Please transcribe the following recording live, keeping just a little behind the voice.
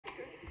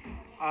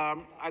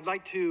I'd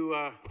like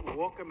to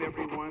welcome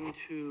everyone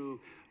to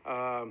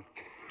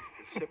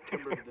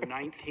September the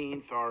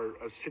 19th, our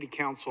City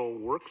Council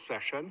work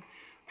session.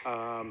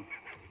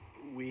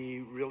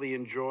 We really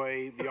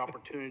enjoy the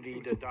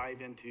opportunity to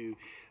dive into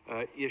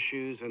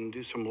issues and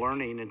do some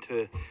learning.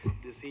 And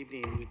this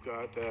evening, we've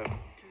got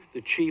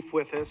the chief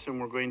with us, and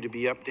we're going to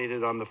be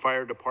updated on the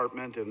fire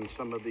department and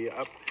some of the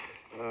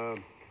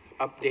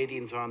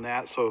updatings on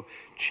that. So,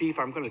 Chief,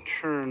 I'm going to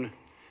turn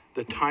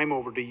the time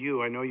over to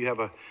you. I know you have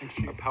a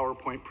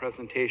PowerPoint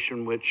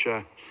presentation, which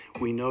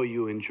we know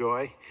you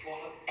enjoy. Well,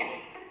 I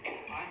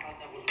thought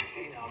that was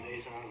okay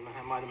nowadays, and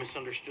I might have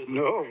misunderstood.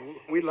 No,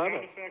 we love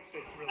it. Effects,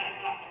 it's really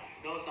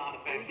no sound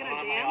effects. I don't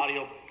have my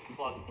audio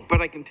plug.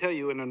 But I can tell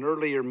you, in an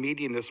earlier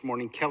meeting this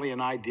morning, Kelly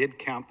and I did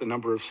count the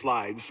number of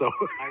slides. So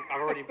I've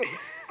already.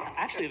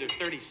 Actually, there's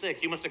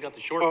 36. You must have got the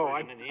short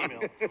version in the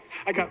email.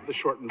 I got the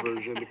shortened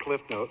version, the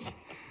Cliff Notes.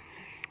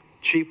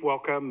 Chief,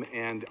 welcome,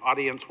 and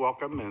audience,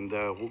 welcome, and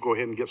we'll go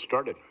ahead and get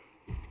started.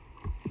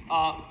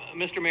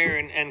 Mr. Mayor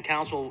and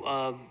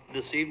Council,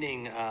 this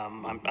evening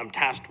I'm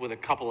tasked with a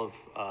couple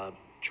of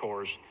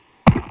chores.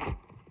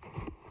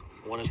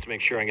 One is to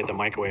make sure I get the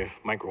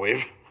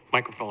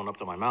microphone up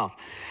to my mouth.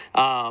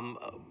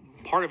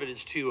 Part of it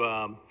is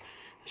to,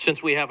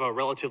 since we have a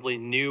relatively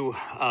new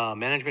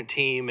management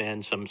team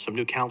and some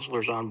new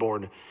counselors on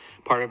board,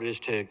 part of it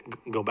is to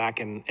go back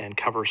and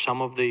cover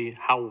some of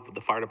how the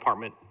fire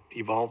department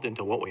evolved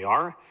into what we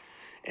are,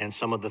 and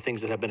some of the things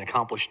that have been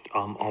accomplished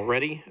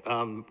already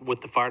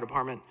with the fire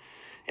department,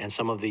 and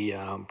some of the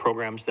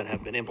programs that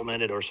have been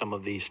implemented, or some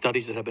of the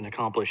studies that have been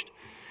accomplished,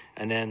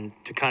 and then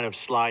to kind of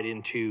slide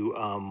into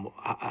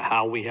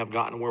how we have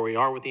gotten where we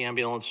are with the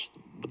ambulance,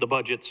 with the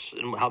budgets,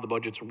 and how the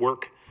budgets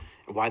work,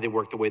 and why they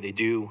work the way they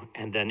do,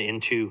 and then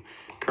into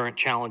current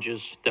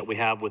challenges that we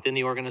have within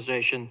the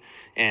organization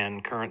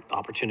and current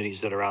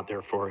opportunities that are out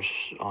there for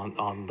us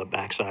on the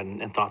backside,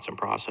 and thoughts and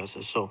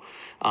processes. So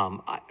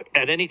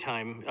at any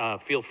time,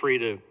 feel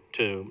free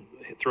to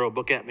throw a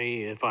book at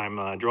me if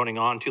I'm droning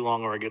on too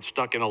long or I get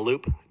stuck in a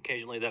loop.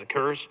 Occasionally that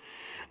occurs.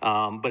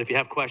 But if you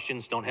have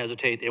questions, don't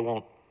hesitate. It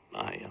won't.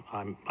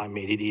 I'm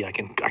ADD. I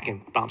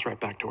can bounce right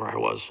back to where I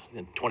was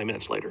 20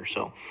 minutes later.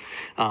 So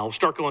we'll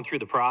start going through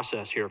the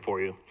process here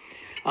for you.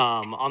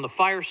 On the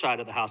fire side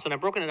of the house, and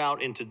I've broken it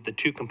out into the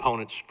two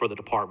components for the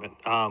department.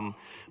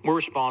 We're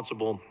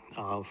responsible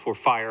for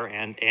fire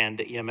and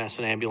EMS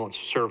and ambulance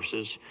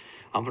services.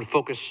 I'm going to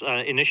focus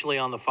initially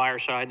on the fire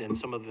side and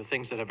some of the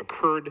things that have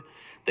occurred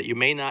that you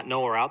may not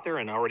know are out there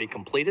and already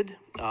completed.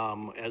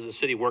 As the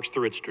city works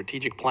through its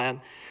strategic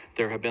plan,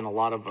 there have been a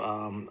lot of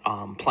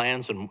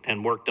plans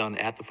and work done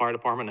at the fire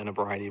department and a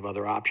variety of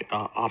other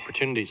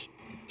opportunities.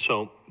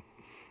 So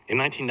in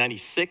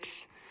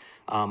 1996,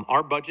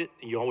 our budget,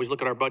 you always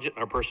look at our budget,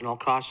 our personnel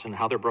costs, and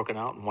how they're broken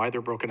out and why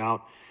they're broken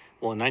out.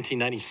 Well, in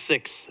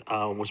 1996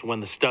 was when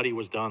the study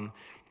was done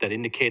that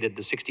indicated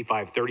the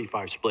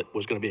 65-35 split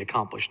was going to be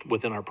accomplished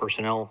within our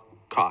personnel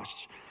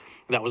costs.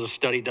 That was a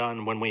study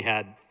done when we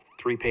had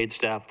 4 paid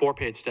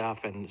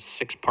staff, and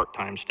 6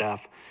 part-time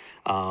staff.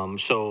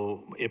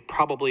 So it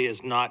probably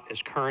is not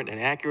as current and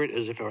accurate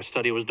as if a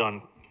study was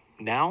done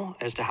now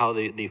as to how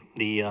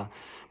the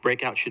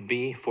breakout should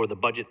be for the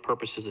budget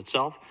purposes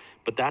itself,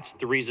 but that's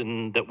the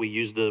reason that we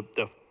use the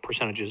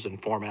percentages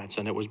and formats,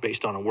 and it was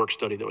based on a work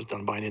study that was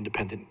done by an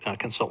independent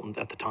consultant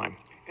at the time.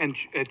 And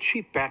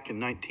Chief, back in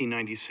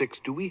 1996,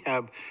 do we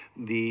have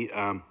the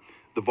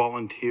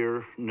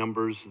volunteer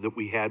numbers that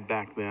we had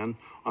back then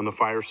on the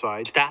fire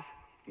side? Staff?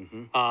 Mm-hmm.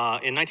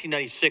 In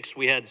 1996,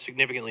 we had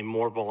significantly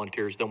more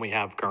volunteers than we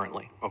have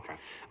currently. Okay.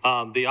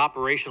 The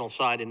operational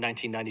side in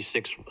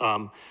 1996,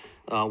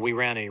 we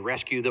ran a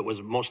rescue that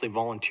was mostly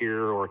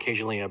volunteer or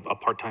occasionally a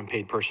part-time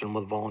paid person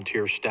with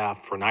volunteer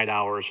staff for night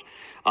hours.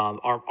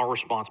 Our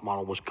response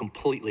model was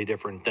completely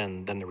different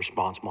than the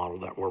response model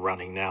that we're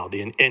running now.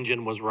 The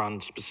engine was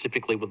run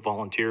specifically with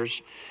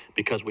volunteers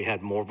because we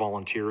had more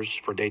volunteers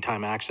for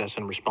daytime access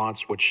and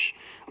response, which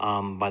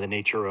by the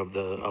nature of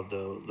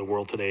the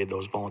world today,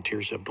 those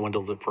volunteers have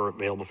dwindled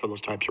available for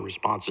those types of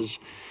responses.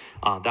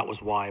 That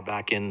was why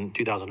back in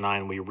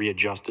 2009 we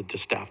readjusted to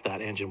staff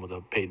that engine with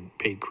a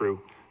paid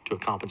crew to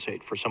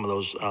compensate for some of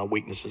those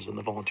weaknesses in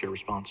the volunteer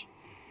response.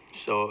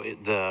 So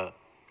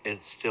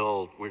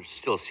we're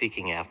still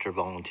seeking after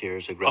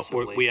volunteers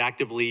aggressively. We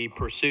actively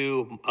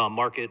pursue,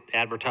 market,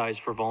 advertise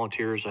for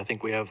volunteers. I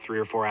think we have 3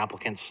 or 4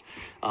 applicants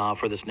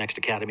for this next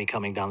academy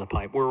coming down the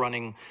pipe. We're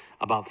running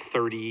about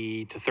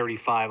 30 to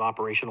 35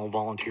 operational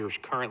volunteers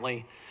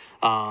currently.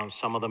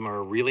 Some of them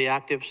are really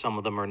active, some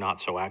of them are not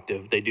so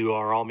active. They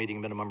are all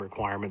meeting minimum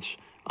requirements,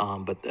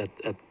 but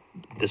at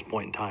this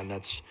point in time,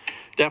 that's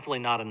definitely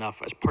not enough,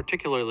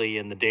 particularly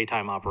in the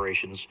daytime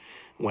operations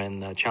when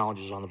the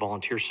challenges on the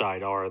volunteer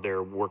side are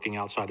they're working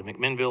outside of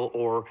McMinnville,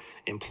 or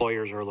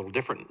employers are a little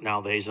different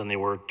nowadays than they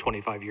were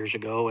 25 years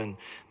ago, and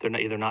they're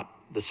either not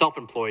the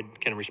self-employed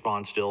can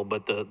respond still,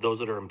 but those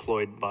that are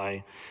employed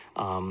by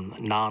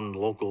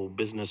non-local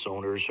business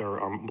owners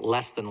are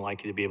less than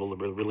likely to be able to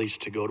be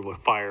released to go to a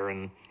fire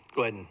and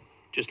go ahead and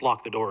just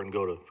lock the door and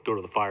go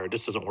to the fire. It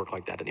just doesn't work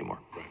like that anymore.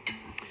 Right.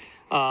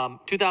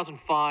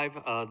 2005,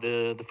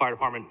 the fire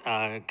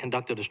department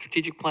conducted a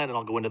strategic plan, and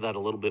I'll go into that a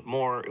little bit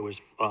more. It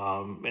was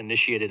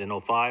initiated in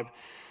 05.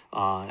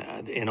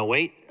 In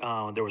 08,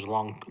 there was a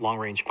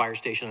long-range fire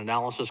station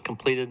analysis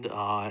completed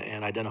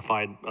and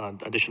identified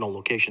additional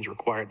locations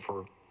required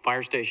for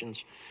fire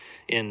stations.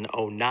 In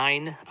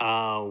 09,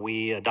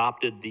 we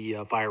adopted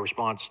the fire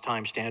response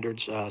time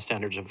standards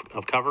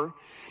of cover,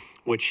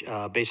 which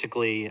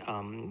basically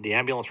the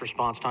ambulance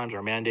response times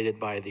are mandated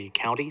by the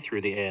county through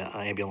the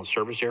ambulance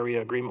service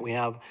area agreement we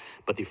have,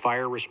 but the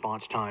fire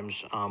response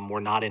times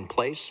were not in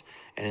place.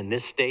 And in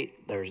this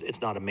state,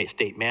 it's not a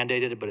state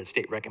mandated, but a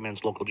state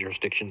recommends local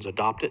jurisdictions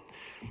adopt it.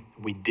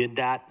 We did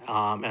that,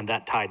 and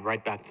that tied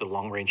right back to the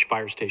long-range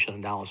fire station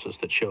analysis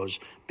that shows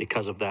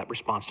because of that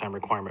response time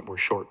requirement, we're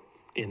short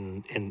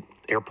in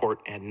airport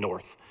and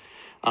north.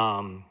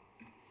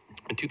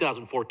 In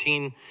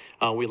 2014,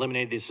 we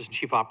eliminated the assistant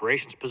chief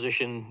operations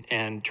position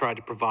and tried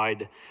to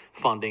provide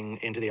funding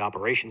into the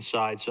operations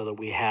side so that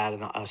we had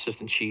an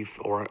assistant chief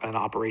or an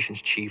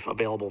operations chief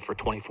available for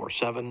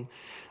 24/7.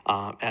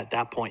 At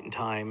that point in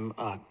time,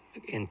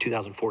 in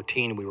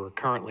 2014, we were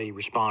currently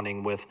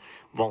responding with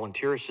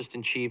volunteer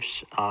assistant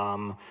chiefs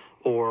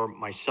or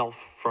myself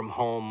from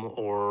home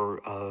or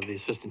the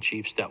assistant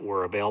chiefs that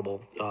were available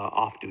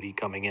off duty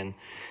coming in.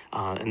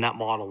 And that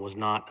model was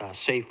not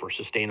safe or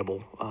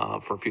sustainable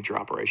for future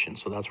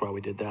operations. So that's why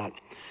we did that.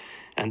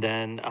 And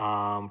then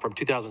from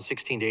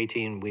 2016 to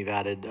 18, we've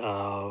added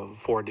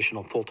 4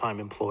 additional full-time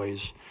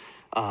employees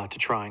to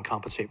try and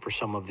compensate for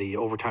some of the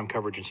overtime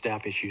coverage and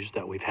staff issues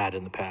that we've had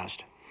in the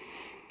past.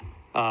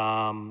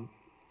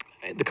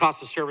 The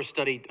cost of service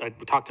study,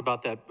 we talked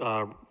about that,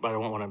 but I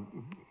don't want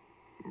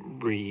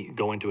to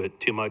go into it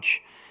too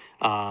much.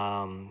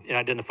 It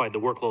identified the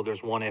workload.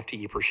 There's 1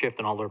 FTE per shift,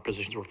 and all their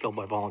positions were filled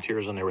by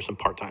volunteers, and there was some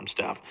part-time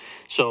staff.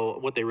 So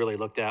what they really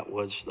looked at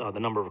was the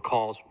number of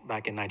calls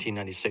back in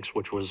 1996,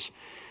 which was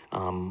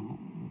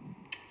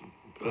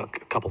a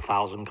couple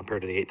thousand compared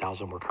to the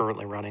 8,000 we're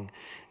currently running,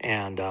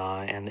 and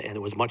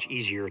it was much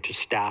easier to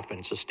staff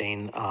and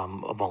sustain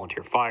a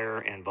volunteer fire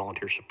and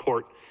volunteer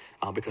support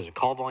because the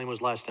call volume was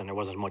less and there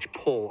wasn't as much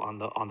pull on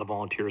the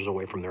volunteers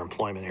away from their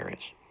employment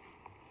areas.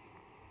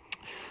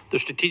 The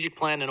strategic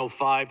plan in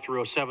 05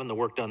 through 07, the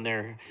work done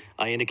there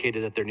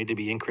indicated that there needed to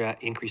be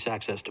increased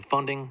access to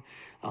funding.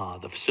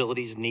 The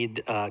facilities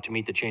need to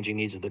meet the changing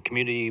needs of the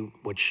community,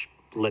 which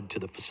led to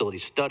the facility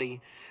study.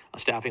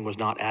 Staffing was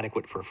not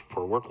adequate for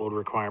workload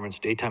requirements.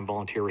 Daytime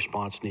volunteer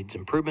response needs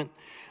improvement.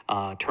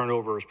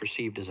 Turnover is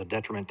perceived as a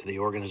detriment to the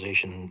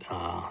organization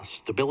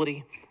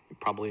stability.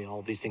 Probably all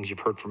of these things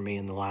you've heard from me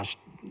in the last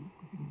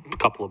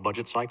couple of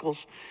budget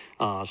cycles.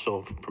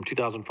 So from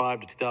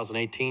 2005 to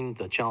 2018,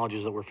 the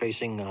challenges that we're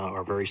facing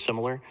are very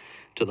similar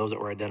to those that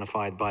were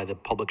identified by the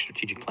public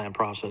strategic plan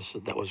process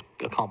that was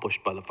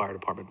accomplished by the fire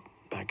department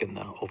back in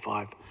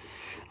 05.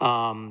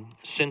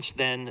 Since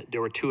then, there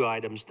were 2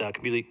 items: the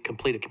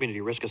complete a community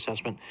risk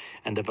assessment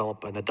and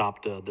develop and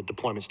adopt the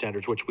deployment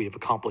standards, which we have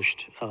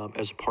accomplished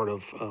as a part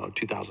of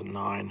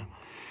 2009.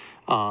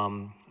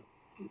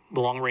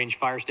 The long-range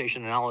fire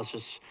station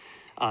analysis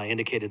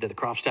indicated that the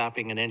craft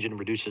staffing and engine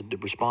reduced the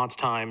response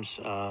times.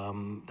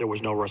 There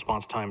was no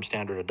response time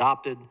standard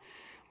adopted.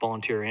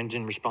 Volunteer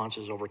engine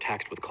responses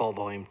overtaxed with call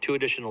volume. 2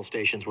 additional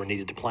stations were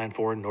needed to plan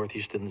for,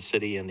 northeast in the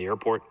city and the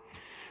airport.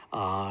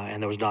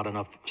 And there was not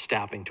enough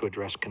staffing to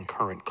address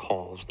concurrent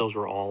calls. Those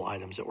were all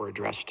items that were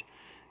addressed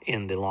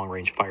in the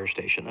long-range fire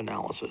station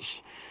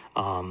analysis.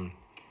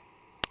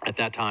 At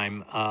that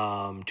time,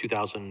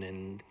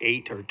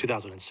 2008 or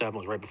 2007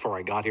 was right before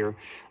I got here.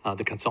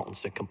 The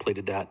consultants that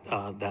completed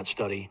that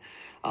study,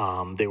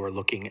 they were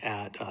looking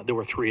at, there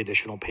were 3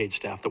 additional paid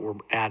staff that were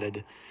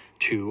added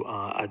to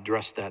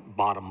address that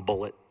bottom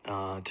bullet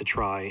to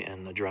try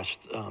and address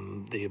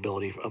the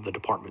ability of the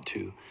department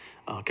to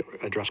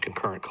address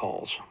concurrent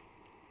calls.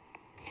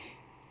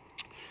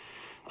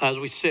 As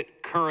we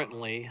sit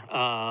currently,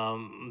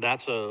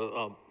 that's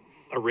a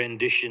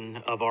rendition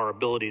of our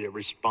ability to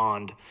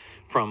respond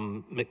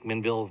from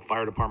McMinnville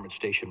Fire Department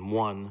Station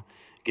 1,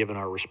 given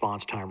our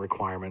response time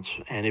requirements.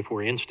 And if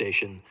we're in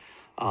station,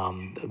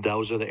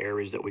 those are the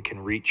areas that we can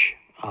reach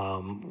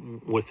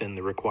within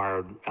the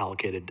required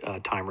allocated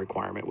time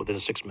requirement within a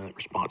 6-minute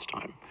response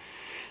time.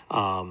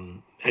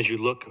 As you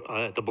look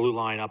at the blue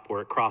line up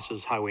where it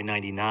crosses Highway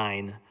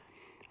 99,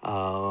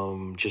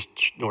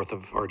 just north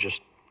of or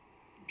just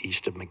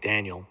east of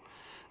McDaniel,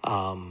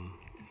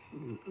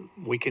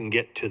 we can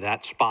get to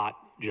that spot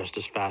just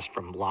as fast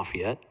from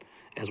Lafayette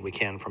as we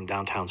can from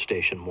downtown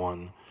Station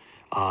 1.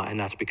 And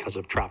that's because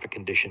of traffic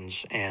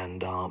conditions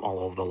and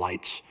all of the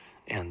lights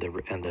and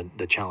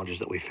the challenges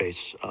that we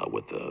face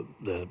with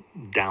the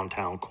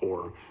downtown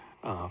core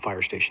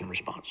fire station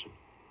response.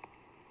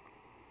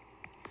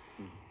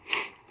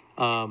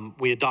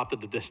 We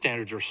adopted the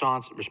standards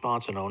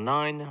response in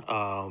 09.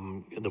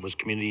 There was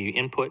community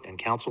input and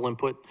council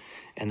input,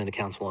 and then the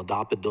council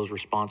adopted those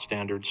response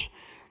standards.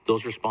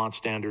 Those response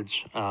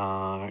standards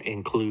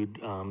include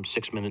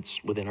 6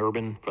 minutes within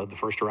urban for the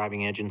first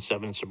arriving engine,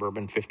 7 in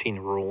suburban, 15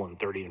 in rural, and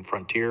 30 in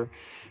frontier.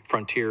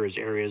 Frontier is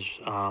areas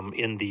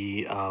in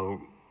the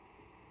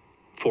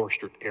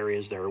forested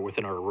areas that are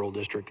within our rural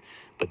district,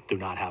 but do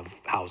not have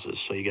houses.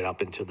 So you get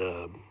up into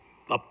the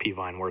up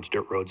Peavine where it's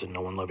dirt roads and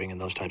no one living,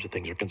 and those types of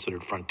things are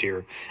considered frontier.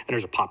 And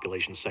there's a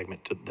population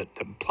segment that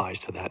applies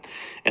to that.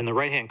 And the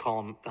right-hand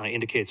column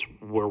indicates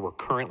where we're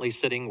currently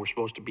sitting. We're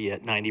supposed to be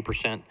at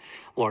 90%.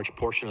 A large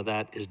portion of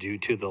that is due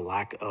to the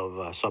lack of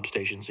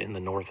substations in the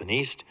north and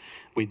east.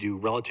 We do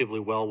relatively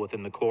well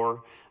within the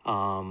core,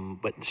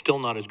 but still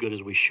not as good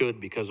as we should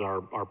because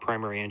our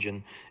primary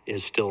engine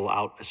is still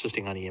out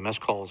assisting on EMS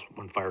calls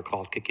when fire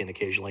calls kick in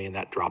occasionally, and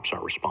that drops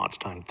our response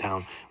time to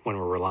town when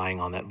we're relying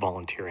on that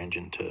volunteer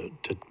engine to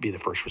be the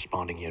first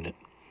responding unit.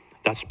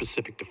 That's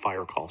specific to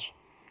fire calls.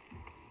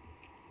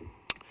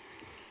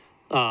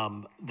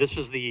 This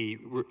is the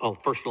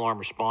first alarm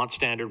response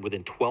standard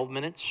within 12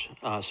 minutes.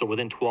 So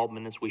within 12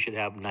 minutes, we should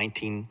have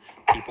 19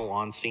 people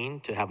on scene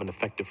to have an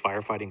effective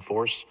firefighting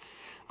force.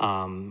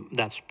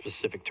 That's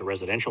specific to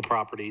residential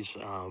properties,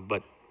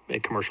 but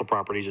at commercial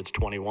properties, it's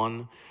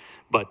 21.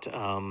 But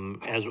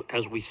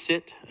as we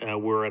sit,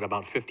 we're at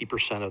about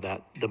 50% of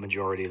that the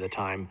majority of the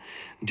time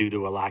due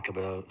to a lack of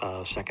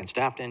a second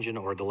staffed engine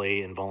or a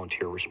delay in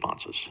volunteer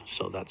responses.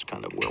 So that's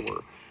kind of where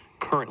we're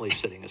currently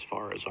sitting as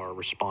far as our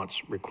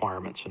response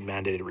requirements and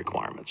mandated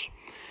requirements.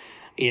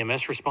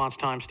 EMS response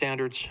time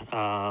standards,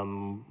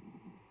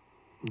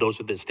 those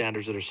are the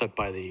standards that are set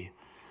by the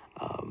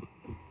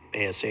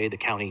ASA, the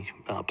county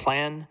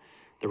plan.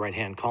 The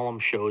right-hand column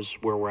shows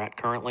where we're at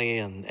currently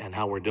and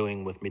how we're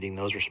doing with meeting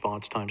those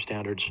response time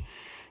standards.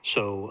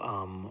 So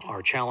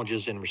our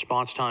challenges in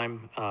response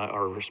time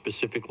are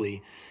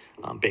specifically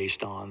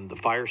based on the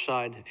fire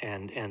side.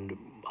 And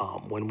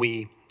when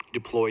we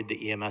deployed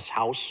the EMS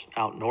house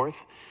out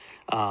north,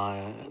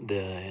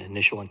 the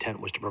initial intent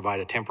was to provide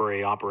a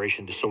temporary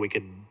operation just so we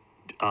could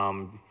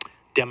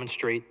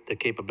demonstrate the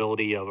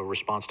capability of a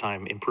response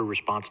time, improved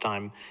response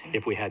time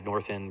if we had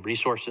north end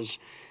resources,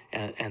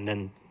 and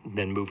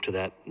then move to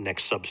that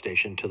next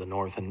substation to the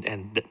north.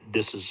 And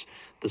this is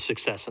the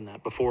success in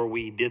that. Before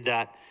we did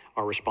that,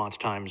 our response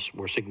times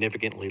were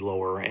significantly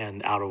lower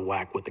and out of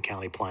whack with the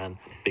county plan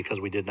because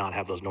we did not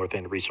have those north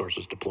end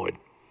resources deployed.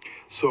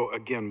 So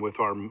again, with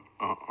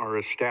our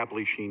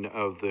establishing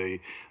of the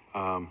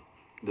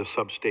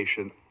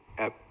substation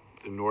at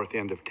the north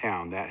end of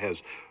town, that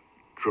has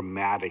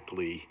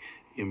dramatically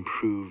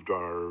improved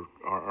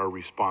our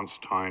response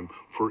time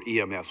for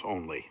EMS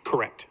only.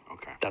 Correct.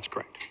 Okay. That's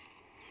correct.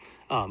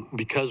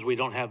 Because we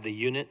don't have the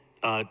unit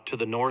to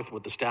the north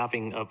with the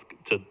staffing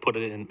to put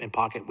it in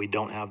pocket, we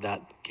don't have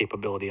that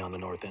capability on the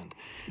north end,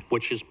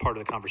 which is part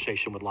of the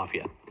conversation with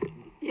Lafayette.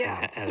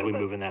 Yeah. As we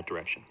move in that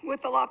direction.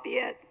 With the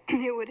Lafayette,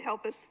 it would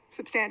help us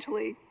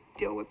substantially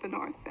deal with the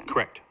north end.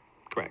 Correct.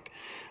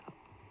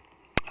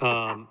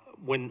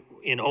 When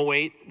in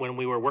 08, when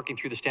we were working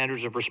through the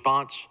standards of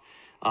response,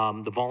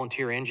 the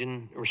volunteer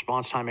engine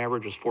response time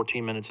average was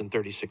 14 minutes and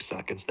 36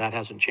 seconds. That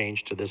hasn't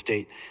changed to this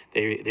date.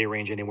 They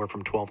range anywhere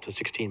from 12 to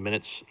 16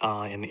 minutes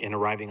in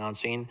arriving on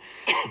scene.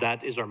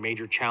 That is our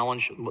major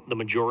challenge. The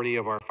majority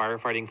of our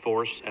firefighting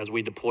force, as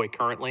we deploy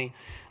currently,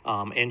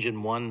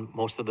 engine 1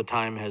 most of the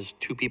time has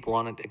 2 people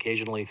on it,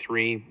 occasionally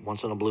 3,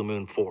 once in a blue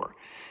moon 4.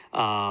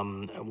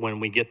 When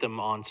we get them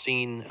on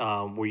scene,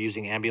 we're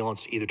using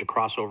ambulance either to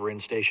cross over in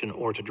station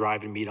or to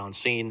drive and meet on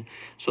scene.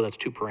 So that's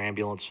 2 per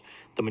ambulance.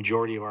 The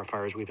majority of our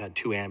fires, we've had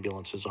 2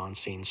 ambulances on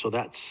scene. So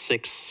that's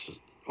 6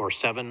 or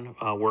 7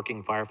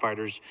 working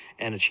firefighters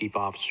and a chief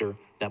officer.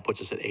 That puts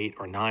us at 8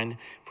 or 9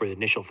 for the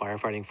initial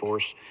firefighting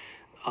force.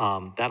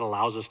 That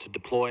allows us to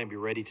deploy and be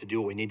ready to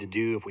do what we need to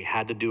do. If we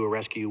had to do a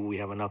rescue, we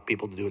have enough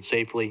people to do it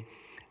safely.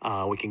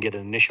 We can get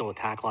an initial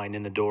attack line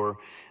in the door,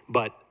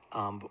 but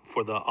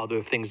for the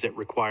other things that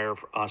require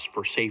us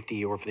for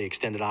safety or for the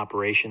extended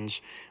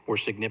operations, we're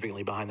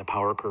significantly behind the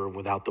power curve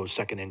without those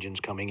second engines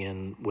coming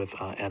in with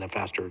at a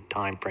faster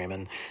time frame.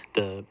 And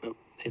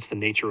it's the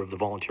nature of the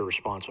volunteer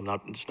response.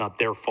 It's not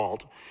their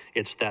fault.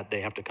 It's that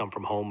they have to come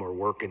from home or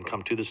work and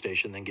come to the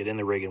station, then get in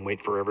the rig and wait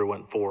for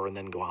everyone 4 and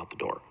then go out the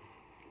door.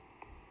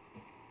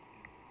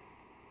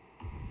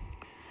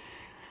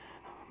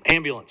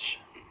 Ambulance.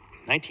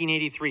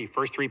 1983,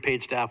 first 3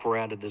 paid staff were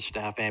added to the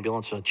staff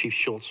ambulance. Chief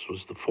Schultz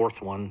was the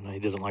 4th one. He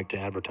doesn't like to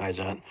advertise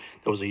that.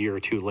 That was a year or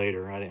 2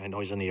 later. I know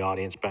he's in the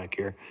audience back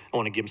here. I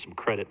want to give him some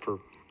credit for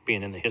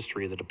being in the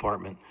history of the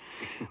department.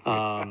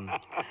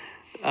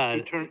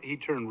 He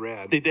turned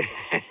red.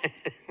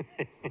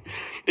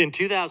 In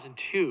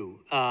 2002,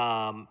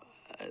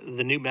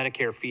 the new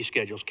Medicare fee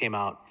schedules came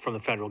out from the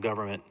federal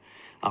government.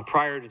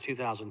 Prior to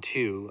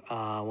 2002,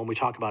 when we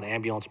talk about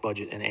ambulance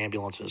budget and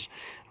ambulances,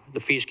 the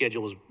fee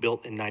schedule was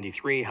built in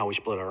 93, how we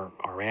split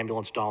our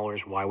ambulance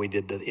dollars, why we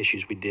did the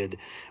issues we did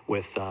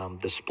with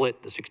the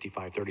split, the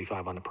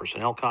 65-35 on the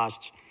personnel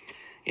costs.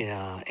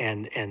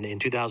 And in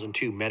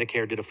 2002,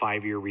 Medicare did a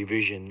 5-year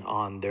revision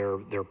on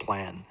their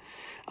plan.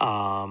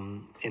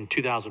 In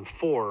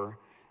 2004,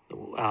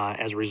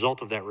 As a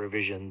result of that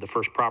revision, the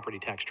first property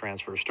tax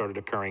transfers started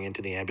occurring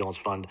into the ambulance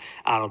fund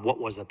out of what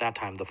was at that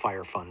time the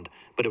fire fund,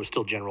 but it was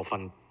still general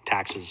fund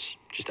taxes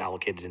just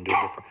allocated into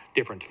a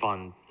different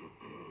fund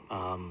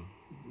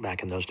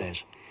back in those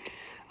days.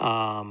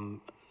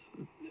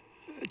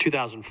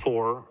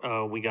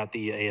 2004, we got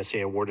the ASA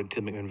awarded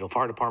to the McMinnville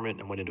Fire Department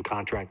and went into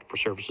contract for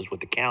services with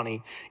the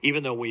county.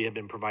 Even though we had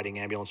been providing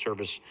ambulance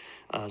service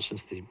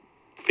since the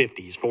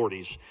 50s,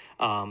 40s,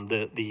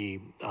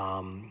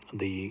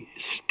 the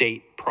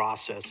state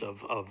process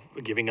of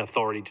giving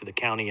authority to the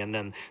county and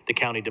then the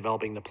county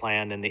developing the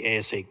plan and the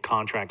ASA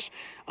contracts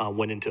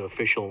went into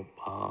official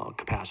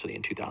capacity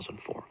in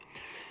 2004.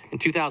 In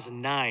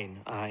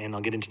 2009, and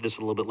I'll get into this a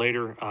little bit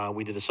later,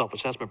 we did a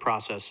self-assessment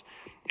process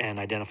and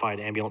identified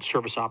ambulance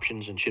service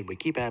options. And should we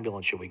keep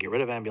ambulance? Should we get rid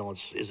of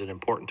ambulance? Is it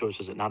important to us?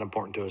 Is it not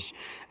important to us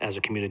as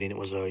a community? And it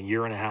was a 1.5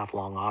 year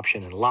long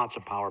option and lots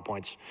of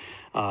PowerPoints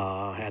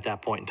at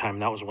that point in time.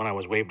 And that was when I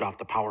was waved off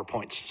the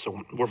PowerPoints.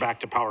 So we're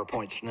back to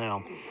PowerPoints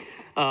now.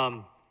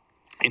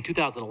 In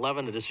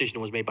 2011, the decision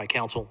was made by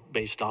council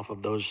based off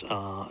of those,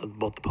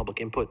 both the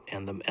public input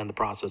and the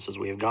processes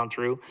we have gone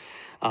through.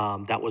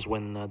 That was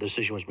when the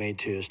decision was made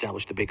to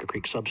establish the Baker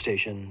Creek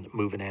substation,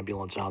 move an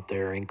ambulance out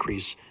there,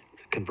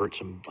 convert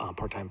some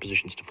part-time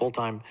positions to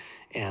full-time,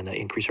 and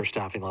increase our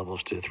staffing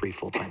levels to 3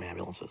 full-time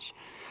ambulances.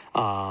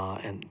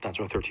 And that's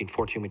why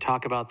 13-14 we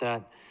talk about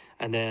that.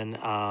 And then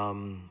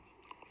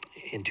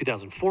in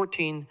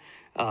 2014,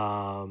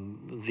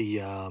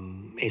 the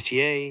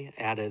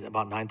ACA added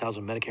about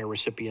 9,000 Medicare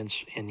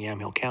recipients in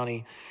Yamhill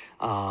County,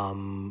 our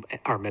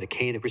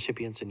Medicaid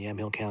recipients in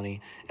Yamhill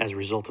County. As a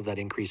result of that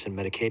increase in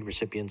Medicaid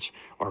recipients,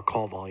 our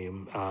call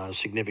volume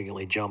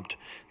significantly jumped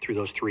through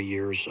those 3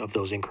 years of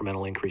those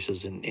incremental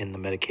increases in the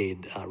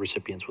Medicaid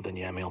recipients within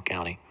Yamhill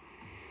County.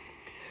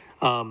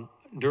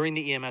 During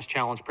the EMS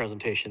challenge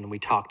presentation, we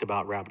talked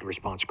about rapid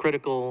response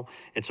critical.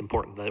 It's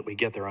important that we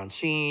get there on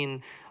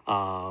scene.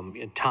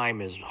 Time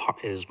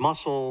is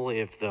muscle.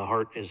 If the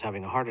heart is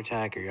having a heart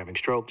attack or you're having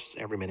strokes,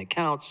 every minute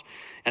counts.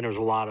 And there's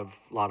a lot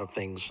of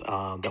things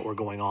that were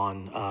going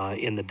on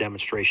in the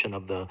demonstration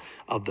of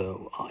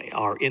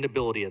our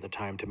inability at the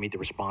time to meet the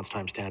response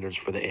time standards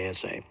for the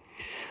ASA.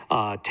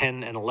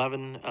 10 and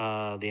 11,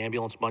 the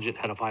ambulance budget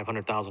had a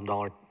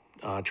 $500,000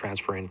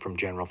 transfer in from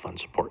general fund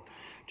support.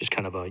 Just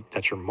kind of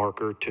that's your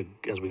marker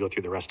as we go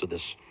through the rest of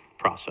this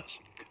process.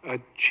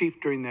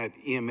 Chief, during that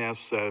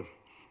EMS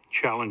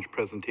challenge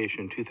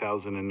presentation in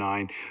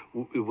 2009,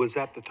 was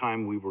that the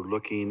time we were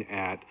looking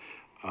at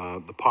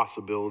the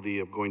possibility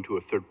of going to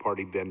a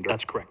third-party vendor?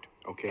 That's correct.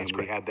 Okay, That's and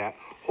correct. we had that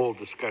whole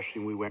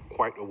discussion. We went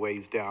quite a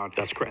ways down.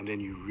 That's correct. And then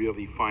you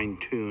really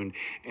fine-tuned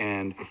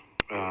and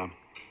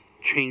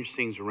changed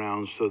things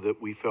around so that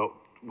we felt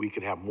we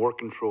could have more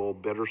control,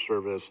 better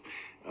service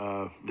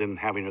than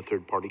having a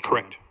third party.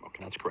 Correct.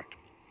 Okay. That's correct.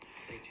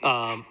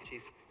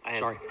 Chief, I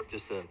sorry. have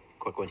just a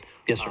quick one.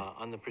 Yes, sir.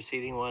 On the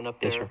preceding one up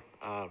there. Yes,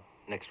 sir.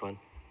 Next one.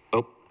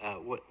 Oh,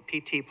 What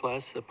PT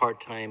plus a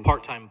part-time?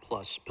 part-time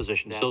plus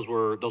positions. Those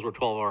were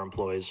 12-hour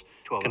employees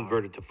 12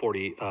 converted to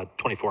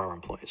 24-hour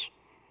employees.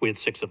 We had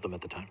 6 of them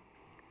at the time.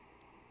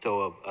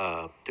 So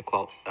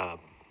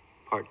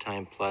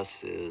part-time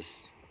plus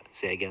is,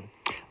 say again?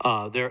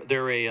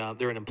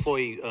 They're an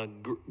employee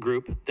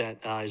group that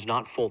is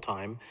not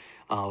full-time,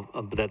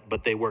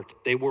 but they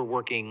were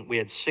working. We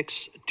had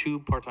 2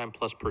 part-time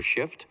plus per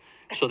shift,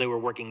 so they were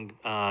working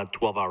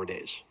 12-hour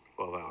days.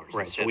 12 hours.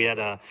 Right. So we had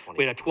a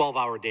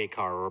 12-hour day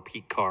car or a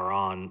peak car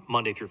on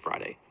Monday through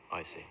Friday.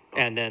 I see.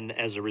 Okay. And then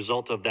as a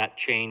result of that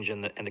change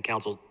and the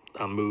council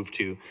moved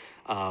to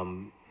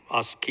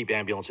us keep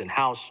ambulance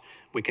in-house,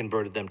 we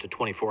converted them to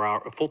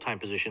 24-hour full-time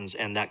positions,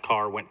 and that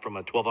car went from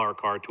a 12-hour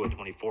car to a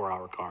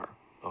 24-hour car.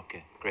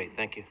 Okay, great.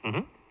 Thank you.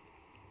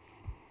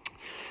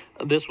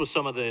 This was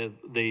some of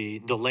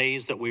the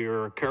delays that we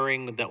were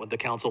occurring, that the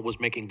council was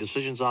making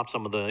decisions off,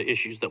 some of the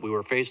issues that we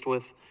were faced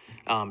with.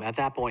 At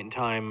that point in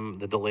time,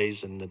 the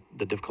delays and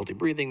the difficulty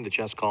breathing, the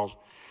chest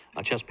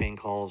pain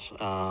calls,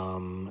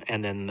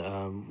 and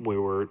then we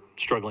were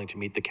struggling to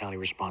meet the county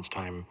response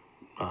time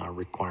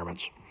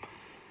requirements.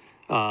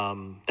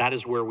 That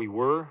is where we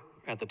were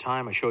at the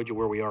time. I showed you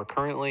where we are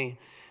currently.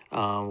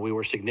 We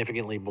were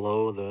significantly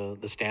below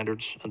the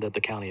standards that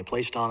the county had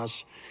placed on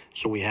us,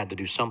 so we had to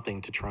do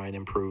something to try and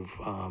improve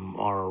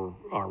our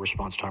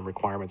response time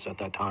requirements at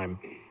that time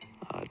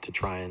to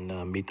try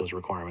and meet those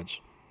requirements.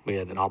 We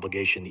had an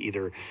obligation to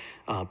either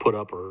put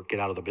up or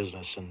get out of the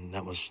business, and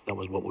that was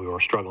what we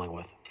were struggling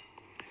with.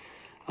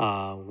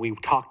 We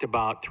talked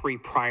about 3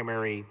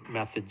 primary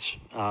methods.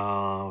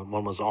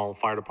 One was all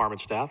fire department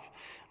staff,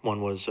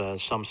 one was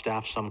some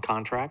staff, some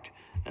contract,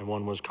 and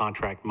one was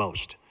contract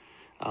most.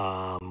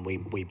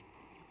 We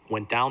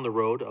went down the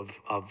road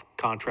of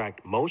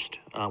contract most,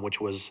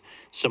 which was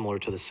similar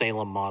to the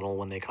Salem model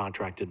when they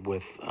contracted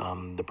with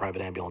the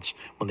private ambulance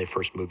when they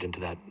first moved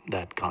into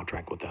that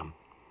contract with them.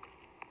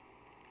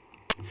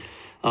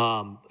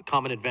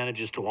 Common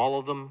advantages to all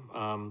of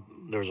them.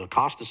 There's a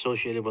cost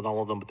associated with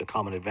all of them, but the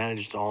common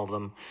advantages to all of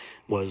them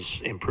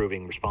was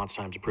improving response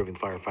times, improving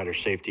firefighter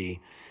safety,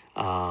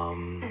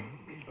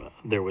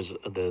 There was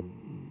the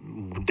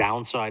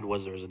downside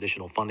was there was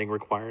additional funding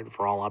required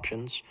for all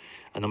options.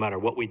 And no matter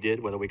what we did,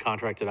 whether we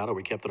contracted out or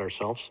we kept it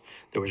ourselves,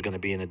 there was going to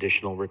be an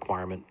additional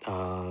requirement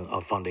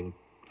of funding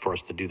for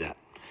us to do that.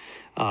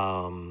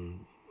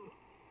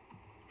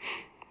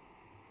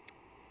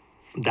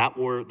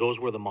 Those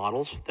were the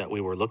models that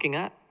we were looking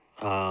at.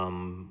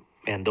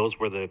 And those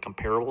were the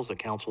comparables that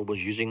council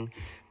was using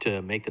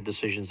to make the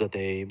decisions that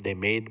they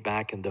made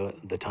back in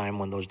the time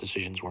when those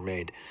decisions were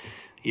made.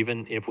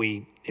 Even if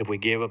we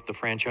gave up the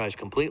franchise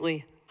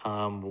completely,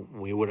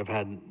 we would have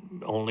had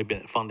only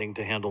been funding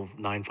to handle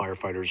 9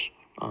 firefighters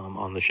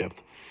on the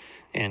shift.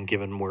 And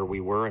given where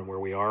we were and where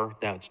we are,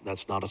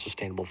 that's not a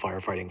sustainable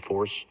firefighting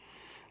force.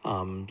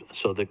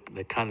 So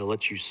that kind of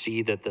lets you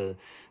see that the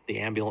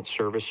ambulance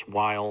service,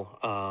 while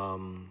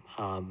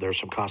there's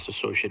some costs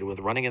associated with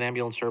running an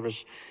ambulance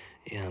service,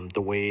 and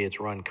the way it's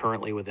run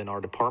currently within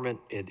our department,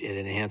 it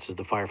enhances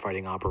the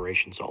firefighting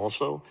operations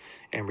also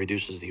and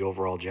reduces the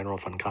overall general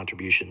fund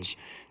contributions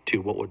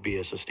to what would be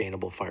a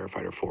sustainable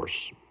firefighter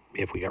force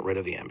if we got rid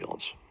of the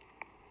ambulance.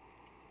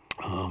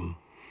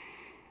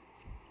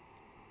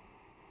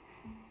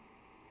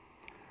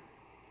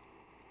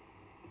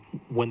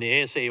 When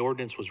the ASA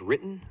ordinance was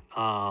written,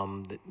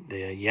 the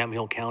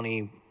Yamhill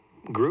County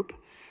group,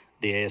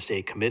 the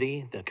ASA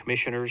committee, the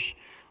commissioners,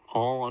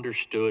 all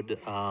understood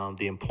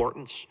the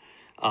importance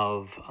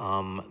of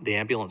the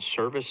ambulance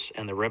service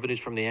and the revenues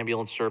from the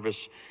ambulance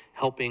service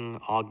helping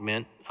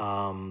augment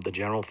the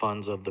general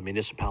funds of the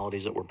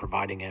municipalities that were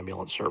providing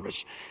ambulance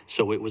service.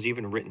 So it was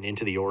even written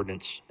into the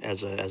ordinance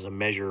as a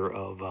measure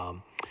of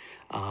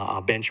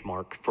a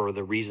benchmark for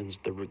the reasons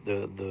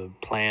the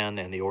plan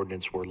and the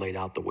ordinance were laid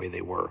out the way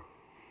they were.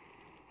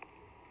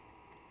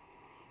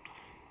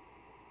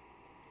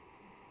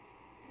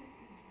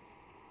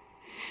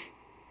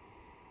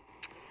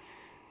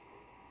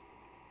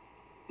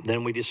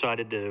 Then we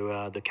decided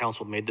the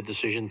council made the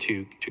decision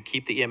to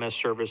keep the EMS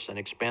service and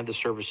expand the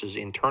services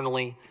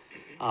internally,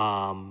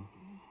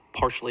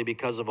 partially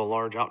because of a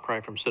large outcry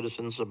from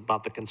citizens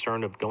about the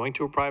concern of going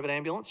to a private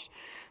ambulance,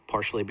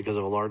 partially because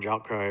of a large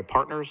outcry of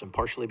partners, and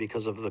partially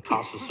because of the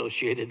costs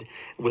associated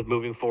with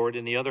moving forward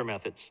in the other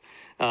methods.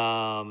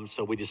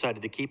 So we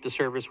decided to keep the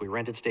service. We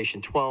rented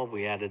Station 12.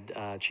 We added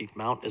Chief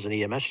Mount as an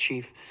EMS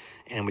chief,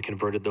 and we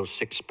converted those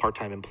 6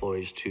 part-time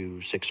employees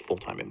to 6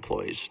 full-time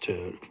employees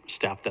to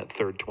staff that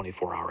third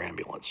 24-hour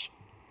ambulance.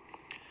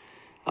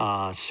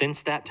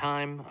 Since that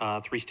time,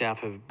 3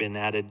 staff have been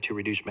added to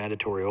reduce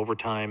mandatory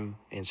overtime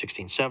in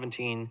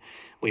 16-17.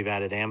 We've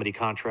added amity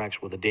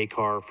contracts with a day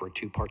car for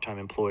 2 part-time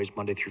employees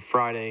Monday through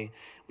Friday.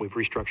 We've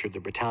restructured the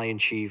battalion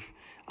chief.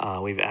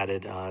 We've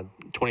added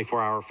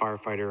 24-hour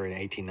firefighter in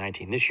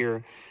 18-19 this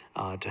year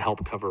to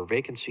help cover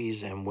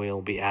vacancies, and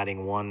we'll be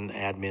adding 1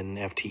 admin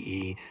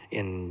FTE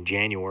in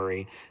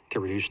January to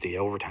reduce the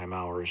overtime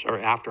hours or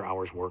after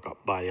hours work up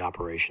by the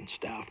operations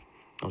staff.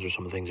 Those are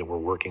some of the things that we're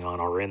working on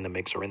or in the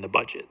mix or in the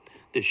budget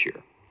this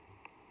year.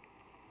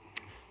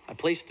 I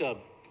placed a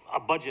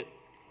budget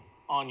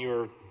on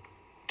your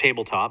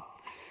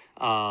tabletop,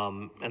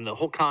 and the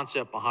whole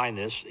concept behind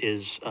this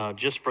is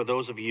just for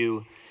those of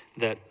you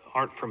that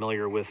aren't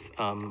familiar with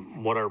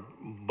what our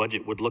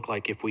budget would look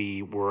like if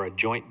we were a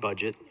joint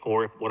budget,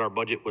 or what our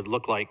budget would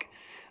look like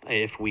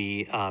if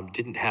we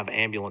didn't have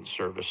ambulance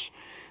service.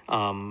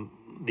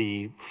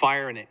 The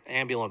fire and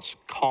ambulance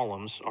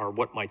columns are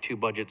what my 2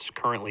 budgets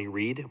currently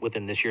read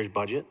within this year's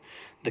budget.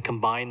 The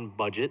combined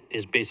budget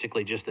is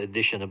basically just the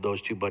addition of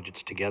those 2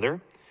 budgets together.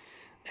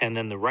 And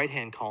then the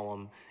right-hand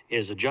column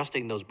is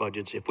adjusting those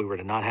budgets if we were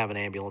to not have an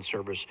ambulance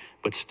service,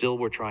 but still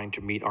we're trying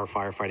to meet our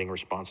firefighting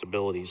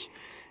responsibilities.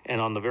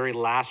 And on the very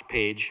last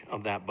page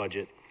of that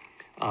budget,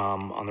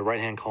 on the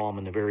right-hand column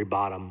in the very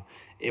bottom,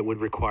 it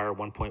would require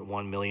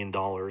 $1.1 million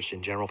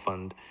in general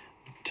fund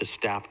to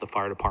staff the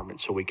fire department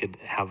so we could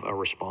have a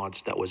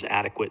response that was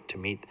adequate to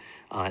meet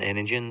an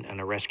engine and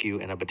a rescue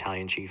and a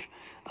battalion chief.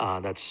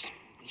 That's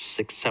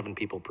 6-7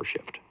 people per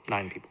shift,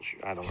 9 people.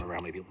 I don't remember how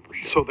many people per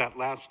shift. So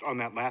on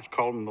that last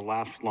column, the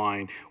last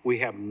line, we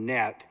have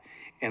net,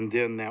 and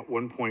then that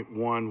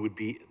 1.1 would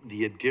be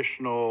the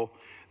additional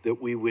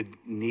that we would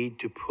need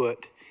to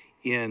put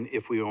in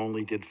if we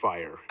only did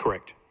fire.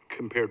 Correct.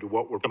 Compared to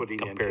what we're putting in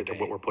today. Compared to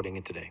what we're putting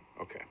in today.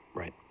 Okay.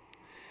 Right.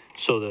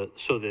 So the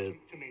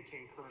to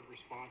maintain current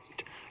response.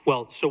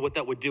 well, so what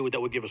that would do,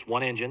 that would give us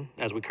 1 engine,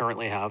 as we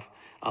currently have,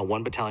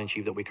 1 battalion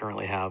chief that we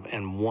currently have,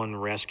 and 1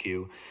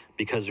 rescue,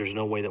 because there's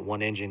no way that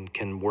 1 engine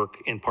can work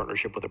in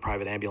partnership with a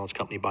private ambulance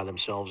company by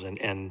themselves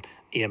and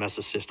EMS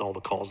assist all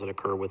the calls that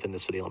occur within the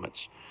city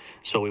limits.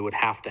 So we would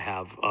have to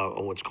have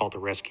what's called a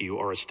rescue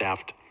or a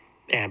staffed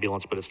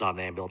ambulance, but it's not an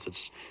ambulance.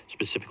 It's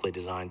specifically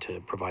designed to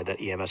provide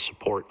that EMS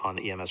support on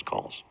the EMS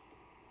calls.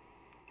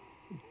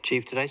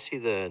 Chief, did I see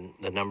the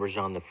numbers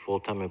on the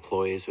full-time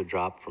employees who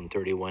dropped from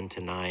 31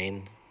 to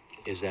 9?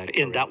 Is that correct?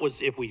 And that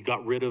was if we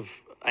got rid of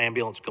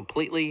ambulance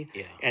completely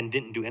and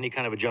didn't do any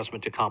kind of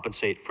adjustment to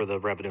compensate for the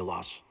revenue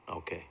loss.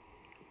 Okay.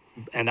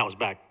 And that was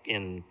back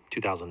in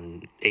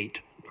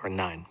 2008 or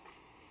 9.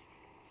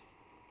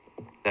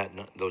 That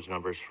those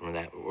numbers from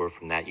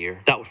that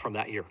year? That was from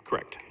that year,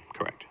 correct,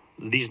 correct.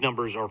 These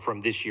numbers are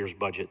from this year's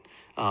budget,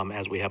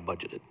 as we have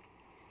budgeted.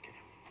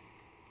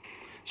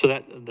 So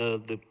that,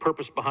 the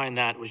purpose behind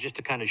that was just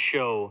to kind of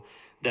show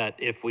that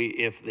if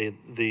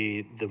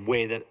the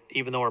way that,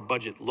 even though our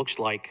budget looks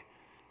like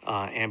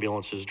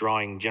ambulance is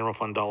drawing general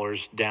fund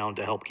dollars down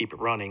to help keep it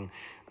running,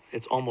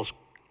 it's almost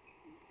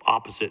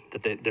opposite,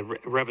 that the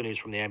revenues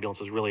from the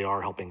ambulances really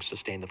are helping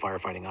sustain the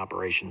firefighting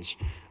operations.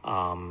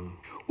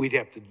 We'd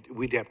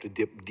have to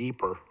dip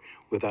deeper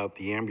without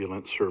the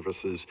ambulance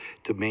services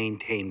to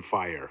maintain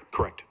fire.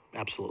 Correct,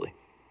 absolutely.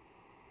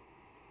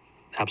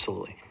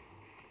 Absolutely.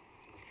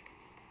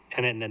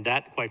 And then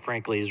that, quite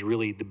frankly, is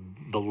really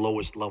the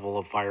lowest level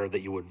of fire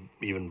that you would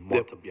even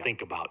want to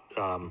think about,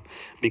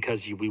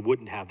 because we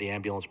wouldn't have the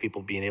ambulance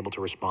people being able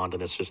to respond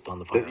and assist on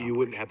the fire. You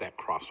wouldn't have that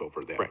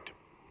crossover there. Correct,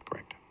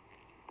 correct.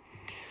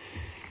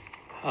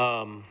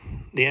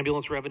 The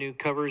ambulance revenue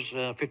covers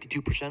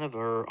 52% of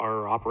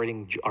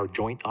our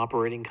joint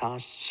operating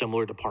costs.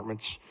 Similar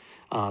departments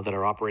that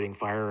are operating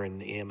fire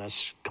and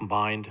EMS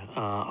combined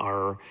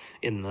are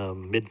in the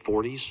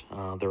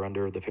mid-40s. They're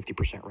under the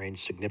 50% range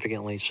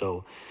significantly.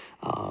 So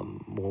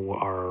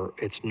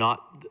it's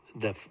not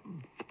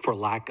for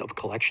lack of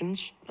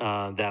collections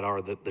that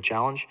are the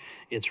challenge.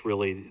 It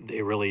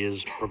really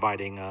is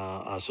providing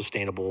a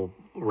sustainable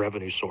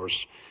revenue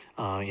source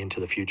into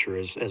the future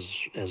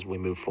as we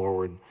move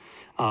forward.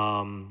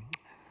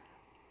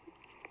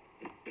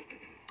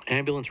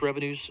 Ambulance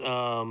revenues.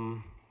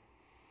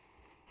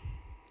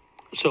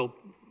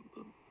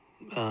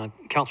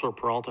 Councilor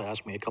Peralta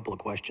asked me a couple of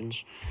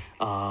questions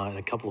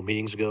a couple of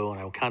meetings ago,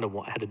 and I kind of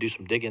had to do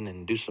some digging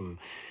and do some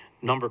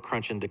number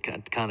crunching to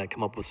kind of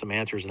come up with some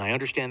answers. And I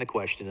understand the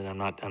question,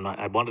 and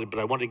I wanted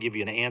to give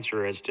you an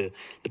answer as to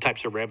the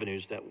types of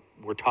revenues that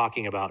we're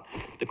talking about.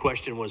 The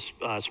question was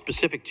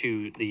specific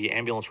to the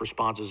ambulance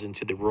responses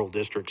into the rural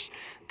districts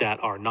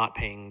that are not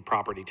paying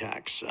property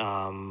tax.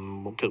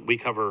 We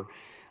cover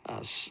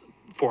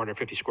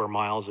 450 square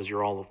miles, as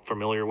you're all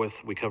familiar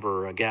with. We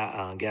cover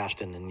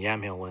Gaston and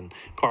Yamhill and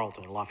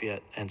Carlton and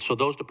Lafayette. And so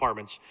those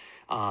departments,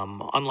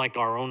 unlike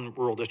our own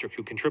rural district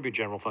who contribute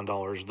general fund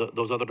dollars,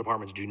 those other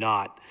departments do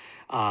not.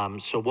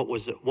 So what were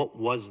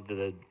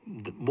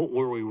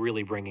we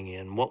really bringing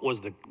in? What was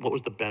the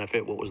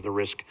benefit? What was the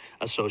risk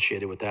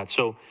associated with that?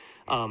 So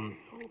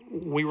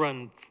we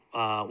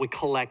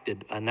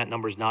collected, and that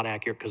number is not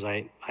accurate because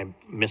I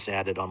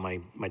misadded on my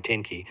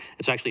 10 key.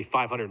 It's actually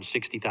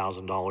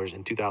 $560,000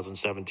 in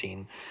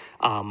 2017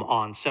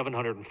 on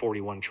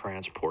 741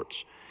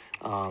 transports.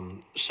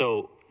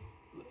 So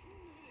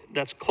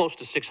that's close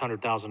to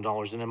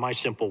 $600,000. And in my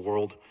simple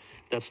world,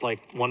 that's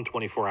like one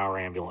 24-hour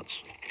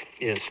ambulance,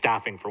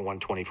 staffing for one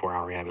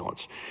 24-hour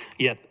ambulance.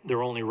 Yet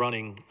they're only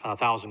running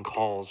 1,000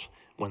 calls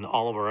when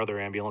all of our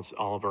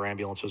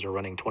ambulances are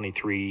running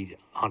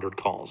 2,300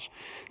 calls.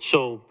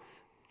 So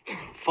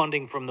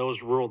funding from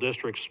those rural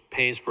districts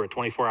pays for a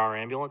 24-hour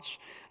ambulance,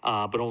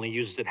 but only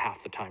uses it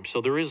half the time. So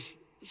there is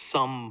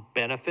some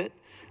benefit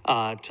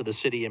to the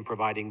city in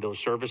providing those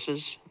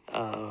services,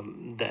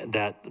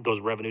 that those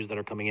revenues that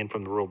are coming in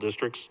from the rural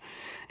districts.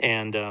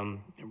 And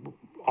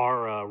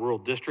our rural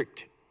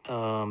district,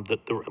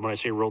 when I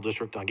say rural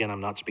district, again, I'm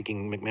not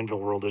speaking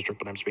McMinnville Rural District,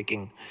 but I'm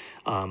speaking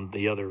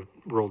the other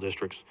rural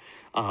districts.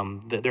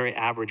 Their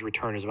average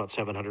return is about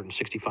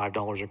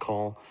 $765 a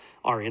call.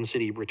 Our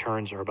in-city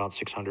returns are about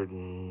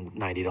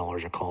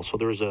 $690 a call. So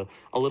there's a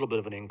little bit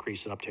of an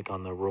increase and uptick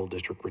on the rural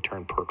district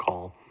return per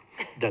call.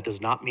 That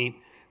does not meet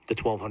the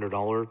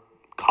 $1,200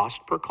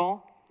 cost per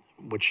call,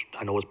 which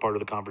I know is part of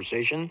the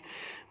conversation.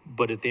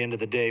 But at the end of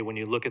the day, when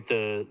you look at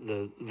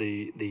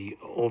the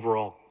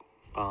overall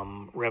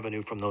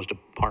revenue from those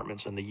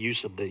departments and the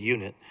use of the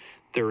unit,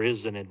 there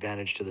is an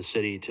advantage to the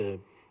city to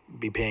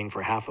be paying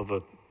for half of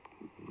a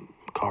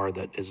car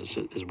that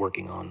is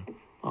working on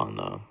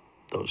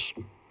those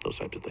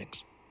types of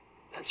things.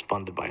 That's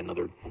funded by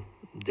another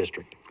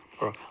district.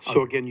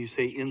 So again, you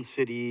say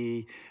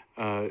in-city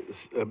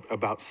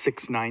about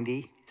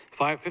 690?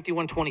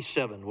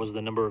 5127 was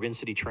the number of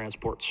in-city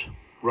transports.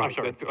 Right, I'm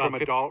sorry, from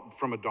a dollar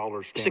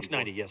standpoint.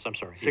 690, yes, I'm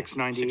sorry.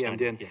 690, and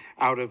then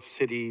out of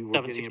city, we're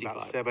getting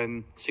about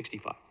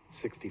 765.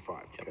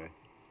 65, okay.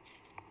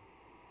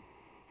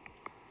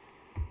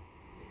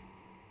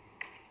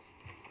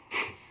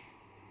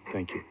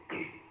 Thank you.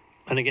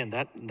 And again,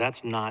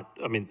 that's not,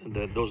 I mean,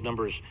 those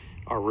numbers,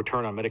 our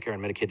return on Medicare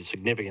and Medicaid is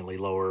significantly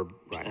lower.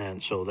 Right.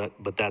 And so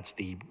but that's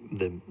the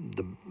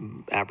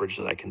average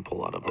that I can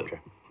pull out of it. Okay.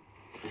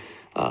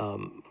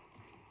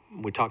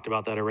 We talked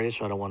about that already,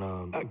 so I don't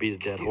want to beat a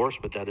dead horse,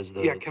 but that is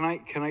the. Yeah,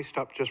 can I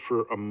stop just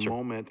for a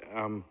moment?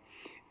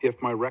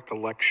 If my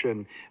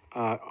recollection,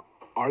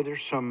 are there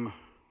some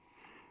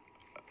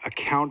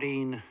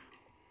accounting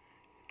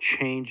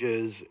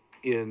changes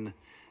in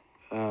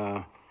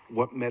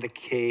what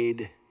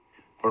Medicaid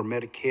or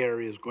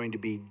Medicare is going to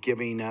be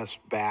giving us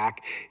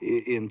back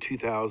in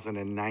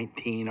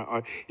 2019?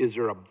 Is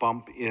there a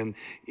bump in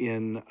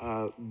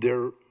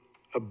their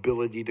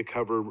ability to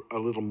cover a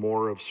little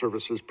more of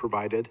services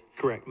provided?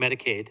 Correct,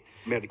 Medicaid.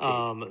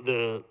 Medicaid.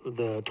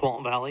 The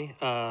Tualatin Valley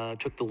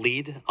took the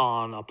lead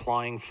on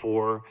applying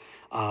for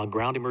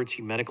ground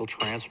emergency medical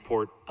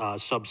transport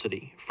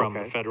subsidy from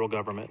the Okay. federal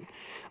government.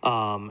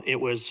 It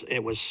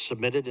was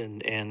submitted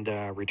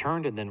and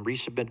returned and then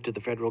resubmitted to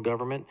the federal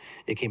government.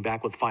 It came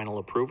back with final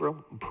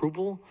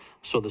approval.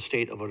 So the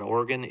state of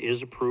Oregon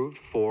is approved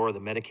for the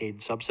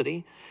Medicaid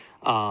subsidy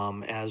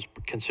as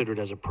considered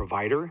as a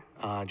provider,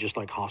 just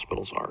like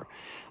hospitals are.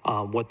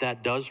 What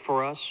that does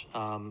for us,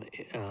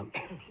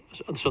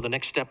 so the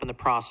next step in the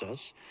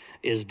process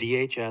is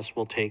DHS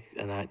will take,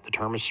 and the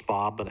term is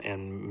SPOB,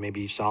 and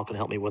maybe Sal can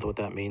help me with what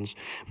that means,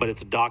 but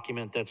it's a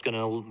document that's going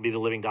to be the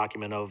living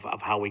document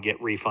of how we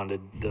get refunded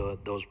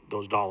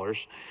those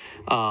dollars.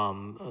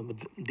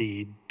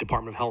 The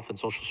Department of Health and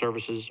Social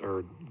Services,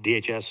 or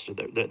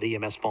DHS, the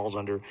EMS falls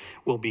under,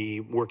 will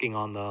be working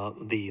on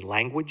the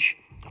language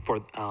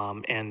for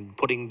and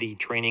putting the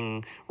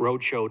training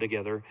roadshow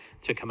together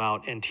to come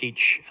out and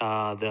teach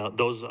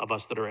those of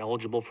us that are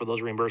eligible for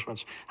those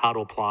reimbursements how to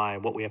apply,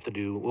 what we have to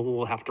do.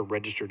 We'll have to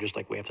register just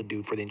like we have to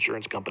do for the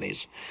insurance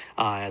companies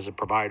as a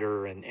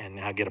provider, and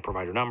how to get a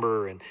provider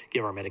number and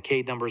give our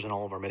Medicaid numbers, and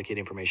all of our Medicaid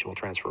information will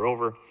transfer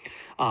over.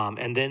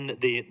 And then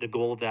the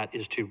goal of that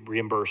is to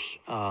reimburse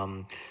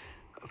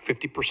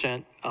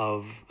 50%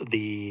 of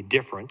the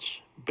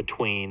difference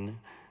between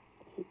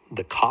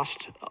the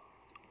cost,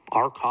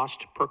 our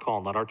cost per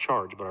call, not our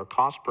charge, but our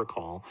cost per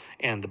call,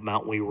 and the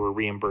amount we were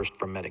reimbursed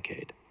from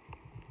Medicaid.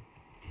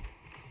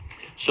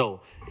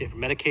 So if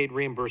Medicaid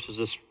reimburses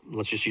us,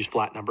 let's just use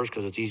flat numbers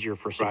because it's easier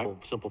for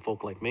simple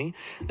folk like me.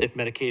 If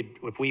Medicaid,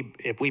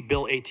 if we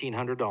bill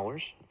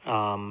 $1,800,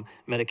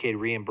 Medicaid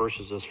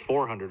reimburses us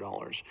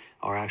 $400.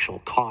 Our actual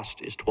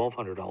cost is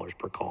 $1,200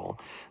 per call.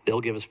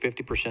 They'll give us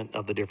 50%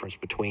 of the difference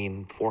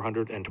between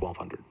 $400 and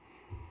 $1,200.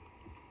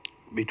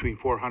 Between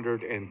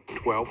 400 and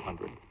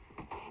 1,200.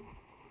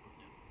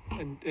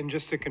 And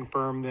just to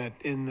confirm that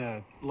in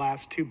the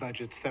last two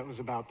budgets, that was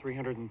about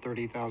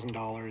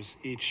 $330,000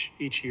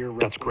 each year.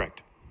 That's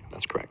correct.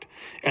 That's correct.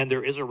 And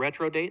there is a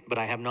retro date, but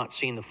I have not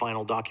seen the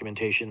final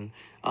documentation.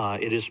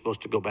 It is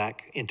supposed to go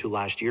back into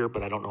last year,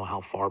 but I don't know how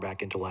far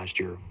back into last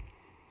year.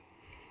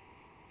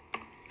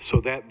 So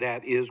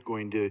that is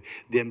going to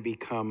then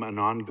become an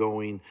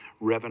ongoing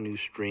revenue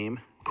stream.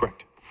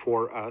 Correct.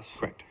 For us.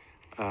 Correct.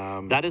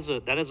 That is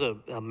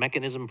a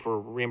mechanism for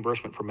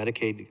reimbursement for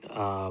Medicaid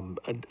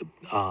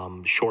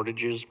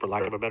shortages, for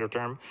lack of a better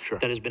term, Sure.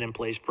 that has been in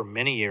place for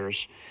many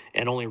years,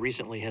 and only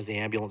recently has the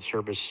ambulance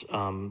service,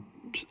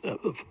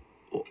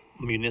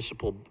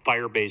 municipal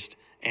fire-based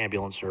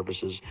ambulance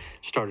services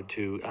started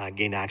to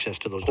gain access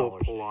to those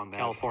dollars. Pull on that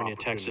California,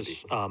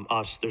 Texas,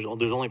 us. There's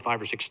only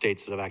 5 or 6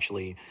 states that have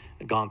actually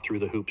gone through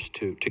the hoops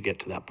to get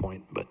to that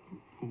point, but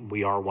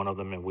we are one of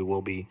them, and we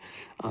will be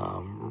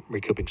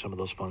recouping some of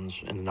those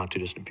funds in the not too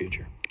distant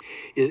future.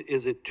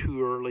 Is it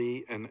too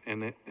early,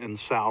 and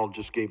Sal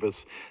just gave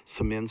us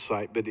some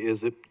insight, but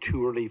is it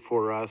too early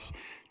for us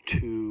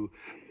to,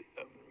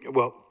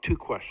 well, 2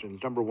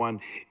 questions. Number one,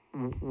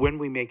 when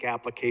we make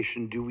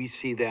application, do we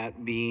see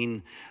that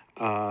being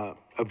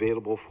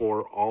available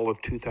for all of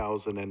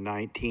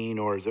 2019,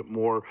 or is it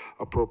more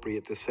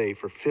appropriate to say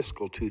for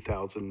fiscal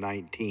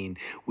 2019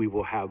 we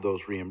will have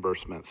those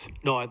reimbursements?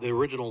 No, the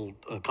original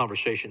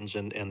conversations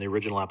and the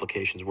original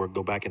applications were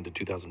go back into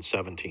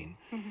 2017.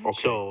 Okay.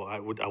 So I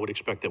would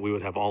expect that we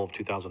would have all of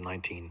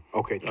 2019.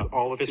 Okay,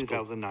 all of fiscal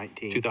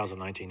 2019.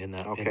 2019 in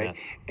that. Okay, In that.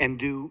 and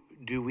do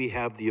we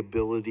have the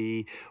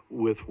ability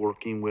with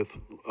working with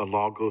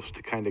Lagos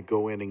to kind of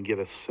go in and get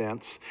a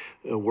sense,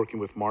 working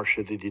with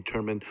Marcia to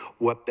determine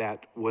what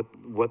that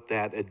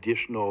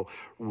additional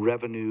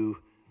revenue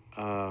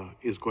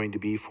is going to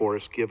be for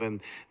us, given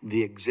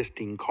the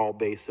existing call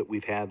base that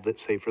we've had,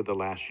 let's say, for the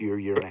last year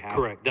and a half?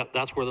 Correct.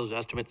 That's where those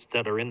estimates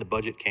that are in the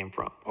budget came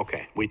from.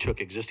 Okay. We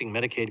took existing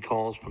Medicaid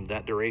calls from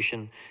that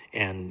duration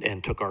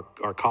and took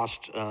our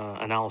cost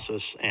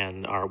analysis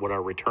and what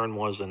our return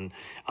was, and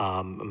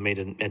made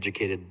an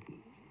educated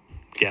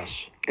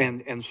guess.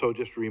 And so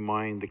just to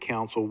remind the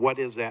council, what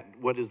is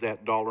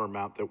that dollar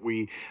amount that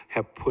we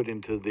have put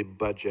into the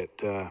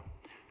budget? I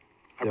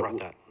brought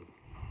that.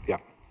 Yeah.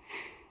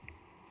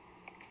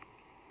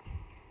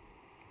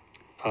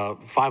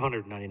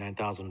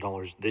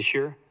 $599,000 this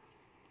year,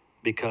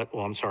 because,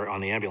 well, I'm sorry, on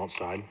the ambulance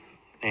side,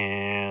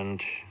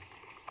 and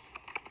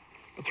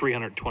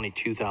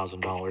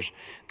 $322,000.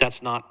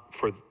 That's not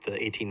for the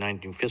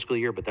 18-19 fiscal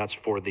year, but that's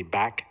for the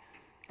back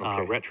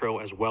Okay. retro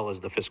as well as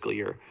the fiscal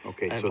year.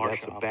 Okay, And so Marcia,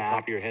 that's the off the top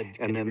back, of your head,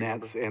 can and you then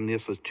remember? and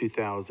this is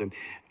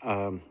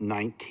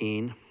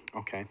 2019.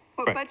 Okay.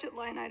 What Right. budget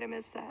line item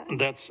is that?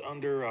 That's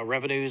under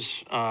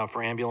revenues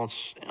for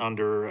ambulance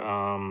under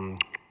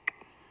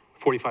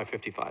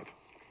 4555,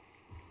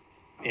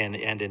 and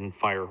in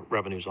fire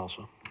revenues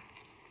also.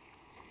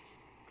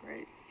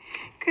 Great.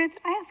 Could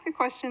I ask a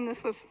question?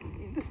 This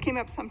came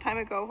up some time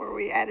ago where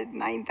we added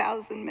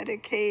 9,000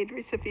 Medicaid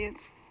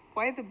recipients.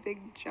 Why the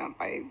big jump?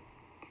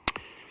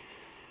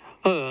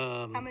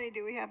 How many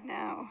do we have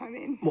now? I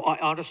mean, Well, I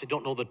honestly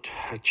don't know that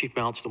Chief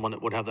Mount's the one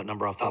that would have that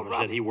number off the top of his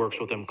head. He works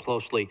with them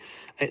closely.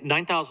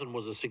 9,000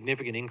 was a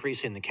significant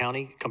increase in the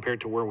county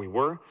compared to where we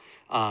were.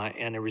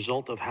 And a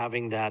result of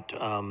having that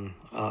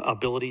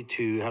ability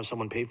to have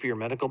someone pay for your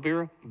medical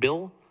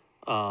bill.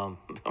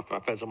 If I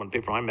had someone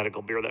pay for my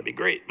medical bill, that'd be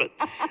great. But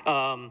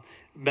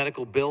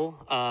medical bill,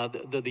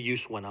 the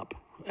use went up.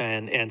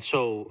 And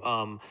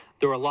so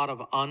there were a lot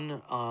of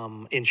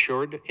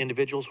uninsured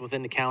individuals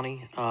within the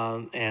county.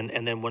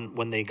 And then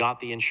when they got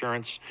the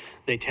insurance,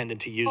 they tended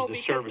to use the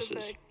because of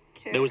services.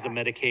 the There was the CARE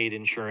Act. Medicaid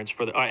insurance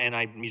for the, and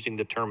I'm using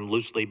the term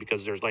loosely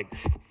because there's like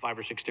 5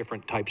 or 6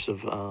 different types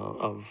of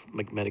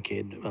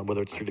Medicaid,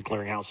 whether it's through the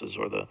clearinghouses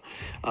or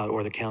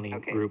the county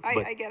Okay, group.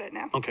 I get it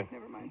now. Okay.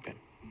 Never mind. Okay.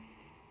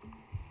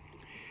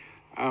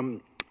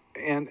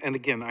 And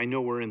again, I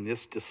know we're in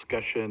this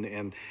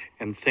discussion,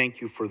 and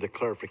thank you for the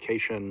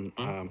clarification.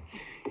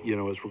 You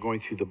know, as we're going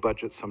through the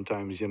budget,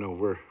 sometimes, you know,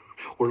 we're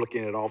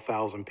looking at all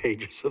 1,000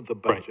 pages of the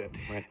budget.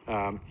 Right.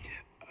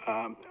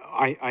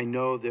 I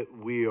know that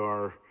we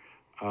are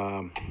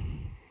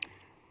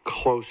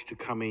close to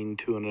coming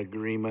to an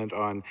agreement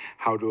on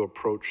how to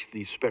approach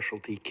the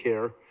specialty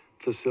care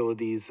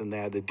facilities and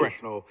that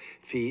additional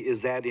fee.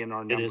 Is that in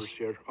our numbers is.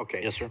 here?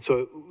 Okay. Yes, sir.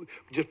 So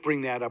just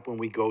bring that up when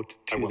we go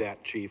to will.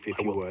 that, Chief, if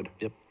I you will. would.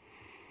 Yep.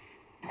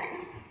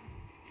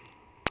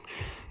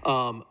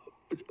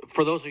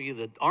 For those of you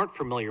that aren't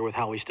familiar with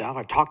how we staff,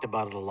 I've talked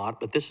about it a lot,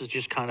 but this is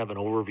just kind of an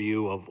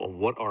overview of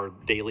what our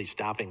daily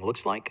staffing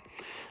looks like.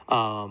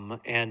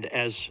 And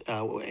as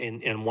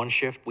in one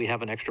shift, we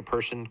have an extra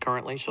person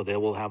currently, so they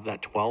will have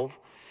that 12.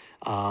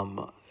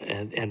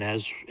 And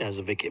as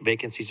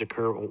vacancies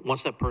occur,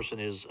 once that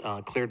person is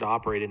cleared to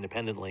operate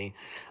independently,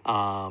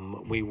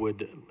 we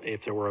would,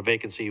 if there were a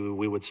vacancy,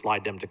 we would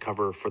slide them to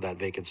cover for that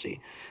vacancy.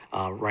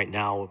 Right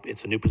now,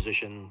 it's a new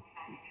position.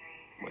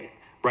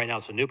 Right now,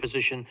 it's a new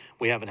position.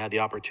 We haven't had the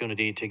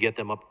opportunity to get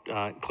them up,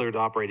 cleared to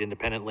operate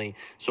independently,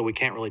 so we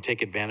can't really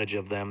take advantage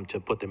of them to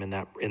put them in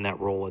that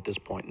role at this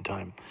point in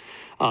time.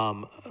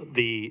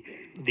 The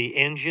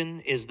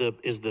engine is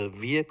the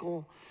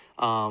vehicle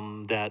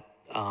that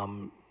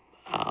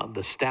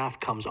the staff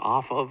comes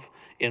off of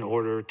in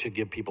order to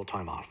give people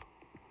time off.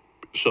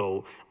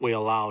 So we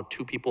allow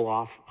 2 people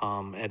off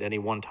at any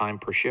one time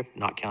per shift,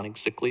 not counting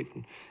sick leave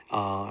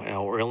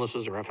or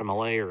illnesses or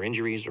FMLA or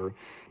injuries or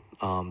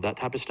that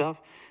type of stuff.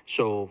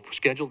 So for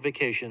scheduled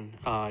vacation,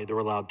 they're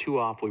allowed 2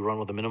 off. We run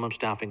with a minimum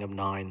staffing of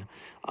 9,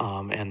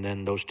 and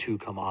then those 2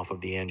 come off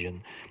of the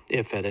engine.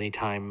 If at any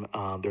time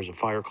there's a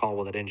fire call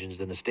while that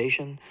engine's in a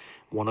station,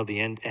 one of the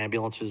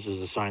ambulances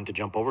is assigned to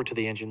jump over to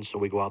the engine, so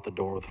we go out the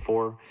door with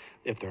 4.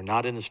 If they're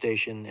not in the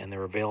station and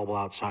they're available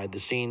outside the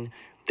scene,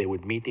 they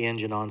would meet the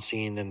engine on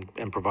scene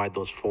and provide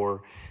those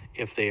 4.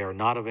 If they are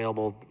not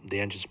available, the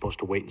engine's supposed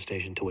to wait in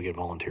station until we get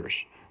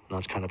volunteers. And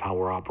that's kind of how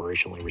we're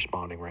operationally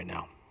responding right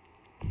now.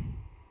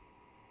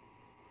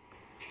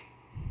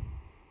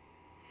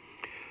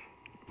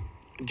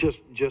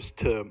 Just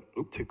to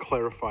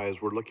clarify,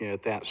 as we're looking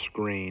at that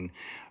screen,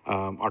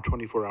 our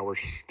 24-hour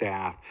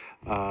staff,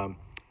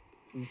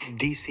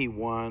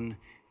 DC-1,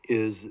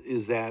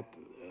 is that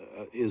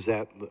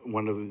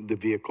one of the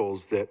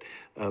vehicles that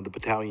the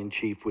battalion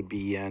chief would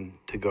be in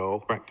to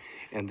go? Correct.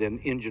 And then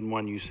Engine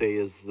 1, you say,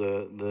 is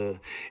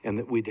and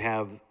that we'd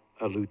have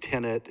a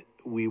lieutenant,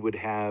 we would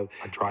have...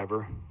 A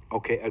driver.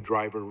 Okay, a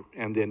driver,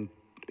 and then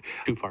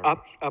 2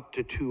 firefighters. up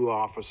to 2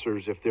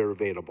 officers if they're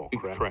available,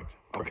 correct? Correct.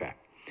 Okay.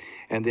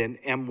 And then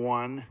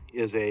M1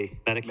 is a...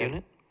 Medic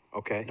unit.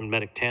 Okay, And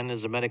Medic 10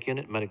 is a medic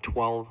unit. Medic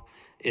 12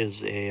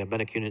 is a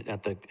medic unit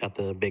at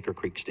the Baker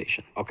Creek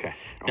station. okay.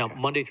 Now, okay,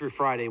 Monday through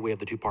Friday, we have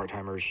the 2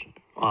 part-timers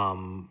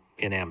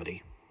in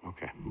Amity.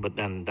 okay, But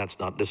then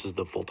this is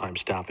the full-time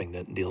staffing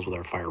that deals with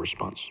our fire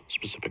response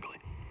specifically.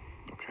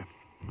 okay.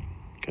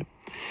 Okay.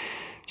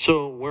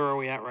 So where are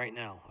we at right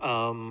now?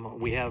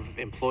 We have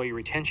employee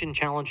retention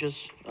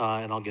challenges,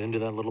 and I'll get into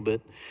that a little bit.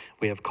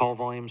 We have call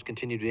volumes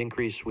continue to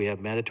increase. We have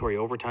mandatory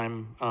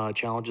overtime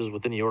challenges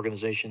within the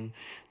organization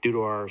due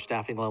to our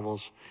staffing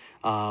levels.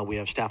 We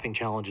have staffing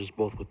challenges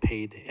both with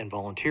paid and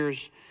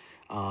volunteers.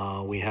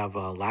 We have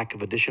a lack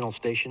of additional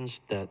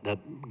stations that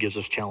gives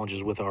us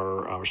challenges with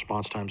our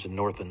response times in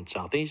North and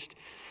Southeast.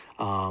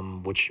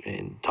 Which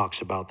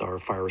talks about our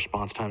fire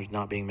response times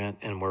not being met,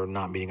 and we're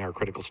not meeting our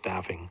critical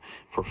staffing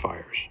for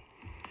fires.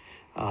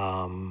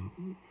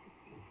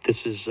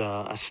 This is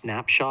a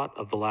snapshot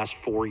of the last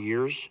 4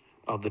 years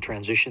of the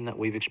transition that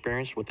we've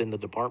experienced within the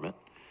department.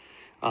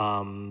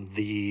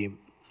 The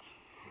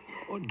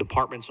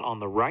departments on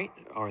the right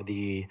are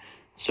the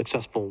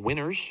successful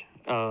winners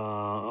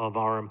of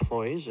our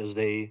employees as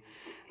they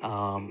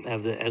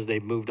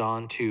moved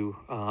on to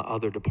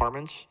other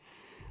departments.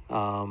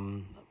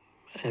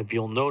 If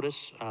you'll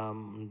notice,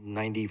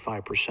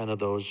 95% of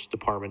those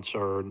departments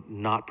are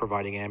not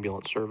providing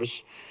ambulance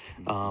service.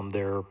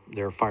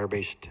 They're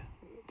fire-based,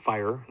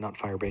 not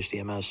fire-based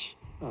EMS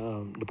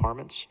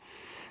departments.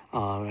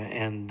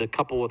 And the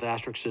couple with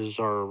asterisks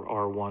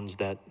are ones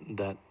that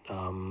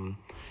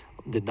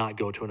did not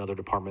go to another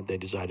department. They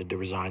decided to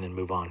resign and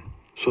move on.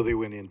 So they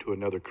went into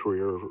another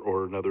career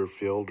or another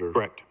field, or?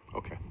 Correct.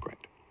 Okay.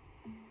 Correct.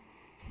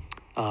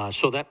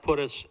 So that put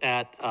us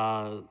at,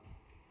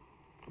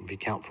 if you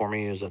count for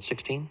me, is that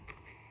 16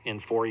 in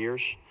 4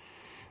 years?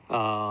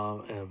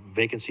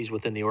 Vacancies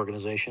within the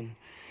organization.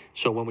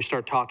 So when we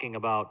start talking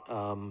about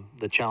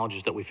the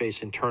challenges that we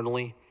face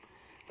internally,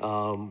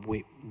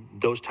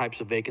 those types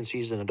of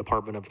vacancies in a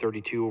department of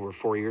 32 over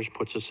 4 years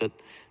puts us at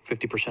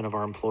 50% of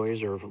our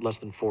employees are less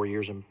than 4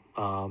 years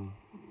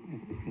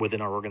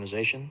within our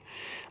organization.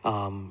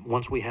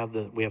 Once we have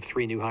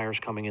 3 new hires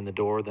coming in the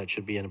door that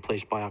should be in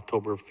place by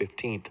October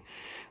 15th.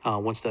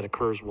 Once that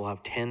occurs, we'll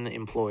have 10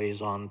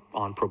 employees on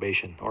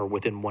probation or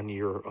within 1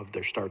 year of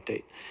their start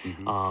date.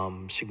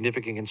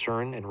 Significant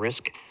concern and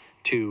risk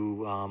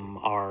to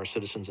our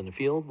citizens in the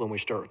field when we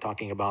start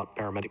talking about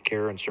paramedic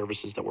care and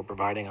services that we're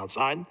providing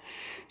outside.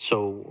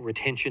 So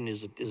retention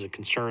is a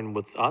concern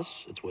with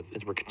us. It's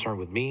a concern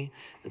with me.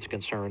 It's a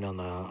concern on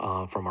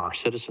the from our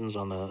citizens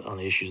on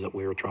the issues that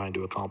we are trying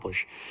to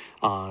accomplish.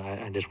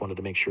 I just wanted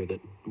to make sure that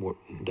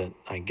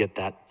I get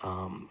that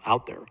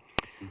out there.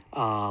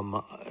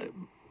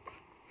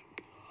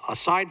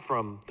 Aside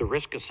from the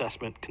risk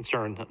assessment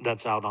concern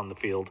that's out on the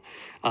field,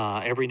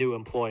 every new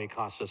employee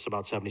costs us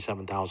about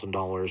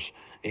 $77,000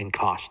 in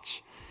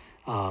costs.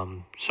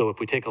 So if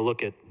we take a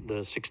look at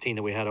the 16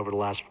 that we had over the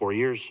last 4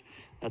 years,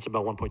 that's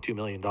about $1.2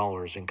 million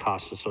in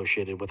costs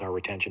associated with our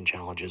retention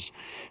challenges.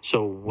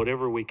 So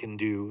whatever we can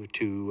do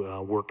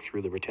to work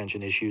through the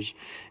retention issues,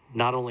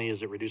 not only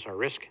does it reduce our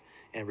risk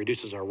and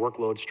reduces our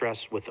workload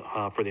stress for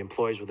the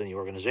employees within the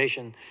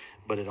organization,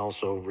 but it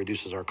also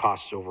reduces our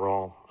costs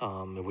overall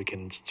if we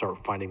can start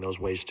finding those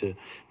ways to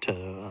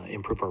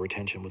improve our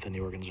retention within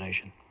the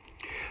organization.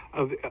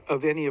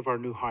 Of any of our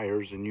new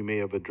hires, and you may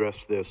have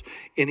addressed this,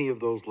 any of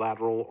those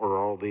lateral, or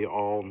are they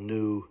all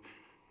new,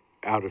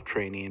 out of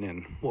training?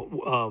 And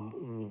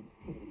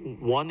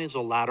one is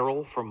a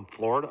lateral from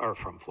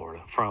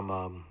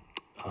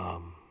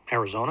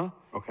Arizona.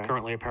 Okay.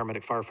 Currently a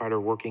paramedic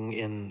firefighter working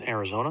in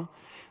Arizona.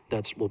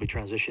 Will be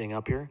transitioning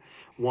up here.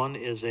 One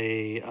is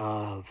a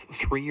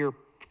 4-year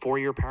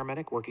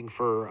paramedic working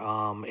for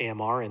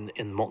AMR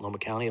in Multnomah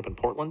County up in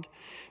Portland.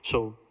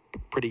 So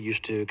pretty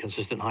used to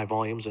consistent high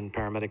volumes and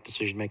paramedic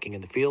decision making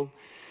in the field.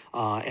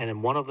 And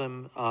then one of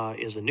them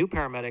is a new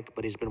paramedic,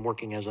 but he's been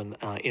working as an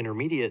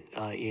intermediate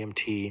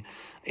EMT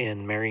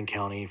in Marion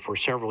County for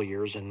several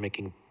years and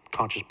making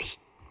conscious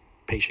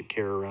patient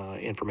care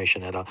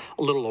information at a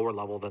little lower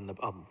level than not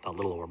a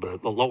little lower,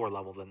 but a lower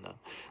level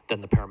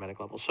than the paramedic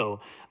level. So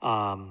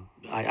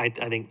I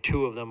think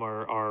 2 of them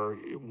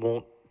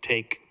won't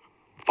take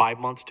 5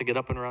 months to get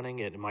up and running.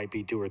 It might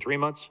be 2 or 3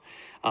 months.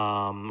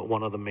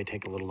 One of them may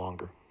take a little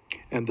longer.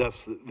 And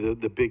thus,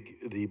 the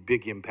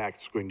big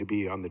impact is going to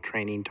be on the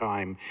training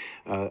time,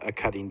 a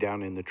cutting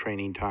down in the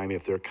training time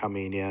if they're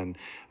coming in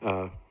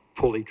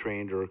fully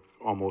trained or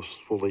almost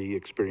fully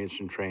experienced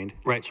and trained.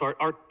 Right. So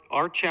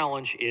our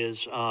challenge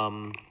is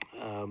none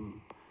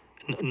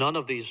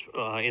of these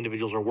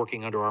individuals are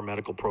working under our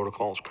medical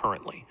protocols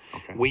currently.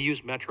 Okay. We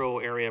use metro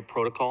area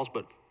protocols,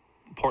 but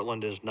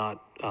Portland is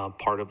not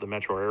part of the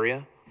metro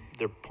area.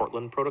 They're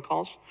Portland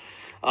protocols.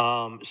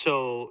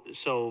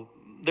 So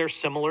they're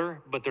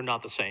similar, but they're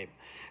not the same.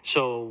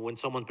 So when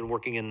someone's been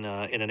working in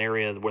an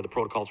area where the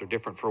protocols are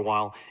different for a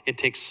while, it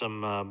takes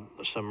some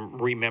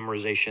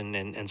rememorization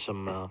and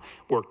some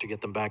work to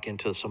get them back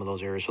into some of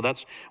those areas. So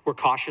we're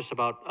cautious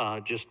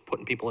about just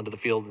putting people into the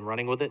field and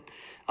running with it.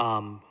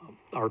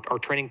 Our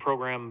training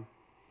program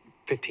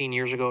 15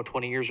 years ago,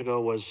 20 years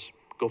ago was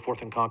go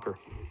forth and conquer,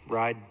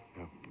 ride.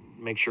 Yeah.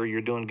 Make sure you're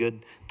doing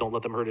good. Don't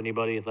let them hurt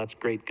anybody. That's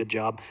great. Good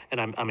job.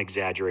 And I'm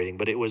exaggerating,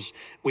 but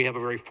we have a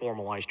very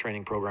formalized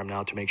training program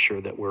now to make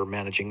sure that we're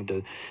managing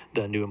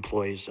the new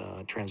employees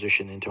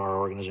transition into our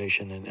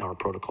organization and our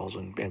protocols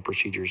and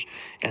procedures.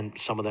 And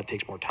some of that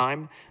takes more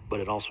time,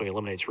 but it also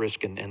eliminates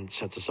risk and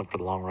sets us up for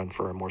the long run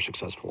for a more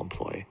successful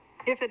employee.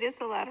 If it is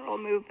a lateral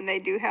move and they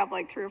do have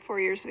like 3 or 4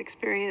 years of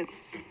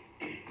experience,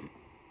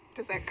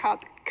 does that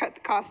cut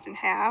the cost in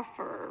half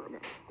or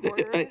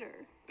quarter it? Or?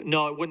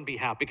 No, it wouldn't be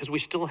half because we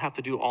still have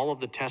to do all of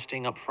the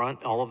testing up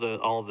front, all of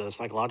the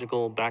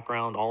psychological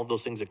background, all of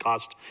those things that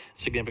cost a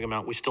significant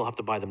amount. We still have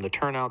to buy them the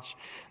turnouts.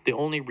 The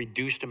only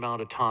reduced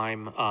amount of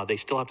time, they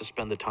still have to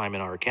spend the time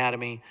in our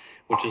academy,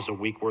 which is a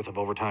week worth of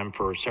overtime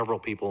for several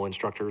people,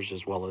 instructors,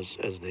 as well as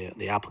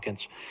the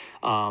applicants.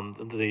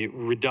 The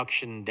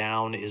reduction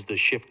down is the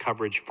shift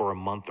coverage for a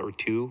month or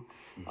 2,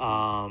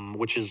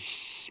 which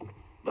is,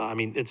 I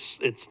mean,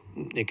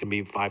 it can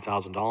be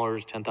 $5,000,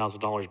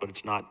 $10,000, but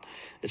it's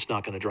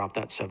not going to drop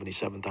that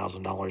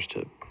 $77,000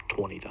 to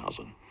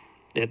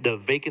 $20,000. The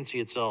vacancy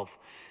itself,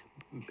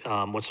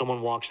 when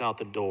someone walks out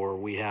the door,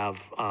 we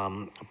have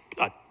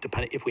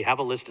if we have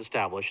a list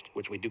established,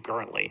 which we do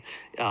currently,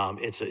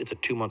 it's a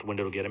 2-month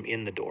window to get them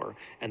in the door,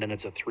 and then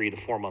it's a 3 to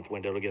 4 month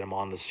window to get them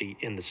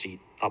in the seat,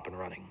 up and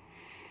running.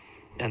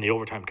 And the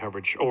overtime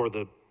coverage or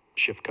the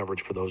shift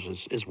coverage for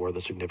those is where the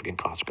significant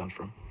cost comes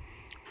from.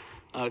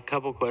 A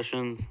couple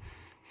questions.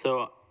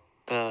 So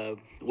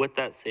with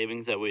that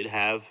savings that we'd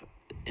have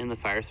in the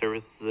fire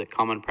service, is it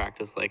common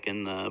practice, like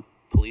in the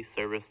police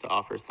service, to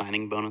offer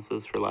signing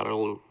bonuses for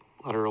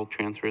lateral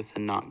transfers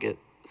and not get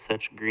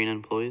such green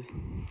employees?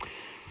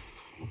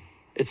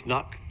 It's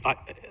not,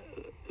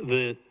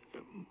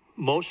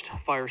 most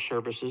fire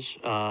services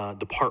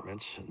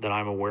departments that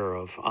I'm aware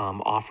of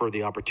offer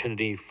the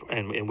opportunity,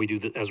 and we do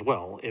that as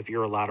well. If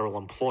you're a lateral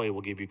employee,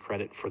 we'll give you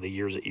credit for the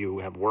years that you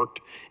have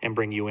worked and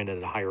bring you in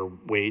at a higher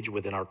wage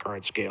within our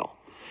current scale.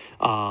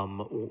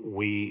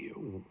 We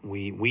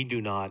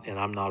do not, and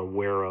I'm not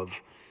aware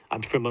of.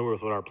 I'm familiar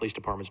with what our police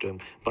department's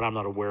doing, but I'm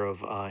not aware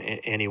of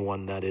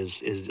anyone that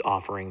is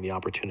offering the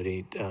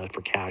opportunity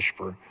for cash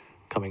for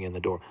coming in the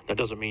door. That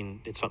doesn't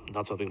mean it's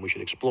not something we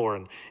should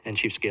explore, and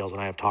Chief Scales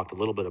and I have talked a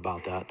little bit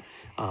about that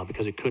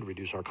because it could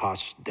reduce our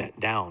costs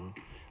down,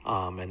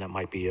 and that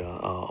might be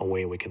a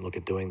way we can look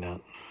at doing that.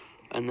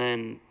 And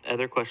then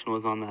other question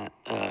was on that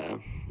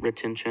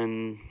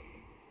retention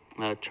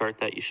chart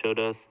that you showed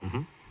us.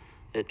 Mm-hmm.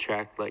 It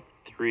tracked like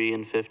 3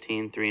 and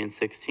 15, 3 and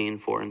 16,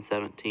 4 and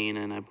 17,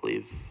 and I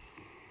believe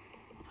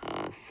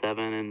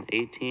 7 and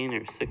 18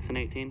 or 6 and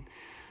 18.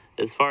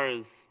 As far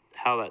as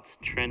how that's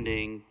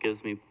trending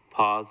gives me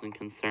pause and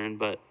concern,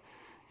 but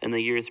in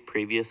the years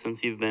previous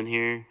since you've been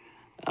here,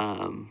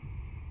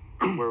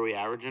 were we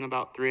averaging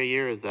about 3 a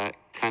year? Is that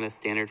kind of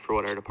standard for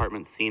what our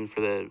department's seen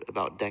for the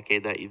about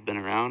decade that you've been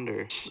around?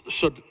 Or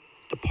So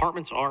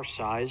departments our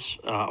size,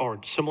 or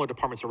similar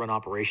departments that run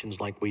operations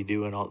like we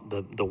do, and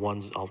the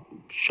ones I'll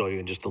show you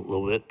in just a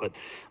little bit, but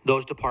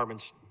those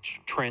departments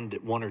trend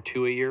 1 or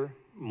 2 a year,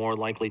 more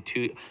likely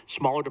 2.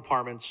 Smaller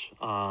departments,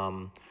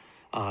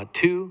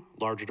 2,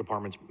 larger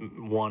departments,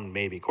 1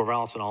 maybe.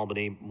 Corvallis and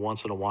Albany,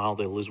 once in a while,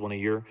 they'll lose 1 a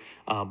year,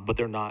 but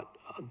they're not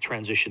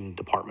transition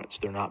departments.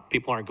 They're not,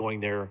 people aren't going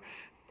there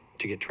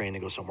to get trained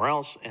and go somewhere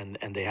else, and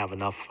they have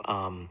enough,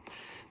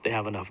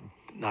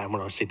 I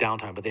want to say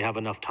downtime, but they have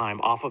enough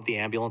time off of the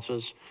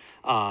ambulances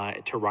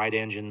to ride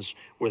engines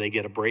where they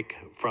get a break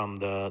from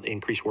the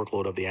increased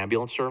workload of the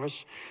ambulance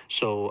service.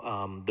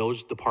 So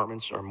those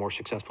departments are more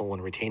successful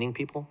in retaining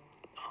people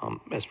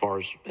as far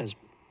as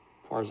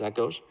that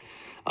goes.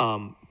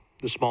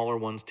 The smaller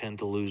ones tend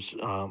to lose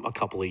a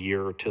couple a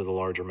year to the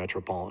larger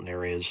metropolitan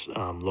areas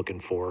looking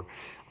for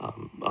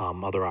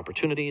other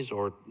opportunities,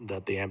 or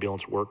that the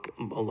ambulance work.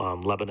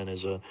 Lebanon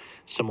is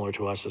similar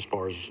to us as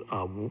far as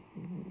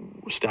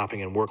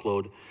staffing and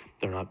workload.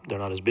 They're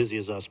not as busy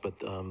as us, but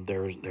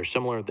they're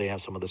similar. They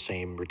have some of the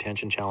same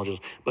retention challenges,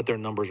 but their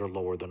numbers are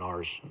lower than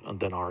ours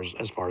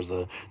as far as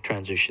the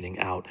transitioning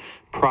out.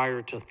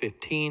 Prior to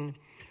 15.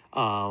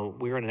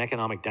 We were in an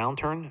economic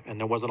downturn, and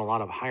there wasn't a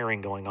lot of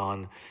hiring going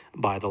on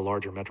by the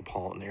larger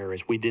metropolitan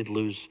areas. We did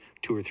lose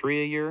 2 or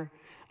 3 a year,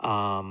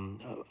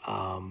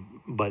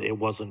 but it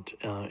wasn't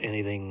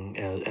anything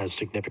as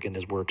significant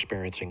as we're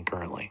experiencing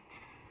currently.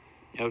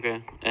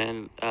 okay,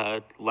 and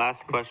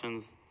last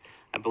questions.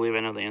 I believe I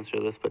know the answer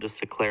to this, but just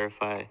to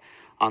clarify,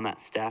 on that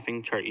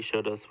staffing chart you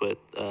showed us with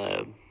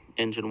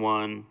Engine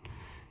 1,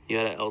 you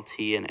had an LT,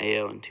 an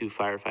AO, and 2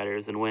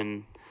 firefighters, and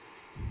when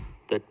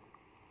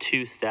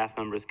 2 staff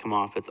members come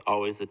off, it's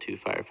always the 2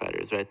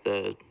 firefighters, right?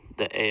 The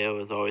AO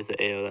is always the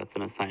AO. That's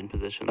an assigned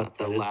position. That's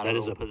a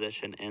lateral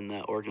position in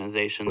the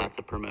organization. Correct. That's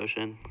a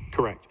promotion.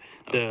 Correct.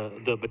 Okay.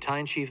 The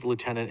battalion chief, the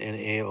lieutenant,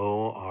 and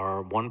AO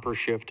are 1 per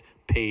shift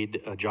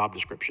paid job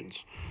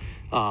descriptions.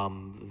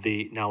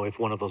 Now, if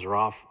one of those are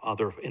off,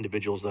 other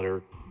individuals that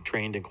are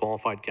trained and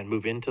qualified can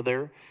move into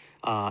there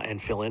and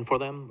fill in for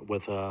them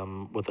with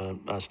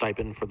a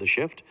stipend for the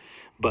shift.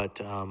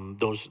 But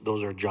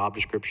those are job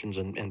descriptions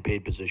and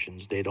paid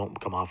positions. They don't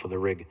come off of the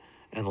rig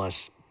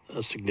unless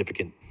a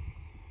significant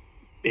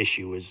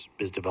issue is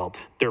developed.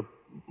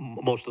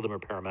 Most of them are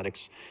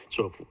paramedics.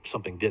 So if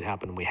something did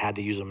happen and we had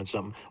to use them in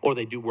something, or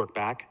they do work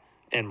back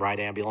and ride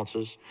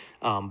ambulances,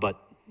 but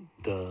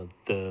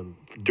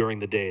during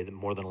the day,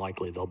 more than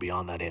likely they'll be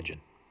on that engine.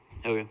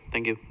 Okay,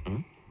 thank you.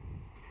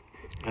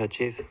 Mm-hmm.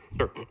 Chief?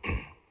 Sure.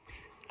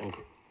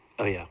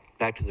 Oh, yeah,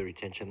 back to the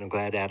retention. I'm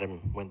glad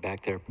Adam went back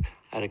there.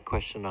 I had a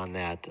question on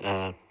that.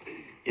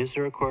 Is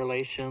there a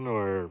correlation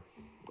or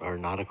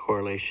not a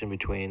correlation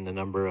between the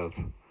number of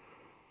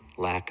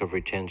lack of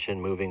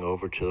retention moving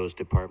over to those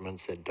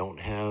departments that don't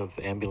have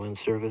ambulance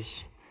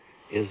service?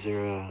 Is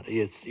there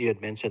you had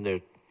mentioned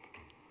there's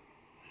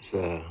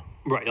a...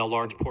 Right, a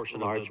large portion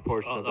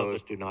of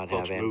those do not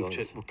have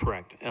ambulance.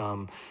 Correct.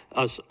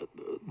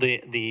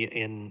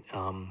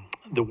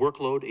 The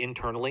workload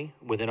internally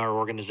within our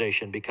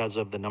organization, because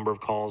of the number of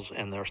calls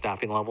and their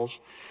staffing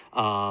levels,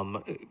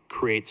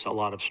 creates a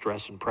lot of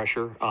stress and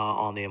pressure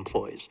on the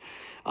employees.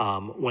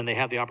 When they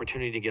have the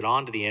opportunity to get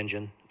onto the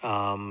engine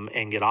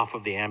and get off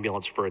of the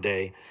ambulance for a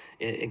day,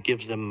 it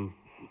gives them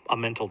a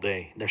mental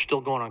day. They're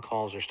still going on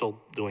calls. They're still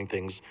doing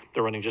things.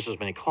 They're running just as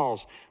many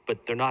calls,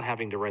 but they're not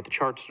having to write the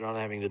charts. They're not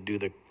having to do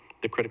the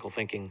critical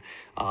thinking.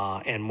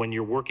 And when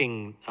you're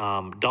working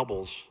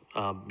doubles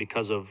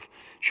because of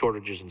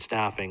shortages in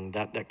staffing,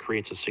 that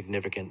creates a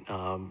significant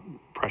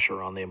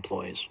pressure on the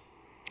employees.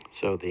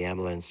 So the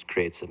ambulance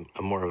creates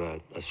a more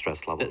of a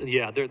stress level.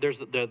 Yeah,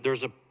 there's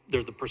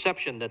there's the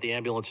perception that the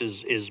ambulance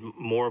is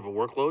more of a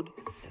workload.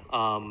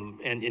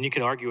 And you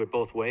can argue it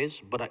both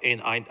ways, but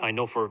I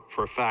know for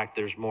a fact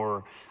there's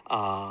more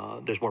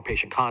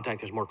patient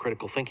contact, there's more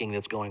critical thinking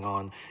that's going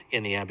on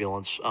in the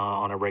ambulance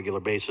on a regular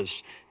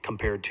basis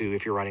compared to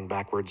if you're riding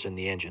backwards in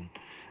the engine.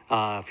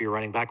 If you're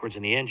riding backwards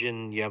in the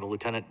engine, you have a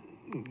lieutenant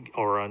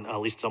or at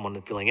least someone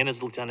filling in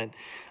as a lieutenant,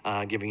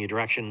 giving you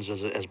directions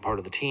as part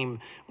of the team.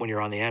 When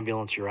you're on the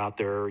ambulance, you're out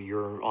there,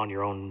 you're on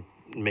your own,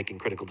 making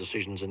critical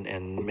decisions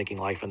and making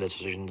life and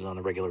decisions on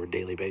a regular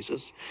daily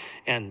basis.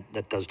 And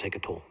that does take a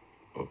toll.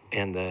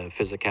 And the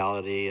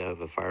physicality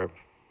of a fire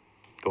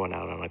going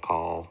out on a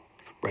call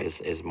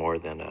is more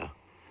than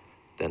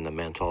the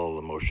mental,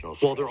 emotional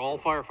stress. Well, they're all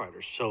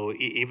firefighters. So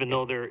even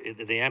though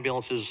the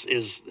ambulance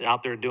is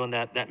out there doing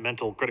that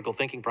mental critical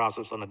thinking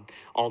process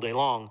all day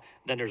long,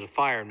 then there's a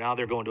fire. Now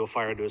they're going to a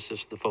fire to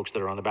assist the folks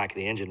that are on the back of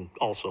the engine,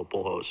 also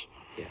pull hose.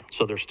 Yeah.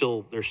 So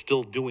they're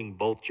still doing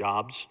both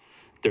jobs.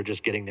 They're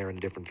just getting there in a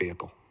different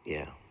vehicle.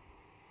 Yeah.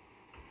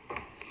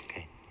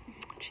 Okay.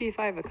 Chief,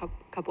 I have a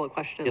couple of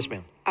questions. Yes,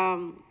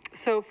 ma'am.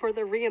 So for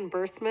the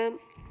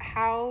reimbursement,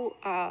 how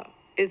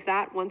is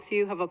that once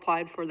you have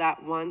applied for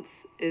that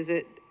once, is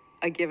it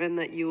a given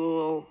that you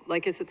will,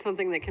 like, is it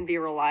something that can be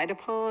relied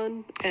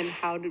upon? And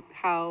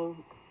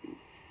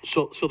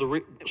So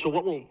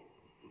what will,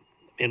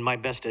 in my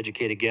best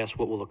educated guess,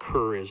 what will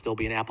occur is there'll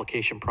be an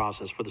application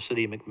process for the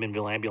City of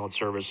McMinnville Ambulance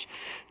Service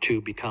to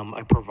become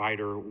a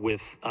provider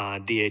with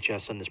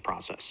DHS in this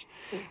process.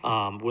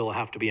 We'll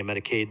have to be a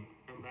Medicaid.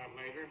 Come back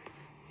later?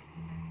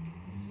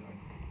 Sorry.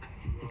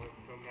 You want us to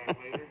come back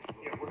later?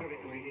 Yeah, we're having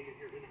a meeting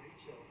here tonight,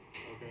 so.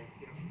 Okay.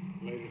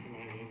 Yeah. Later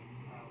tonight, then.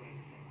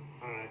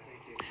 All right,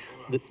 thank you.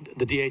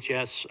 The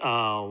DHS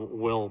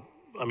will,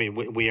 I mean,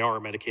 we are a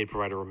Medicaid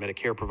provider or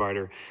Medicare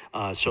provider,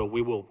 so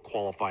we will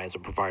qualify as a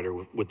provider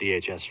with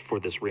DHS for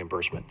this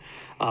reimbursement.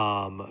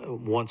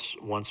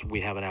 Once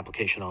we have an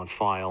application on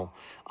file,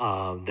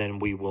 then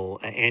we will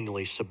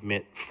annually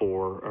submit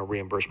for a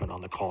reimbursement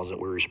on the calls that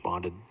we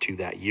responded to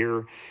that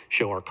year,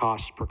 show our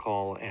costs per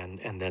call, and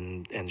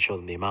show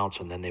them the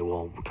amounts, and then they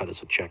will cut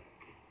us a check.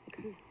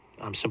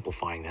 I'm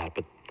simplifying that,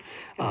 but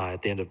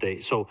at the end of the day,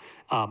 so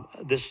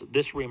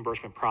this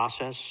reimbursement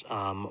process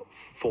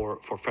for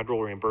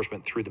federal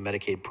reimbursement through the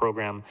Medicaid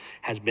program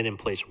has been in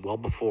place well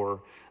before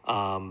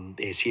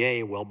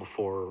ACA, well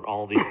before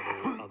all the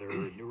other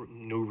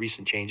new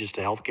recent changes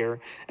to healthcare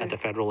at the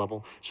federal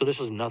level. So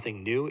this is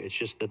nothing new. It's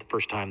just that the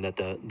first time that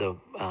the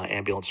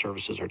ambulance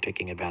services are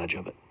taking advantage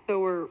of it.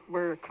 So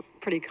we're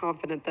pretty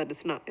confident that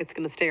it's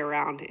going to stay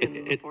around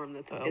in the form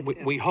that's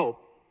we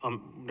hope.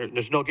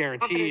 There's no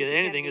guarantee Confidence that you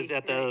anything can't is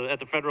meet, at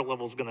the federal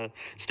level is going to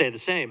stay the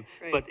same.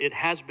 Right. But it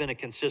has been a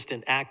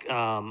consistent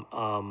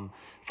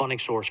funding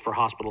source for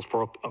hospitals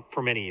for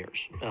many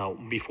years,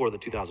 before the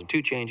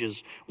 2002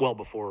 changes, well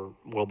before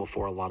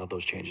a lot of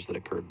those changes that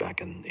occurred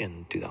back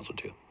in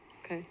 2002.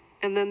 Okay.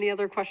 And then the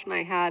other question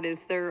I had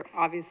is there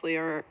obviously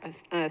are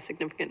a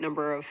significant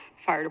number of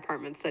fire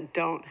departments that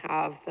don't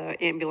have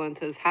the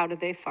ambulances. How do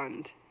they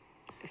fund?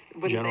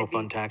 Wouldn't General they be-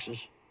 fund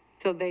taxes.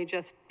 So they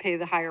just pay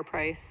the higher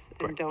price and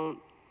Correct. don't,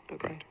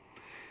 okay.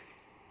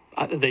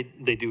 Correct.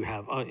 They do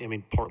have, I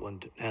mean,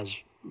 Portland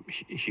has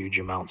huge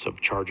amounts of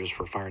charges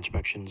for fire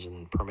inspections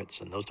and permits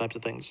and those types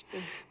of things.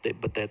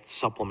 But that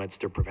supplements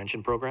their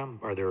prevention program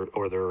or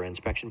their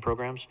inspection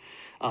programs.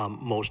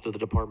 Most of the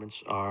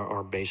departments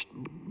are based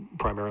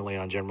primarily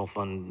on general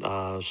fund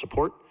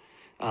support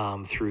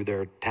through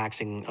their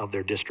taxing of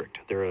their district.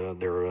 They're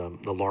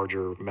the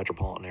larger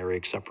metropolitan area,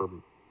 except for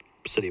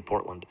City of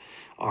Portland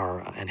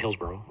and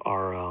Hillsborough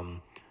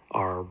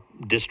are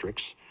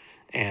districts,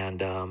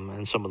 and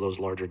some of those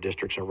larger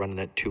districts are running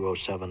at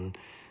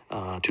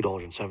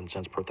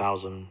 $2.07 per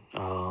thousand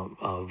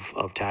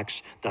of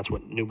tax. That's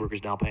what Newburgh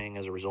is now paying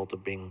as a result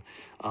of being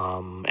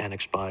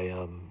annexed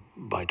by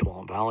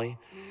Tuolumne Valley.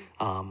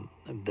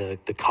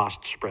 The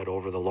cost spread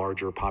over the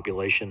larger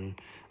population,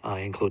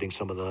 including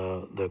some of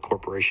the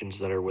corporations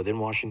that are within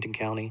Washington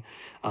County,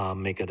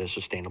 make it a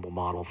sustainable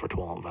model for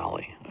Tuolumne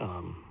Valley.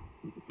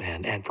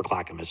 And for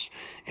Clackamas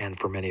and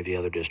for many of the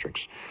other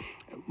districts.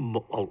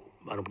 I'm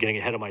getting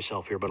ahead of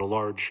myself here, but a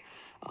large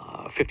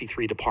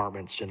 53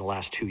 departments in the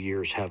last 2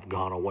 years have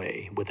gone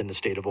away within the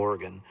state of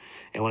Oregon.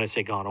 And when I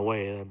say gone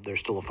away, there's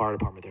still a fire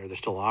department there. They're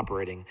still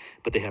operating,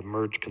 but they have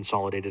merged,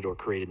 consolidated, or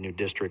created new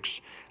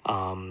districts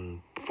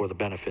for the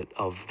benefit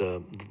of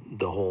the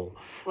whole.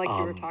 Like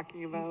you were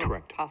talking about.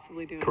 Correct.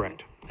 Possibly doing.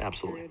 Correct. with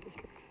Absolutely. area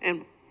districts.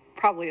 And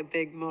probably a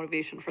big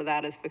motivation for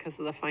that is because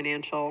of the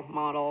financial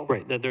model.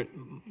 Right.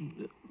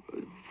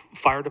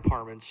 Fire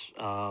departments,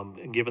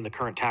 given the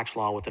current tax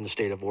law within the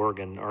state of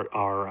Oregon,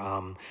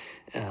 are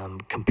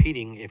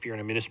competing, if you're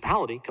in a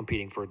municipality,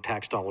 competing for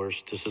tax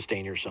dollars to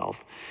sustain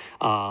yourself.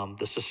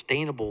 The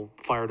sustainable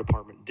fire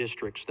department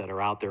districts that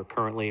are out there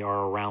currently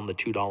are around the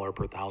 $2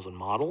 per thousand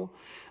model.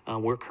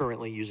 We're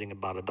currently using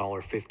about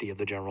 $1.50 of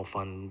the general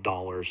fund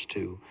dollars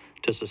to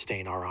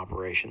sustain our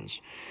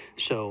operations.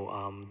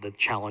 So the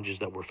challenges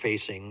that we're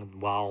facing,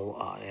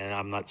 and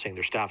I'm not saying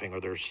they're staffing or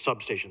they're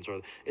substations,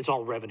 it's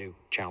all revenue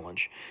challenge.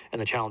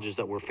 And the challenges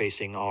that we're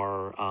facing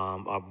are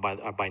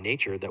by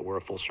nature that we're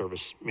a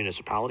full-service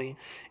municipality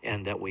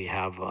and that we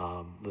have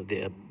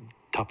the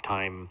tough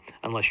time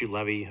unless you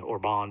levy or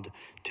bond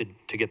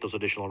to get those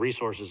additional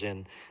resources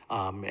in,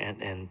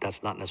 and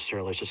that's not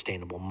necessarily a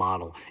sustainable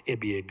model.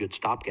 It'd be a good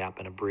stopgap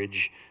and a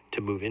bridge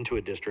to move into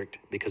a district,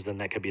 because then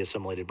that could be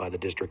assimilated by the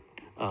district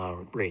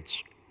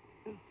rates.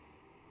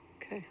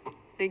 Okay,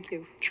 thank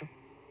you. Sure.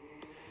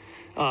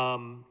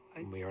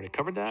 We already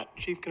covered that.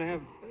 Chief, can I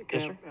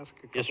Yes, sir. ask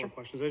a Yes, couple sir. of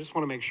questions? I just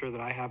want to make sure that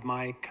I have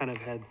my kind of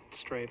head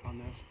straight on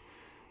this.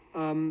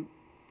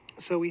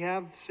 So we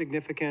have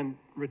significant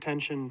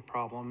retention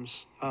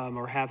problems,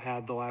 or have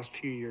had the last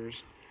few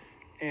years.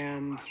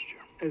 And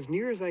as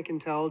near as I can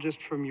tell,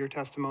 just from your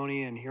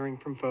testimony and hearing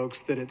from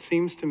folks, that it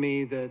seems to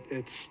me that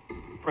it's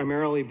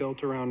primarily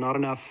built around not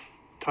enough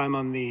time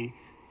on the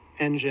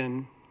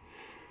engine,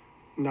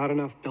 not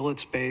enough billet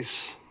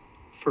space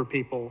for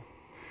people,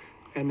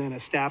 and then a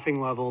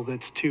staffing level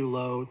that's too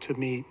low to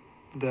meet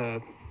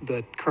the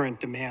current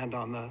demand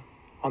on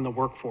the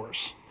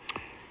workforce.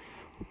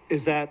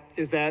 Does that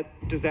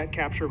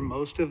capture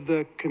most of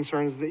the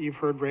concerns that you've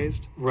heard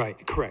raised?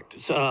 Right,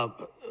 correct.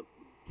 So,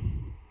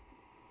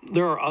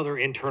 there are other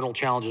internal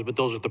challenges, but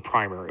those are the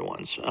primary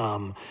ones.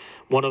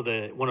 One of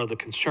the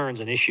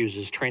concerns and issues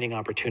is training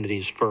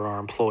opportunities for our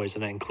employees,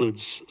 and that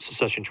includes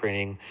succession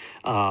training,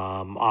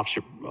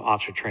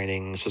 officer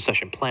training,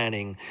 succession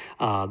planning,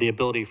 the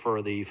ability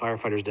for the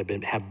firefighters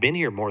that have been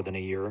here more than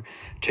a year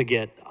to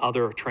get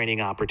other training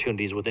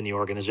opportunities within the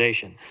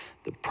organization.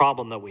 The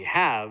problem that we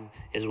have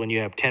is when you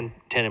have 10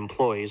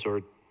 employees,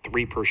 or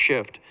 3 per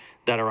shift,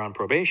 that are on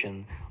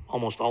probation,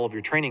 almost all of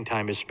your training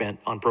time is spent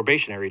on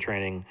probationary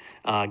training,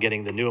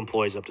 getting the new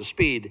employees up to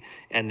speed.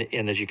 And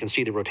as you can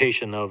see, the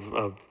rotation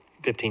of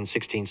 15,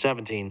 16,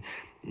 17,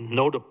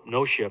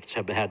 no shifts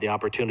have had the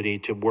opportunity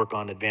to work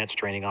on advanced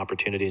training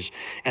opportunities.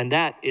 And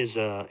that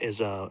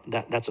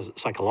that's a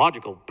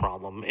psychological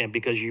problem, and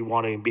because you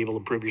want to be able to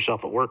improve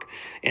yourself at work.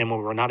 And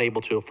when we're not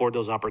able to afford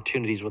those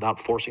opportunities without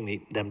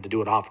forcing them to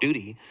do it off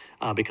duty,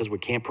 because we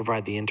can't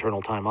provide the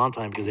internal time on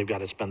time, because they've got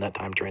to spend that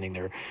time training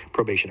their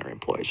probationary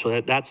employees.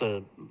 So that's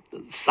a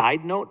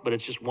side note, but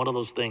it's just one of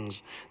those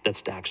things that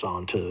stacks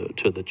on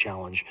to the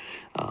challenge.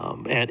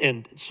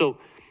 And so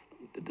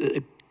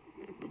the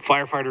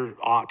firefighter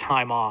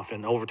time off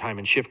and overtime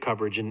and shift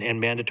coverage and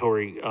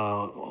mandatory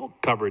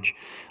coverage.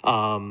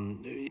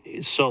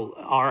 So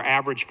our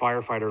average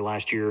firefighter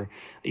last year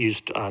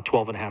used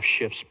 12 and a half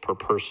shifts per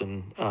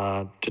person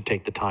to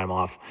take the time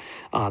off.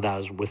 That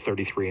was with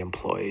 33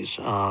 employees.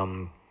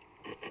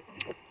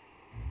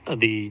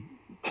 The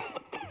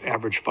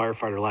average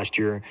firefighter last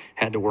year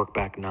had to work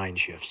back 9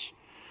 shifts.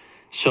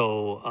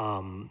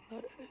 So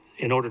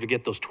in order to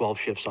get those 12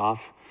 shifts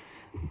off,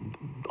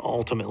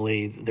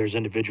 ultimately there's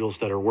individuals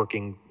that are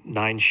working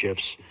 9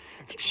 shifts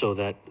so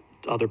that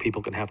other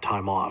people can have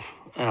time off.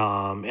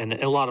 And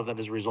a lot of that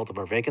is a result of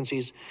our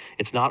vacancies.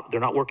 They're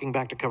not working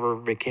back to cover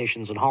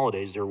vacations and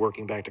holidays. They're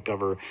working back to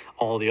cover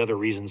all the other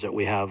reasons that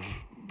we have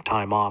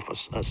time off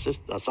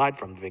aside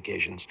from the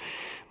vacations.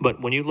 But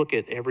when you look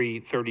at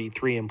every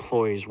 33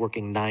 employees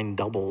working 9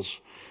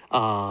 doubles,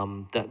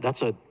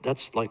 that's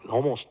like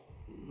almost,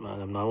 I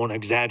don't want to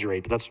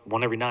exaggerate, but that's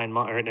one every 9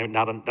 months.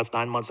 That's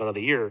 9 months out of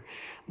the year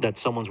that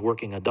someone's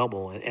working a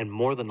double, and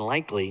more than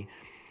likely,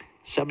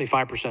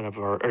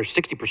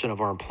 60%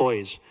 of our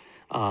employees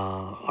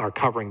are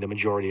covering the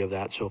majority of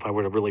that. So if I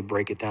were to really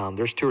break it down,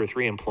 there's 2 or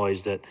 3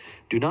 employees that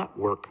do not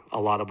work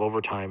a lot of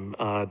overtime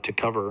to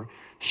cover.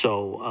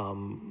 So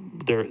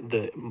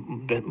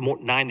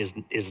 9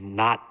 is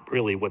not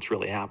really what's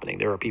really happening.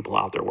 There are people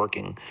out there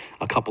working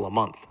a couple of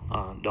month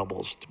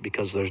doubles,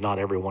 because there's not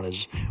everyone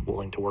is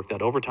willing to work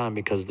that overtime,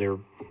 because they're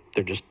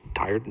just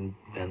tired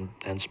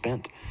and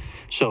spent.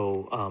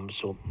 So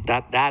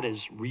that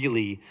is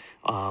really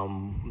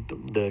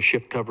the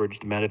shift coverage,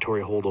 the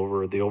mandatory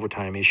holdover, the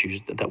overtime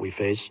issues that we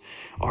face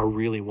are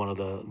really one of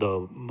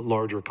the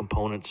larger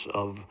components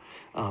of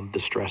the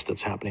stress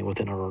that's happening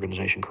within our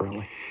organization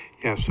currently.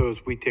 Yeah, so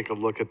as we take a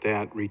look at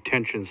that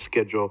retention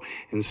schedule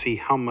and see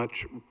how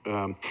much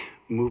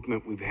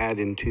movement we've had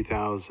in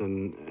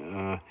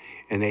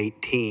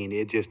 2018,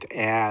 it just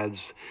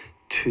adds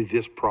to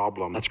this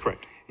problem. That's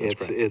correct.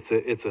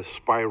 It's a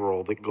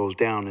spiral that goes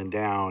down and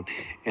down,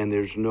 and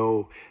there's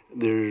light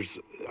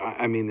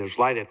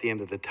at the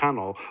end of the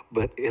tunnel,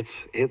 but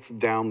it's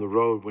down the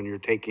road when you're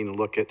taking a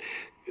look at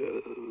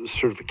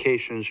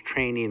certifications,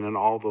 training, and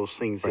all those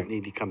things that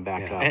need to come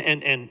back up.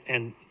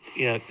 And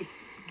yeah,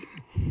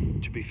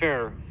 to be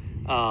fair,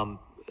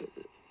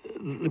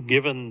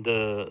 given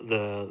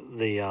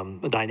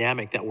the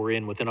dynamic that we're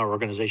in within our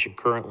organization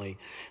currently,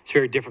 it's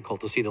very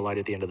difficult to see the light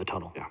at the end of the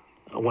tunnel. Yeah.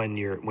 When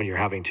you're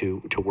having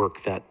to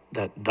work that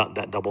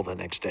double the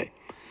next day,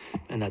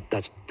 and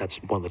that's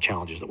one of the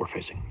challenges that we're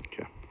facing.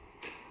 Okay.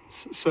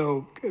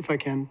 So if I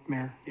can,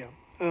 Mayor, yeah.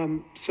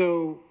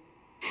 So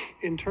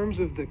in terms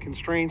of the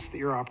constraints that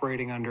you're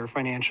operating under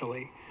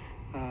financially,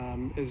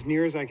 as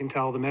near as I can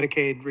tell, the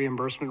Medicaid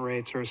reimbursement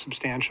rates are a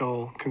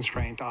substantial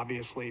constraint,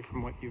 obviously,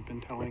 from what you've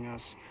been telling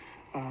us.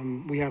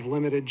 We have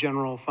limited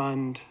general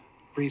fund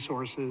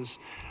resources.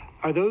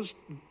 Are those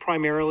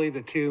primarily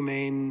the two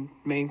main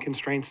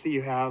constraints that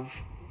you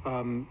have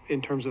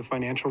in terms of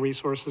financial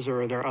resources,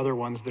 or are there other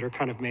ones that are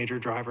kind of major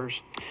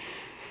drivers?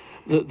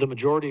 The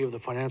majority of the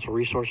financial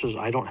resources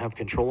I don't have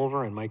control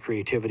over, and my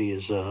creativity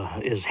is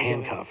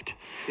handcuffed.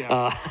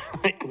 Yeah.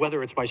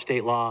 Whether it's by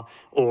state law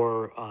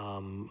or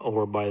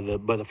by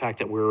the fact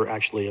that we're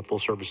actually a full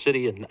service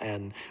city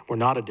and we're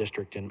not a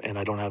district, and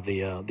I don't have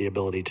the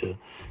ability to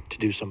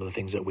do some of the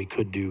things that we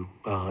could do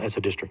as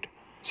a district.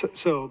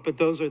 But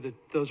those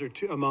are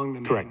two among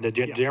the main. Correct. The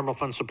yeah. general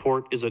fund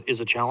support is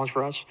a challenge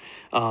for us,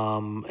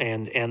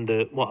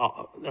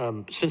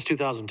 since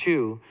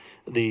 2002,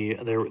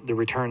 the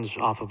returns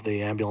off of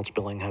the ambulance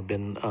billing have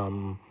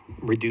been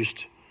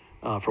reduced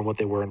from what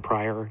they were in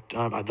prior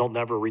time. They'll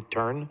never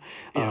return,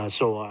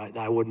 so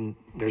I wouldn't.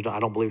 I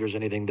don't believe there's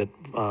anything that.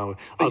 But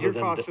other your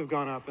than costs have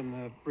gone up and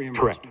the reimbursements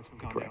Correct. have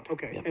gone Correct. down.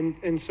 Okay, Yep.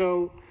 and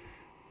so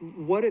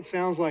what it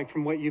sounds like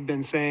from what you've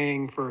been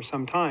saying for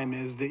some time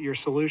is that your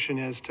solution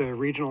is to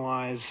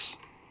regionalize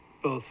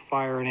both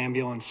fire and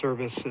ambulance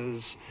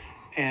services,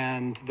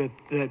 and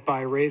that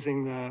by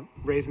raising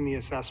the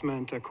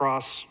assessment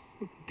across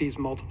these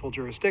multiple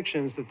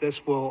jurisdictions, that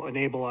this will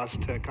enable us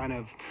to kind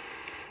of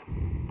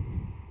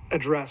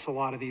address a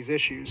lot of these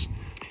issues.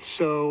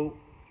 So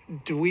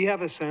do we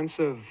have a sense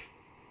of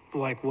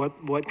like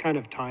what kind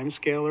of time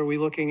scale are we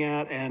looking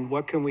at, and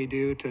what can we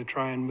do to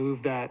try and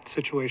move that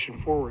situation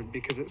forward?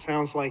 Because it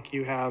sounds like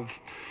you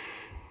have,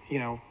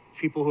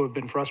 people who have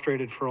been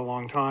frustrated for a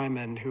long time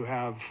and who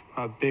have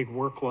a big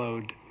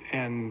workload.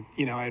 And,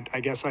 I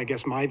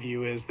guess my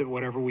view is that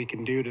whatever we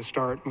can do to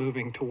start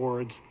moving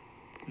towards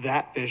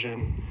that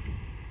vision,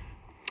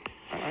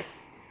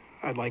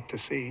 I'd like to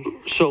see.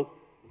 So,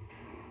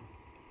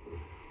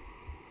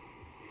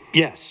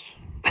 yes.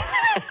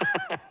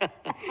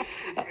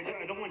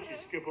 I don't want you to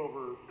skip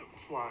over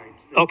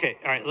slides. Okay,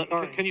 all right.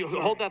 Sorry, Can you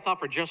hold that thought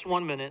for just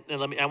 1 minute?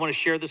 And I want to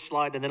share this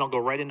slide, and then I'll go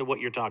right into what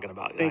you're talking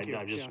about. Thank you.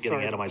 I'm just Yeah, getting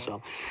sorry ahead of about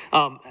myself.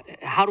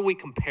 How do we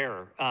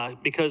compare?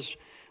 Because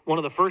one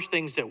of the first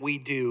things that we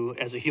do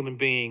as a human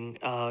being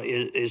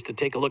is to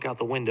take a look out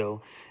the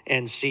window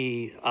and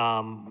see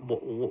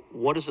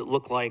what does it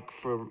look like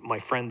for my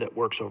friend that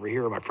works over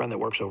here or my friend that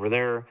works over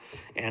there,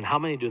 and how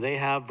many do they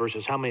have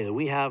versus how many do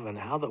we have, and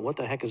what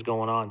the heck is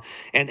going on?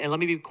 And let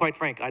me be quite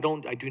frank, I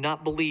do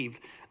not believe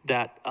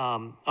that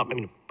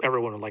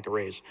everyone would like a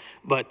raise,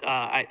 but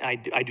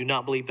I do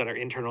not believe that our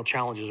internal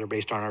challenges are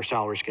based on our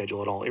salary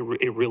schedule at all.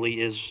 It really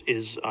is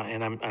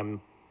and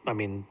I'm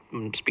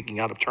speaking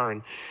out of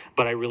turn,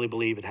 but I really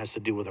believe it has to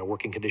do with our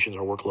working conditions,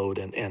 our workload,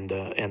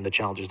 and the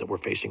challenges that we're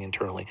facing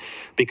internally,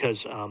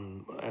 because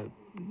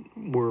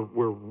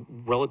we're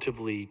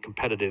relatively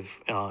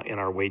competitive in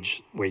our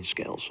wage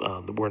scales.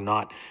 We're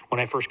not.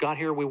 When I first got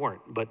here, we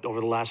weren't, but over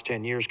the last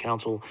 10 years,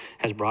 council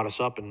has brought us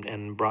up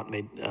and brought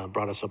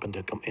us up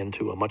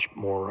into a much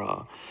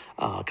more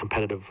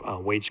competitive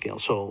wage scale.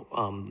 So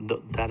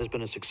that has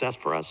been a success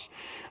for us,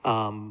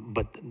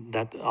 but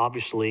that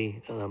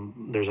obviously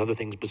there's other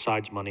things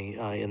besides money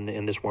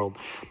in this world.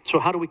 So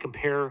how do we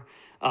compare?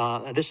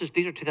 These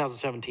are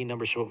 2017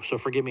 numbers, so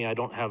forgive me, I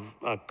don't have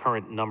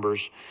current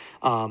numbers.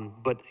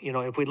 But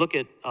if we look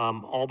at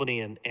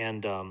Albany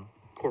and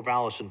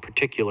Corvallis in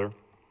particular,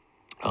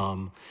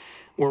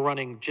 we're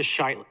running just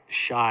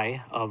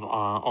shy of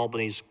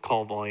Albany's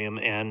call volume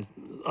and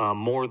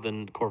more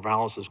than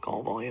Corvallis's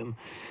call volume,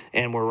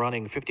 and we're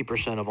running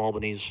 50% of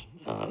Albany's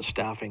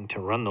staffing to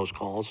run those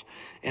calls,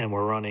 and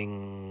we're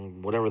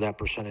running whatever that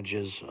percentage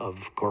is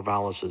of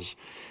Corvallis's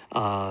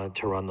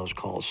to run those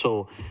calls.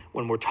 So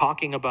when we're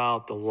talking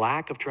about the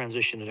lack of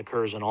transition that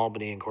occurs in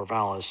Albany and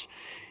Corvallis,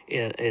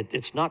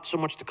 it's not so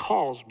much the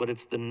calls, but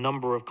it's the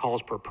number of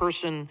calls per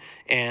person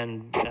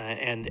and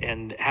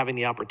having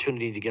the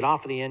opportunity to get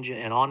off of the engine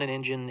and on an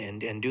engine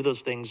and do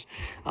those things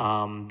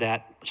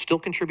that still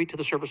contribute to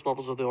the service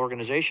levels of the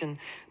organization,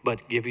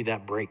 but give you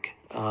that break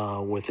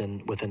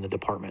within the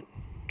department.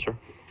 Sir?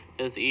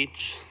 Does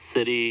each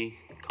city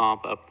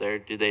comp up there,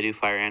 do they do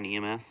fire and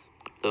EMS?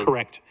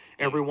 Correct.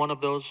 Every one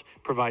of those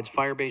provides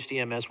fire-based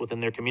EMS within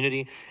their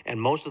community,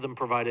 and most of them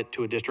provide it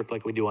to a district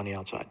like we do on the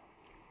outside.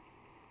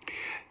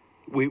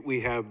 We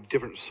have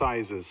different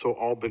sizes, so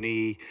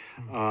Albany,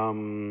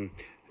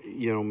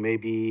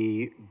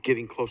 maybe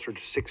getting closer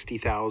to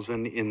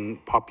 60,000 in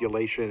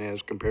population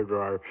as compared to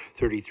our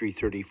 33,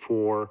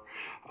 34.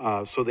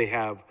 So they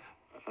have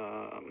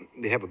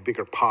a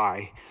bigger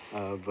pie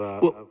of.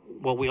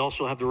 Well, we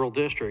also have the rural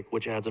district,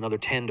 which adds another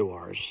 10 to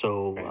ours.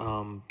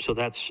 So, so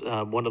that's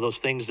one of those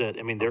things that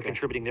they're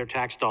contributing their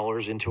tax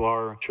dollars into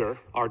our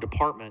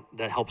department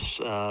that helps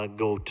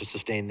go to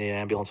sustain the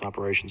ambulance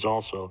operations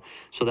also.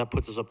 So that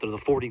puts us up to the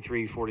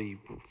 43,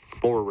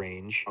 44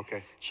 range.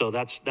 Okay. So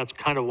that's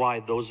kind of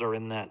why those are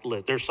in that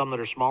list. There's some that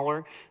are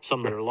smaller,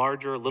 some that are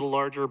larger, a little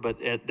larger, but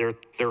they're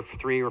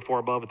 3 or 4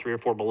 above and 3 or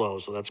 4 below.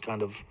 So that's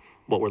kind of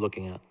what we're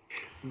looking at.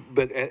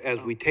 But as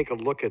we take a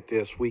look at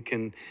this, we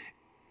can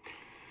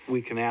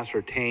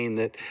ascertain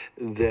that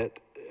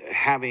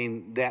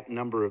having that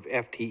number of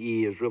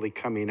FTE is really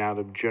coming out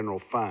of general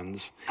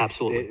funds.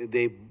 Absolutely.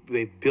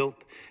 They've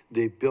built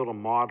a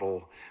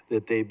model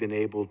that they've been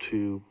able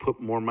to put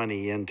more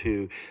money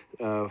into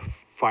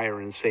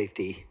fire and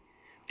safety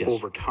Yes.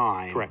 over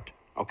time. Correct.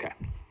 Okay.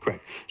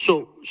 Correct.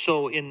 So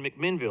in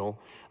McMinnville,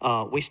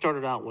 we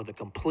started out with a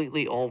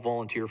completely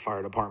all-volunteer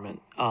fire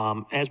department,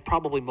 as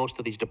probably most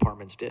of these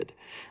departments did.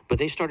 But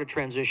they started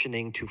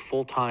transitioning to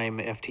full-time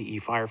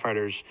FTE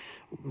firefighters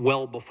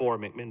well before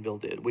McMinnville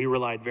did. We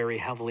relied very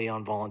heavily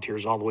on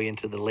volunteers all the way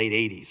into the late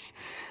 80s.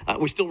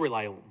 We still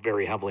rely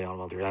very heavily on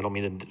volunteers. I don't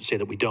mean to say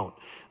that we don't.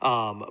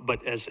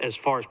 But as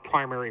far as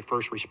primary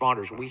first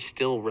responders, we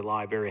still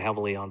rely very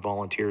heavily on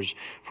volunteers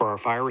for our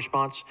fire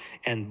response.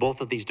 And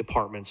both of these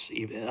departments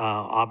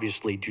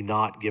obviously do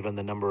not, given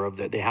the number of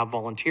they have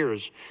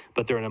volunteers,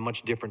 but they're in a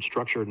much different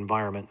structured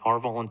environment. Our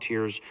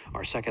volunteers,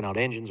 our second out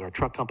engines, our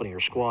truck company, our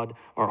squad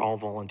are all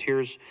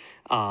volunteers.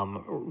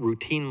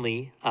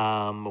 Routinely,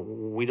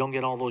 we don't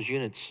get all those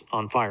units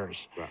on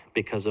fires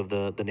because of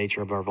the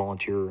nature of our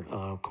volunteer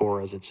corps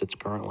as it sits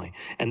currently.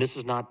 And this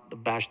is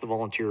not bash the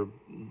volunteer.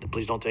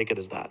 Please don't take it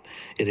as that.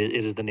 It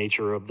is the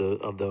nature of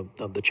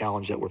the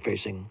challenge that we're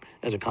facing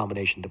as a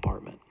combination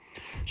department.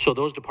 So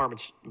those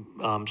departments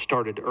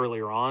started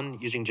earlier on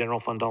using general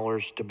fund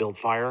dollars to build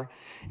fire,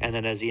 and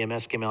then as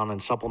EMS came on and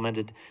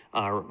supplemented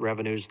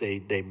revenues,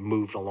 they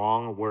moved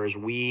along, whereas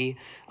we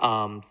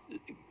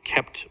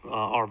kept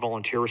our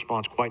volunteer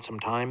response quite some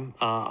time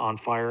on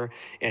fire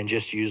and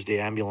just used the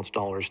ambulance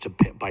dollars to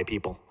buy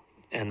people.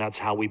 And that's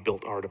how we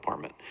built our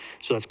department.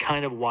 So that's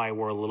kind of why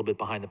we're a little bit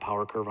behind the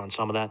power curve on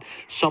some of that.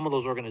 Some of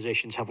those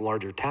organizations have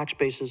larger tax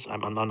bases.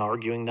 I'm not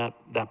arguing that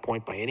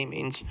point by any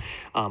means.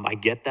 I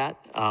get that,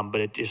 but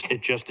it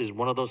just is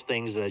one of those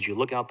things that as you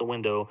look out the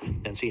window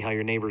and see how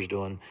your neighbor's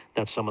doing,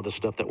 that's some of the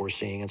stuff that we're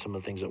seeing and some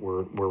of the things that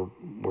we're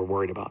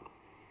worried about.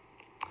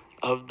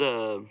 Of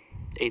the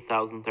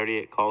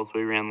 8,038 calls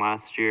we ran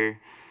last year,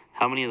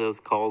 how many of those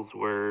calls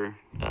were,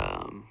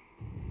 I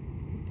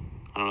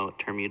don't know what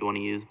term you'd want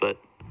to use, but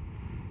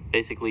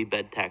basically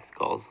bed tax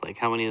calls? Like,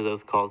 how many of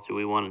those calls do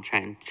we want to try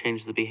and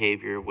change the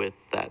behavior with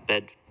that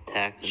bed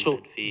tax and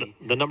bed fee?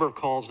 The number of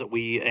calls that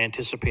we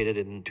anticipated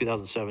in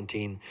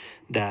 2017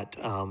 that,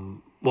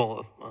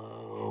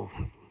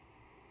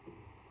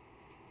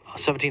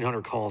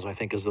 1,700 calls, I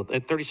think, is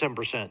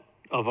 37%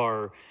 of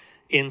our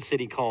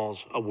in-city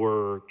calls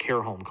were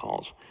care home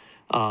calls.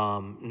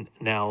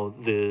 Now,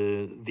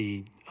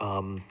 if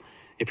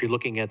you're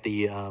looking at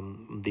the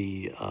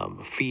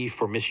fee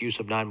for misuse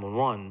of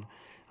 911,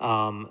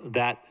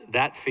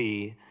 that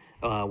fee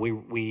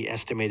we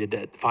estimated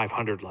at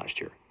 500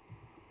 last year.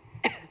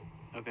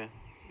 Okay.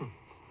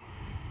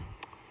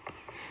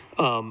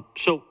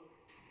 So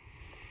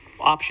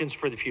options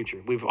for the future.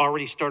 We've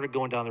already started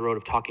going down the road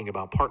of talking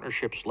about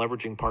partnerships,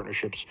 leveraging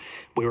partnerships.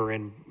 We were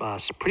in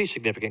pretty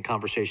significant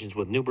conversations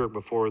with Newburgh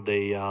before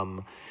they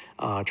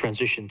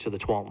transitioned to the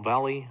Tualatin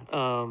Valley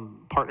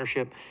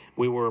partnership.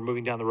 We were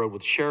moving down the road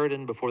with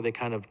Sheridan before they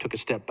kind of took a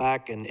step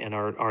back and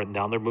are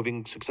now they're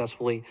moving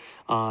successfully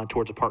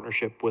towards a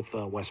partnership with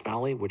West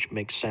Valley, which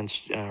makes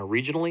sense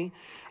regionally.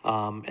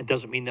 It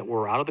doesn't mean that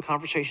we're out of the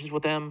conversations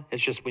with them.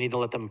 It's just we need to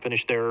let them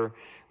finish their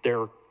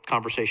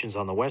conversations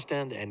on the west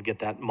end and get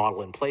that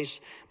model in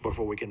place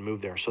before we can move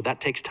there. So that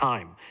takes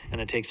time,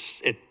 and it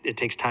takes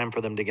time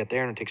for them to get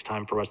there, and it takes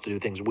time for us to do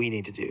things we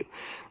need to do.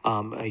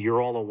 You're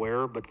all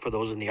aware, but for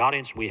those in the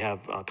audience, we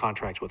have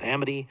contracts with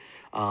Amity.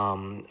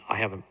 I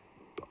have a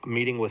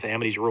meeting with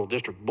Amity's Rural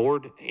District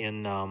Board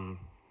in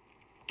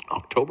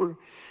October,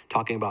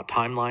 talking about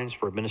timelines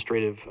for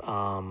administrative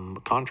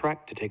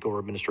contract to take over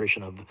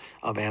administration of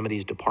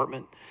Amity's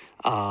department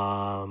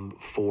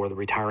for the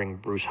retiring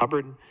Bruce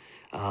Hubbard.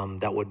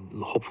 That would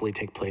hopefully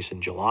take place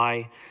in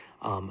July.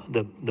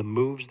 The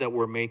moves that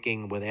we're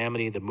making with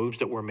Amity, the moves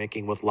that we're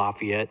making with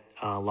Lafayette,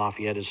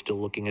 Lafayette is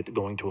still looking at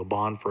going to a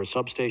bond for a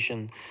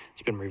substation.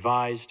 It's been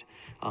revised.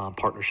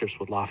 Partnerships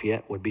with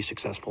Lafayette would be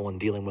successful in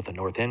dealing with the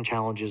North End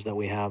challenges that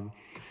we have,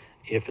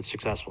 if it's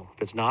successful.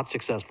 If it's not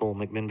successful,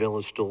 McMinnville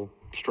is still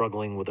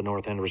struggling with the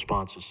North End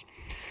responses.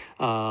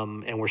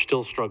 And we're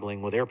still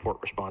struggling with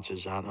airport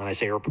responses. When I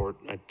say airport,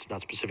 it's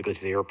not specifically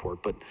to the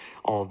airport, but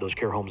all of those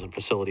care homes and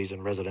facilities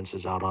and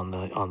residences out on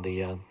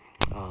the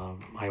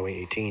Highway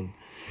 18.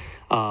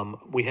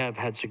 We have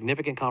had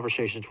significant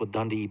conversations with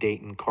Dundee,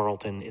 Dayton,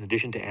 Carleton, in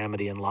addition to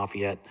Amity and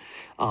Lafayette,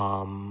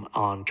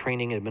 on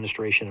training,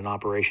 administration, and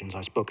operations.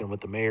 I've spoken with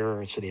the mayor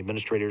and city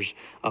administrators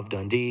of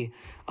Dundee.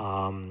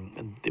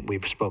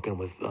 We've spoken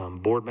with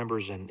board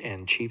members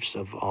and chiefs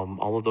of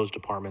all of those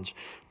departments.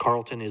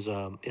 Carleton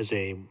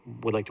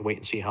we'd like to wait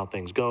and see how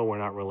things go. We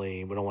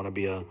don't want to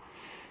be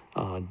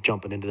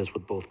jumping into this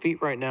with both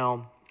feet right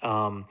now.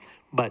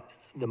 But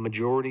the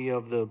majority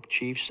of the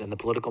chiefs and the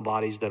political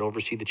bodies that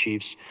oversee the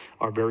chiefs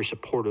are very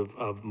supportive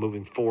of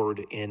moving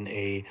forward in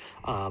a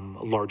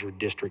larger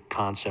district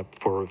concept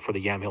for the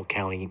Yamhill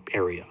County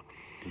area.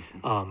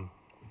 A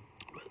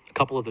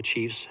couple of the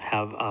chiefs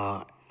have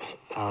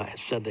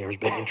said there's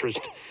been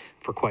interest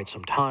for quite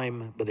some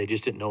time, but they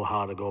just didn't know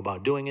how to go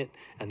about doing it,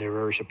 and they're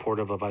very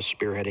supportive of us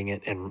spearheading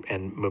it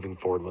and moving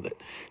forward with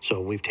it. So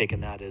we've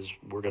taken that as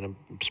we're going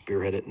to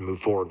spearhead it and move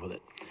forward with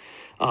it.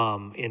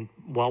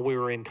 While we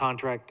were in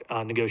contract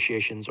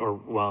negotiations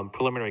or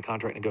preliminary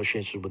contract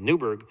negotiations with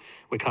Newburgh,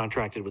 we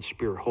contracted with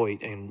Spear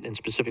Hoyt and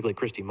specifically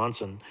Christy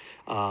Munson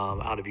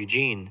out of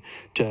Eugene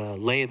to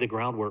lay the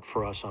groundwork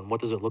for us on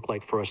what does it look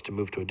like for us to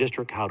move to a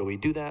district? How do we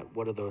do that?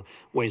 What are the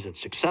ways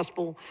it's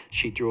successful?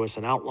 She drew us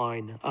an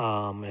outline,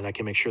 and I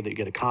can make sure that you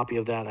get a copy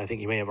of that. I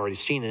think you may have already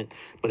seen it,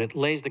 but it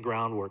lays the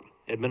groundwork.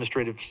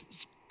 Administrative,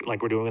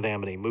 like we're doing with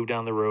Amity, move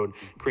down the road,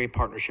 create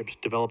partnerships,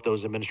 develop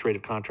those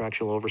administrative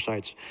contractual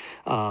oversights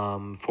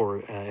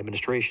for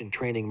administration,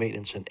 training,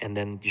 maintenance, and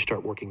then you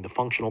start working the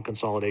functional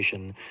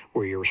consolidation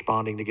where you're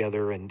responding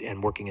together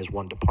and working as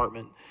one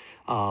department.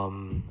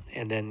 And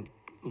then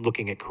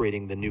looking at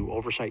creating the new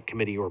oversight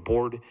committee or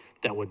board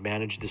that would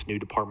manage this new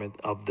department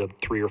of the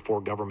 3 or 4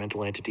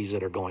 governmental entities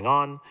that are going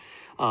on.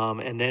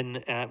 And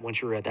then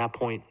once you're at that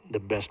point, the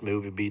best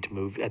move would be to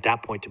move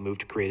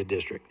to create a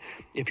district.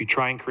 If you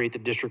try and create the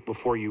district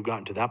before you've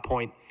gotten to that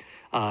point,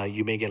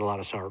 you may get a lot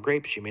of sour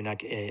grapes. You may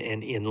not,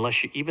 and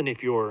unless you, even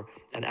if you're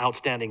an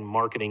outstanding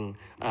marketing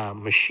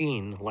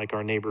machine like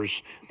our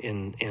neighbors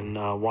in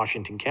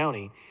Washington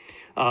County,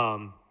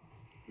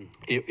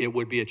 it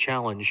would be a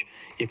challenge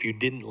if you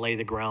didn't lay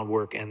the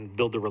groundwork and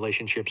build the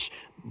relationships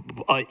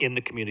in the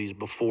communities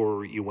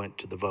before you went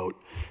to the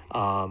vote,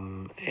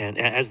 and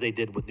as they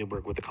did with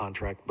Newburgh with the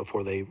contract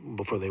before they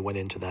went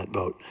into that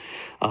vote.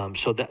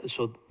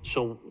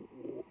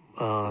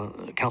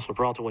 Councilor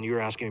Peralta, when you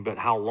were asking me about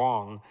how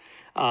long,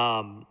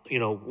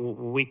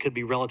 we could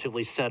be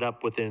relatively set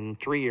up within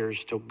 3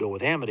 years to go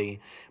with Amity,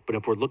 but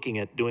if we're looking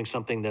at doing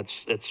something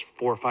that's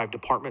 4 or 5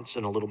 departments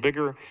and a little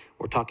bigger,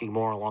 we're talking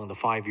more along the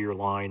 5-year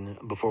line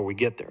before we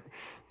get there.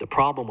 The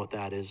problem with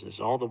that is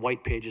all the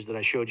white pages that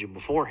I showed you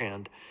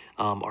beforehand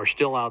are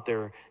still out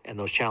there, and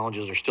those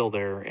challenges are still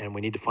there, and we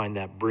need to find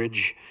that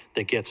bridge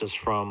that gets us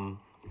from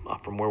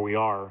where we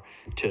are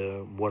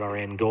to what our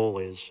end goal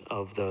is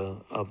of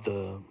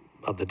the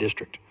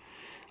district.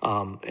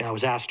 And I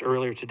was asked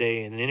earlier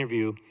today in an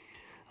interview,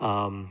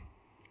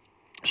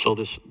 so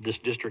this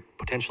district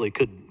potentially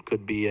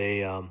could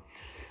be an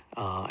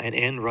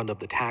end run of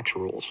the tax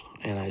rules.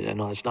 And I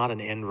know it's not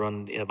an end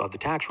run of the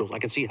tax rules. I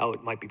can see how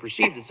it might be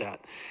perceived as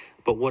that.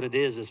 But what it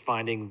is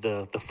finding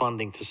the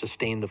funding to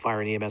sustain the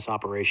fire and EMS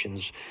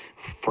operations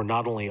for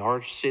not only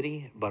our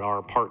city, but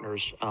our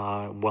partners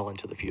well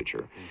into the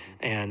future.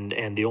 Mm-hmm.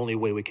 And the only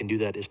way we can do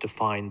that is to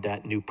find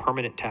that new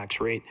permanent tax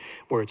rate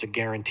where it's a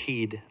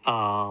guaranteed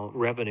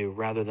revenue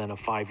rather than a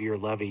 5-year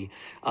levy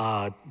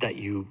that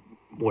you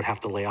would have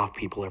to lay off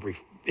people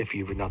if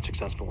you were not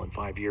successful in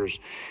 5 years.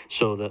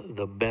 So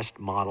the best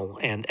model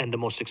and the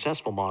most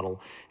successful model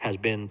has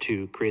been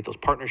to create those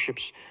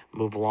partnerships,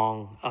 move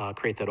along,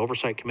 create that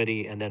oversight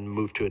committee, and then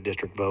move to a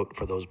district vote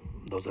for those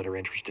that are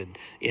interested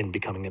in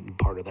becoming a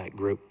part of that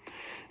group.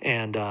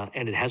 And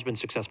it has been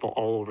successful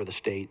all over the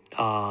state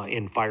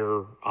in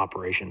fire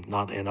operations,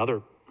 not in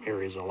other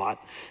areas a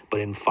lot, but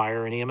in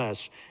fire and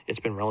EMS,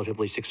 it's been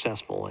relatively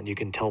successful, and you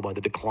can tell by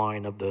the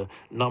decline of the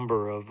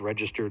number of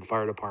registered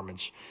fire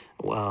departments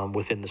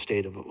within the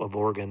state of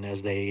Oregon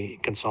as they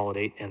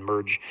consolidate and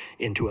merge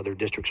into other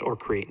districts or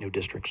create new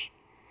districts.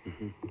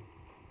 Mm-hmm.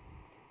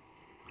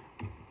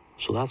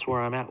 So that's where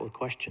I'm at with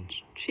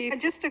questions.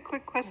 Chief? Just a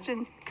quick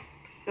question.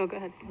 Oh, go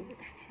ahead.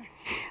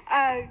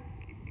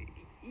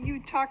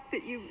 You talked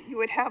that you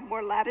would have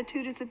more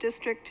latitude as a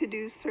district to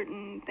do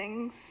certain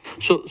things.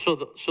 So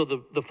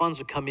the funds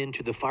that come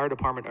into the fire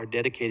department are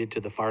dedicated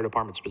to the fire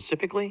department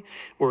specifically,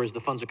 whereas the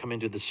funds that come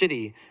into the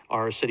city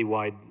are a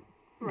citywide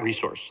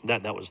resource.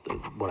 That was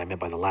what I meant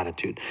by the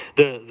latitude.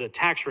 The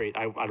tax rate,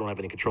 I don't have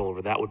any control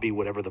over. That would be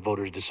whatever the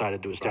voters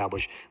decided to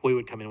establish. We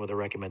would come in with a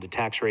recommended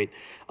tax rate.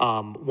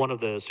 One of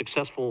the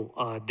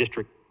successful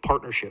district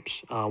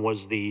partnerships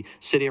was the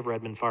City of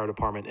Redmond Fire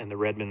Department and the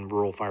Redmond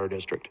Rural Fire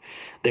District.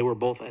 They were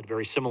both at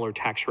very similar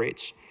tax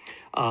rates,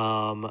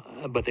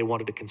 but they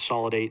wanted to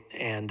consolidate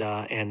and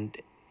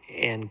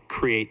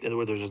create.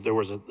 There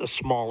was a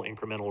small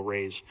incremental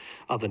raise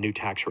of the new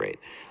tax rate,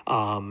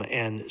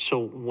 and so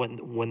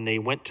when they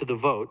went to the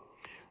vote,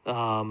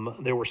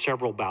 there were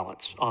several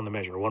ballots on the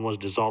measure. One was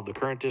dissolve the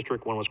current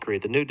district, one was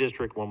create the new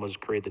district, one was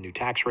create the new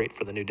tax rate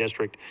for the new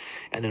district,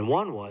 and then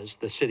one was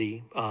the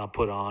city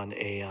put on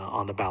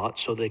the ballot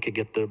so they could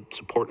get the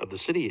support of the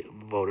city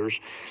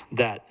voters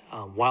that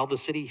while the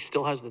city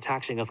still has the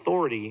taxing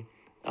authority,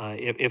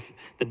 if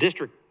the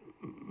district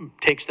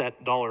takes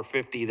that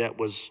 $1.50 that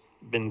was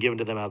been given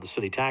to them out of the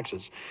city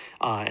taxes,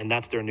 and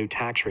that's their new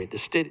tax rate. The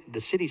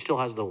city still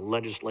has the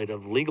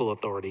legislative legal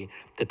authority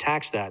to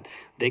tax that.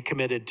 They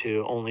committed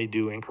to only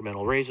do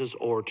incremental raises,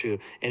 or to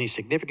any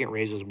significant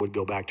raises would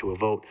go back to a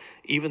vote,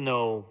 even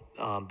though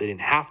they didn't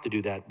have to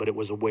do that, but it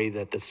was a way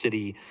that the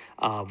city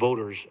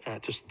voters,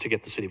 to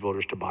get the city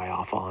voters to buy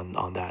off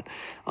on that.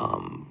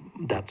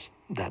 That's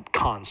that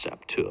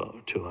concept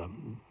to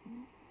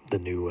the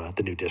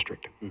new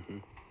district. Mm-hmm.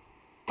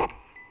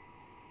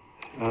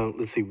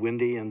 Let's see,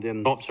 Wendy and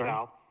then Oh, sorry.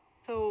 Sal.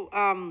 So,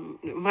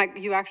 Mike,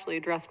 you actually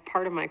addressed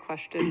part of my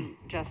question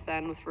just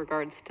then with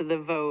regards to the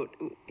vote.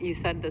 You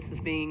said this is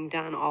being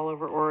done all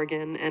over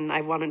Oregon, and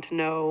I wanted to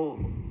know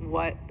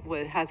what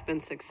has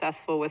been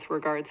successful with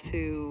regards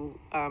to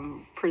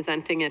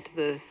presenting it to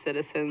the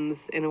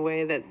citizens in a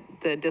way that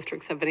the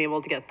districts have been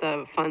able to get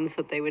the funds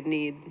that they would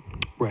need.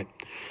 Right.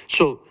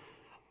 So,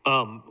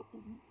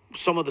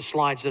 some of the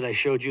slides that I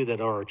showed you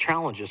that are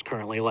challenges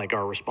currently, like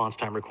our response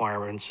time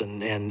requirements and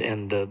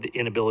the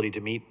inability to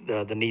meet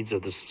the needs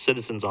of the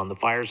citizens on the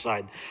fire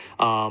side,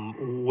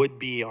 would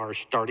be our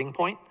starting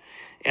point.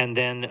 And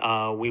then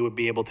we would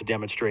be able to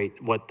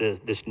demonstrate what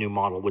this new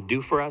model would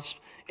do for us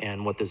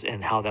and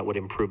and how that would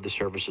improve the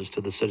services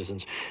to the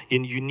citizens.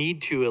 You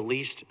need to at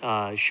least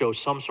show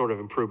some sort of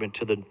improvement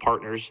to the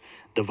partners,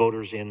 the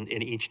voters in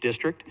each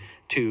district,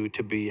 to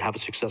have a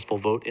successful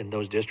vote in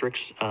those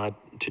districts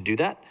to do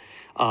that.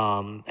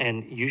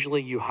 And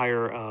usually you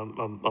hire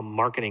a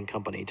marketing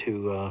company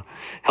to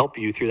help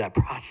you through that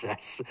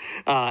process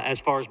as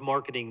far as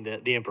marketing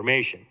the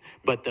information.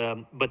 But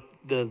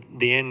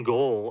the end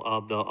goal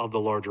of the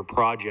larger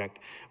project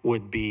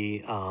would be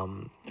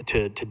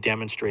to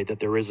demonstrate that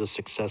there is a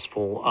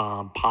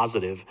successful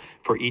positive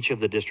for each of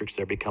the districts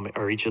that are becoming,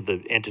 or each of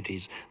the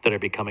entities that are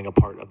becoming a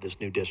part of this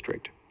new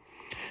district.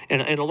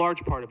 And a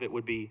large part of it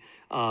would be,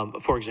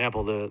 for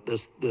example,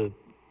 the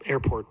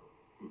airport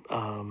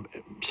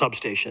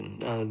substation,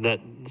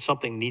 that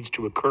something needs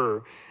to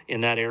occur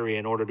in that area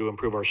in order to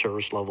improve our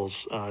service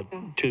levels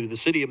to the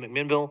city of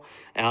McMinnville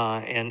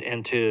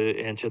and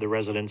to the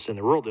residents in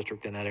the rural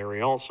district in that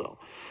area also.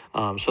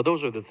 So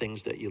those are the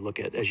things that you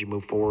look at as you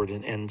move forward.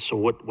 And so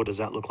what does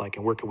that look like,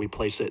 and where can we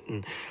place it?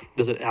 And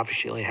does it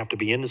actually have to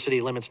be in the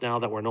city limits now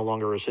that we're no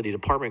longer a city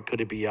department? Could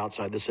it be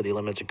outside the city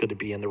limits? Could it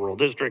be in the rural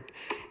district?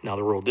 Now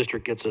the rural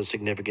district gets a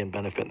significant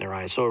benefit in their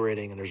ISO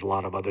rating, and there's a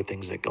lot of other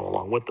things that go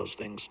along with those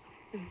things.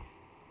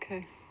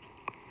 Okay.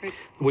 Great.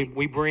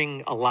 We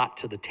bring a lot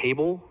to the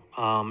table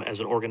as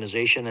an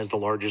organization, as the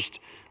largest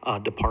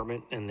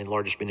department and the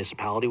largest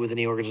municipality within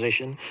the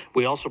organization.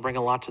 We also bring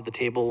a lot to the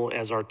table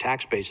as our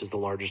tax base is the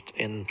largest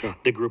in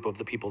the group of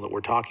the people that we're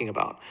talking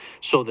about.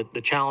 So that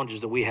the challenges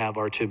that we have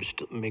are to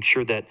make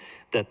sure that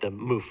the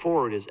move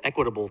forward is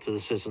equitable to the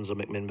citizens of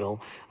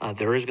McMinnville.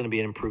 There is going to be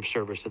an improved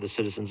service to the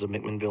citizens of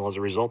McMinnville as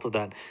a result of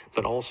that,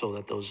 but also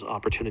that those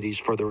opportunities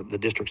for the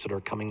districts that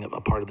are coming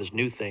a part of this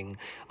new thing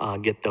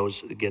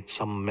get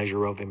some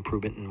measure of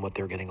improvement in what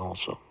they're getting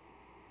also.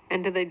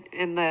 And do they,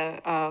 in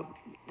the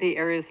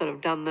areas that have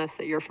done this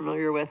that you're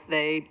familiar with,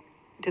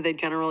 do they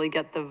generally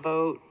get the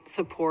vote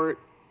support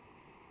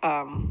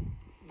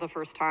the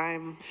first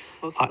time,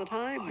 most of the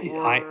time,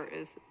 or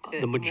is it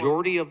the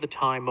majority of the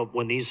time of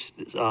when these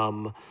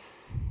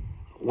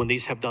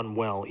have done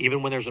well,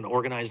 even when there's an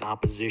organized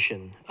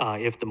opposition,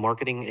 if the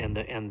marketing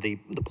and the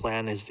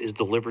plan is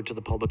delivered to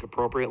the public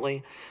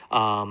appropriately,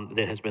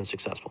 that has been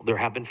successful. There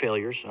have been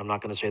failures. I'm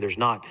not going to say there's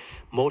not.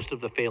 Most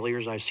of the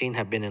failures I've seen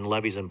have been in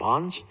levies and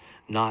bonds,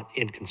 not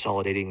in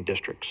consolidating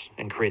districts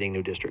and creating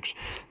new districts.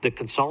 The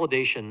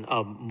consolidation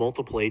of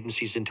multiple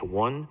agencies into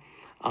one,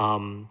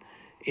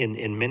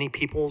 in many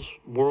people's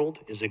world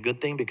is a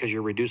good thing, because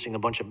you're reducing a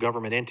bunch of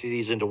government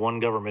entities into one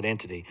government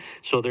entity.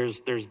 So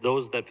there's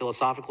those that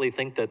philosophically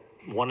think that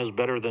one is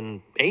better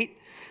than 8,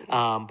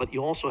 but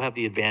you also have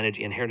the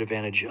inherent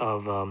advantage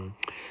of I'm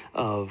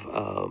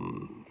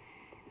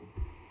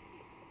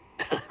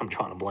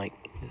drawing a blank.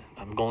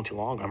 I'm going too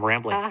long. I'm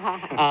rambling.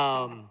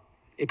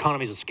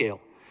 Economies of scale.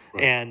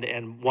 Right.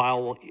 And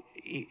while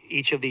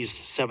each of these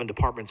 7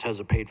 departments has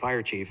a paid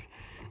fire chief,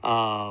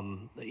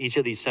 each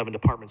of these 7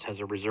 departments has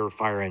a reserve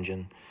fire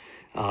engine.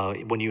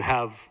 When you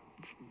have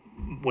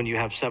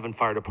 7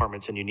 fire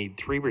departments and you need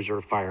 3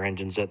 reserve fire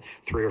engines at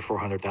 $300,000 or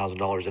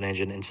 $400,000 an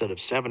engine instead of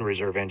 7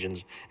 reserve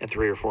engines at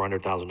 $300,000 or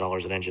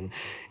 $400,000 an engine,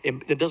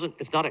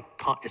 it's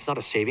not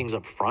a savings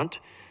up front.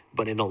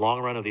 But in the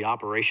long run of the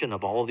operation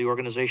of all of the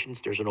organizations,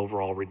 there's an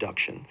overall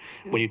reduction.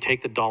 Yeah. When you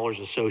take the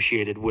dollars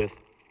associated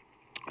with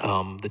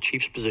the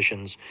chief's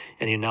positions,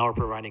 and you now are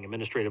providing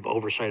administrative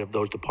oversight of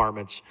those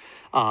departments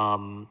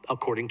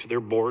according to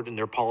their board and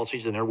their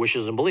policies and their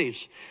wishes and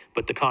beliefs.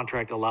 But the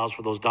contract allows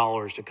for those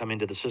dollars to come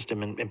into the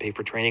system and pay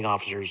for training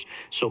officers.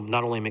 So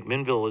not only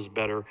McMinnville is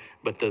better,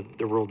 but the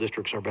rural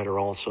districts are better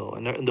also.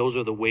 And those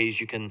are the ways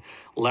you can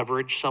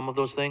leverage some of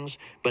those things.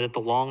 But at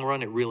the long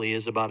run, it really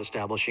is about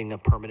establishing a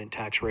permanent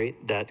tax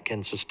rate that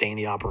can sustain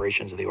the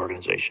operations of the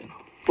organization.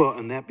 Well,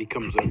 and that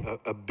becomes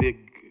a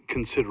big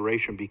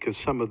consideration, because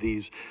some of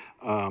these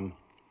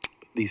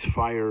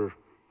fire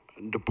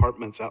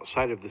departments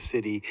outside of the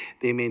city,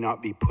 they may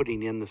not be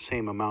putting in the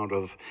same amount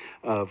of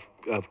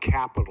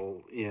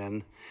capital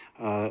in.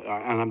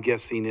 And I'm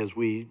guessing, as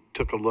we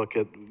took a look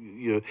at,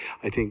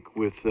 I think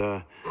with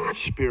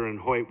Spear and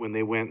Hoyt, when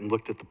they went and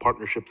looked at the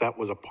partnership, that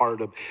was a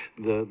part of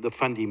the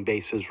funding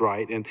bases,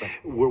 right? And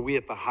were we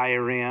at the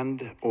higher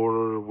end,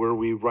 or were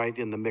we right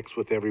in the mix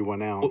with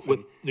everyone else?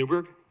 With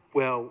Newburgh?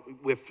 Well,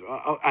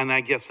 and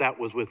I guess that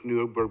was with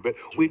Newburgh, but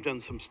we've done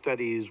some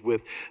studies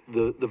with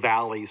the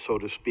valley, so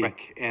to speak.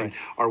 Right, And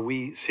right. are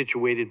we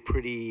situated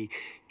pretty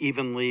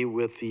evenly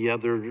with the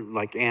other,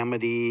 like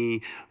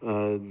Amity,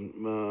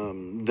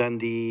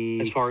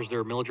 Dundee? As far as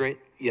their millage rate?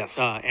 Yes.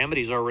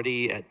 Amity's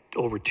already at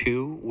over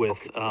 2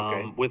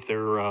 Okay. with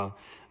their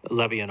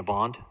levy and a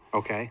bond.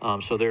 Okay.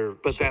 So they're.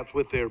 But that's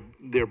with their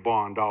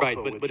bond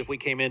also. Right, but if we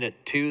came in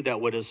at 2, that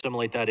would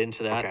assimilate that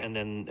into that, Okay. and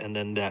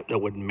then that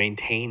would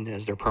maintain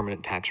as their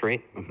permanent tax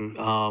rate.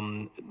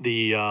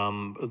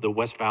 The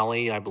West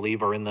Valley, I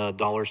believe, are in the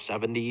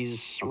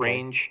 $70s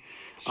range.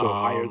 So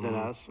higher than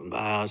us?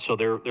 So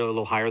they're a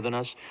little higher than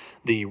us.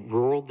 The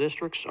rural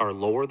districts are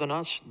lower than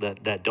us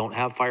that don't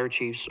have fire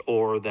chiefs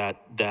or that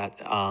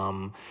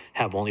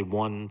have only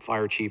one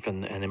fire chief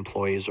and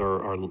employees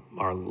are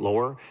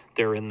lower.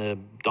 They're in the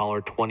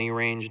 $1.20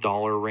 range,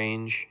 dollar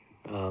range.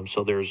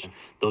 So those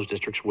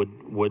districts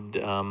would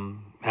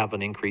have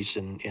an increase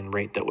in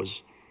rate that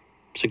was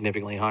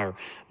significantly higher.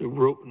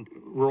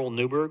 Rural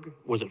Newburgh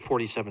was at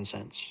 47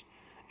 cents,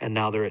 and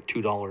now they're at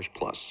 $2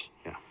 plus.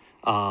 Yeah.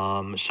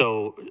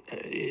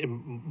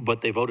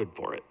 But they voted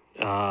for it.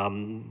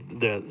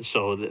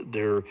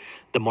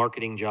 The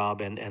marketing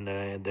job and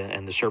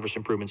the service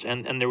improvements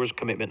and there was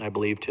commitment, I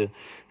believe, to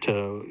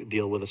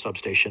deal with a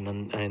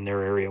substation in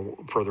their area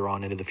further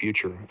on into the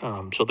future.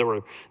 So there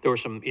were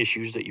some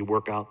issues that you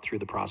work out through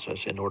the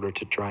process in order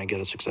to try and get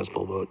a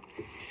successful vote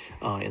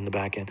in the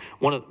back end.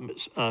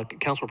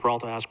 Councilor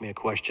Peralta asked me a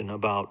question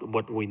about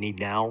what we need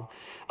now.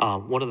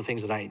 One of the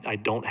things that I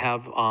don't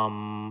have,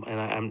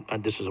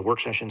 this is a work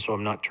session, so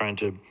I'm not trying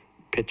to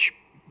pitch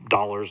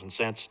dollars and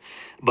cents,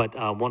 but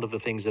one of the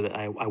things that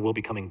I will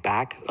be coming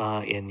back,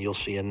 and you'll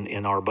see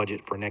in our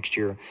budget for next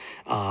year,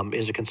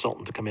 is a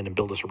consultant to come in and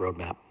build us a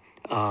roadmap.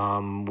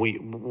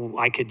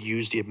 I could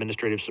use the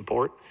administrative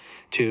support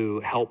to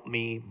help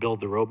me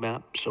build the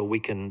roadmap so we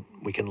can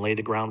lay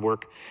the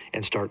groundwork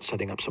and start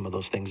setting up some of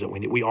those things that we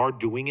need. We are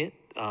doing it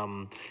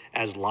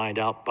as lined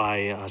out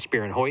by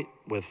Spear and Hoyt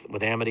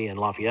with Amity and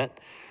Lafayette.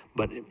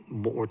 But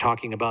what we're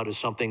talking about is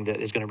something that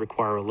is going to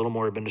require a little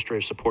more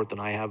administrative support than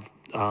I have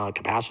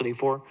capacity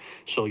for.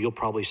 So you'll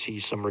probably see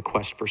some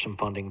requests for some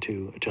funding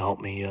to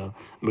help me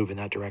move in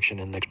that direction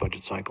in the next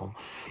budget cycle.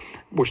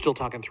 We're still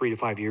talking 3 to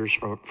 5 years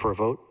for a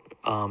vote,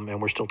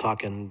 and we're still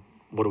talking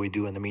what do we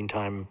do in the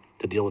meantime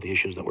to deal with the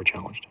issues that we're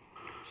challenged.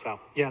 So.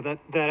 Yeah,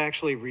 that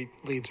actually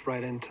leads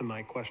right into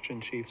my question,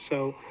 Chief.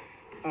 So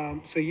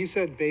you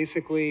said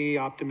basically,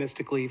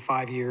 optimistically,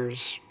 5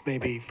 years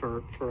maybe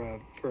for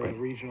a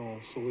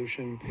regional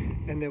solution,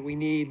 and that we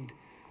need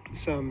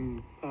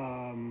some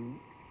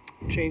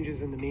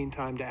changes in the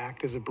meantime to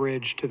act as a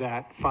bridge to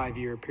that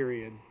 5-year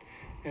period.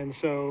 And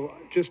so,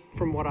 just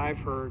from what I've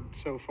heard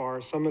so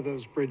far, some of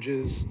those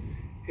bridges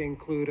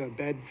include a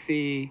bed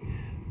fee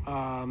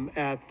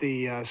at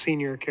the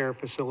senior care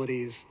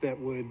facilities that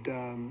would,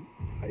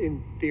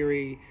 in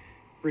theory,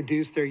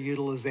 reduce their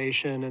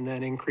utilization and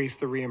then increase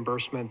the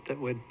reimbursement that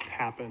would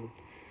happen.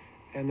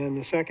 And then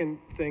the second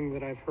thing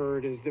that I've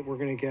heard is that we're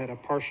going to get a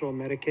partial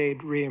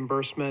Medicaid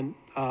reimbursement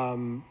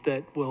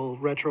that will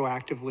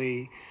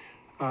retroactively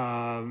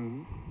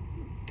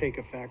take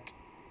effect.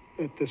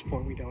 At this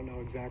point, we don't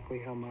know exactly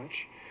how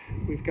much.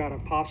 We've got a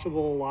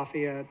possible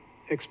Lafayette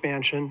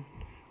expansion.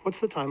 What's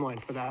the timeline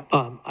for that?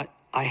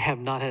 I have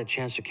not had a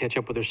chance to catch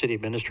up with their city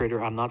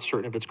administrator. I'm not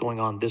certain if it's going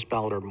on this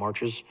ballot or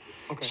March's.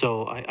 Okay.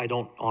 So I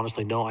don't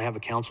honestly know. I have a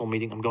council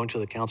meeting. I'm going to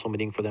the council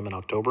meeting for them in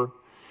October.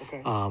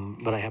 Okay.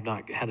 But I have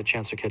not had a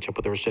chance to catch up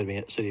with their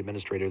city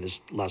administrator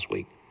this last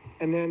week.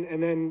 And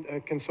then a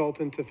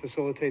consultant to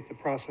facilitate the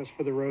process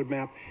for the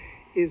roadmap.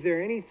 Is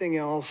there anything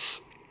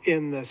else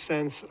in the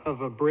sense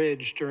of a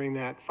bridge during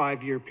that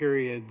 5-year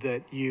period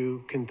that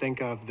you can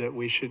think of that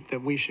we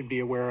should be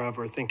aware of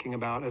or thinking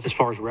about? As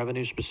far as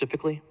revenue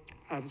specifically?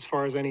 As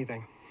far as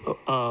anything.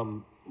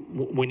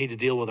 We need to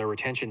deal with our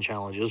retention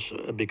challenges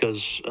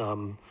because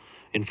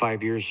in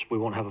 5 years we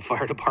won't have a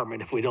fire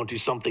department if we don't do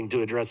something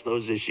to address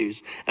those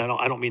issues. And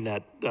I don't mean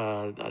that.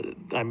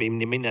 I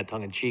mean that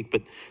tongue in cheek.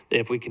 But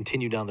if we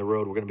continue down the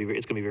road, it's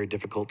going to be very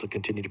difficult to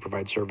continue to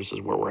provide services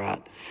where we're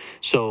at.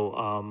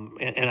 So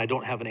and I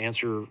don't have an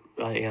answer,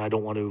 and I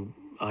don't want to.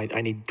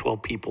 I need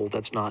 12 people.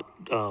 That's not,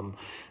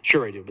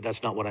 sure I do, but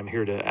that's not what I'm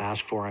here to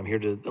ask for. I'm here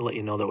to let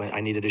you know that I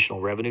need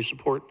additional revenue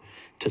support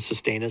to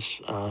sustain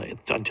us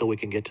until we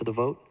can get to the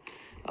vote.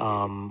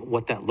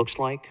 What that looks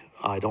like,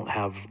 I don't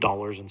have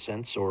dollars and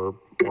cents or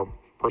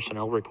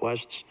personnel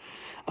requests.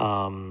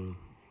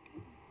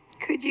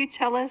 Could you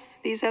tell us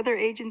these other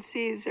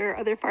agencies or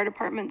other fire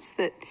departments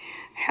that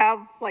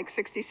have like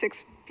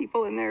 66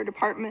 people in their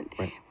department?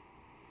 Right.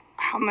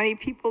 How many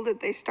people did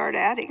they start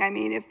adding? I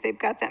mean, if they've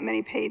got that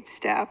many paid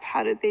staff,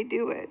 how did they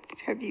do it?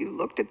 Have you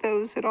looked at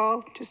those at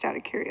all? Just out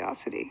of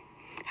curiosity,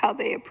 how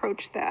they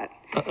approach that.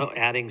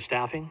 Adding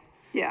staffing?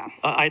 Yeah.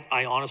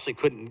 I honestly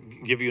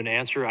couldn't give you an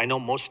answer. I know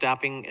most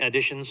staffing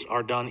additions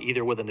are done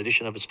either with an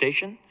addition of a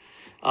station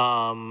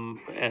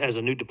as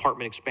a new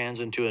department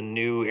expands into a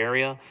new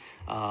area,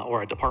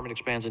 or a department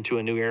expands into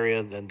a new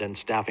area, then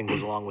staffing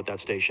goes along with that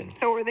station.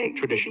 So were they maybe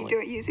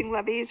Traditionally. using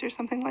levies or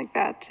something like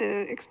that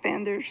to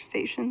expand their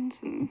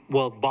stations? And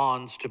Well,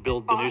 bonds to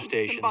build the new Bonds, the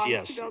stations, bonds to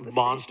yes. build the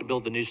Bonds to station.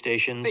 build the new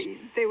stations.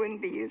 but they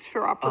wouldn't be used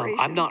for operations?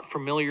 I'm not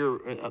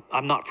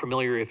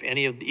familiar if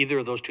either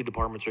of those two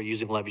departments are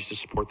using levies to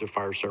support their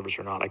fire service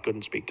or not. I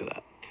couldn't speak to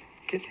that.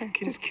 Okay,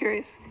 just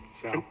curious.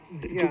 Sal?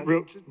 Yeah,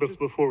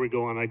 Before we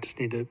go on, I just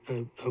need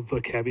a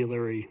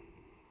vocabulary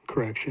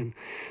correction.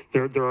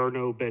 There are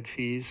no bed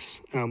fees.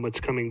 What's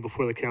coming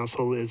before the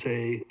council is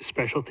a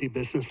specialty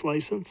business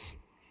license,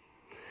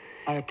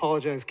 I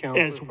apologize,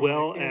 Counselor. as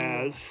well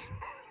as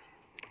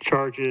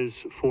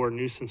charges for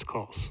nuisance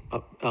calls.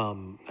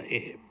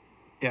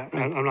 Yeah,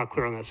 I'm not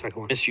clear on that second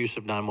one. Misuse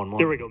of 911.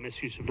 There we go,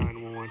 misuse of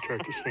 911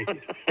 charges, thank you.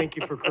 thank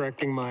you for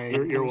correcting my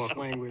You're loose welcome.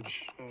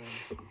 language.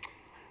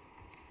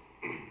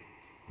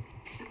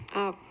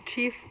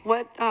 Chief,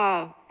 what,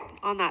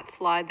 on that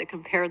slide that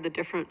compared the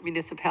different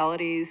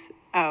municipalities,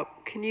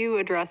 can you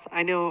address,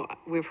 I know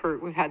we've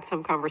had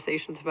some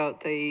conversations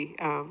about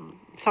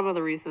some of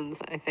the reasons,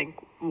 I think,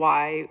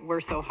 why we're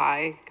so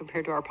high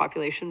compared to our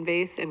population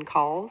base in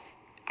calls.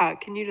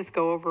 Can you just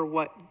go over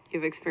what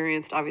you've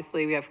experienced?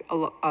 Obviously, we have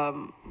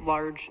a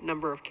large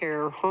number of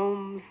care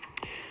homes,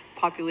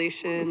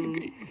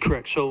 population.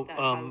 Correct. So that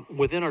has-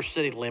 within our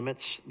city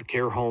limits, the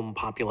care home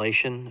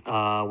population,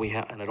 we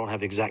have, and I don't have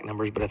the exact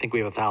numbers, but I think we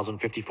have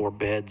 1,054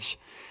 beds.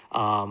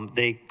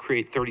 They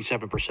create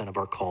 37% of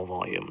our call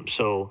volume.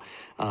 So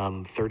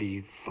And do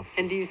you think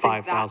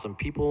 35,000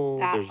 people.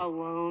 That There's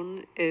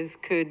alone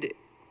could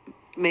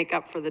make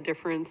up for the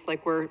difference?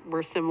 Like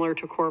we're similar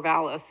to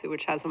Corvallis,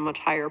 which has a much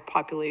higher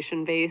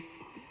population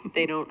base.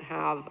 They don't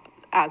have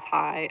as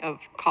high of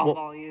call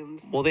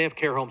volumes. Well, they have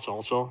care homes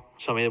also.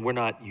 So, I mean, we're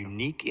not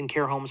unique in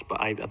care homes, but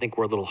I think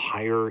we're a little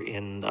higher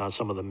in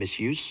some of the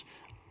misuse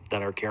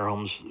that our care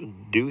homes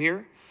do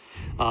here.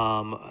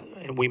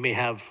 And we may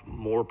have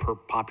more per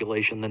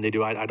population than they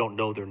do. I don't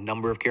know their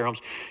number of care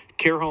homes.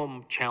 Care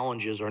home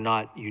challenges are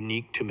not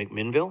unique to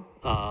McMinnville,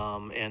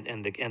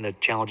 and the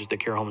challenges that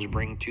care homes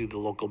bring to the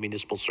local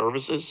municipal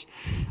services,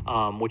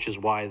 which is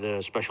why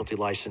the specialty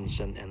license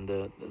and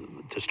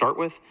to start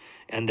with.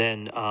 And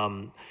then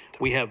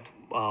we have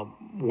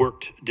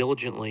worked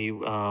diligently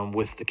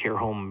with the care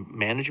home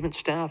management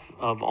staff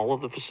of all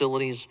of the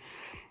facilities.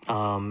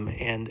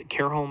 And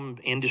care home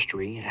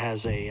industry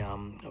has a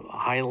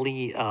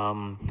highly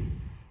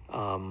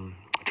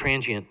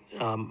transient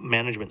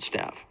management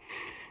staff.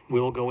 We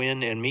will go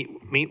in and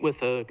meet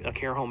with a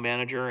care home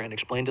manager and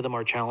explain to them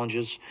our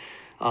challenges.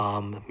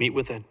 Meet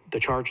with the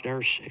charge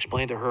nurse,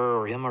 explain to her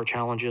or him our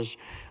challenges.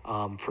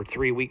 For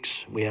 3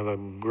 weeks, we have a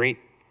great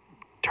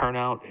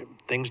turnout.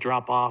 Things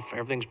drop off.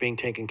 Everything's being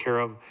taken care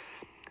of.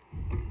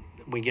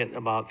 We get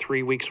about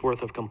 3 weeks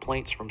worth of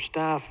complaints from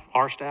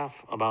our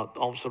staff, about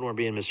all of a sudden we're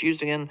being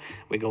misused again.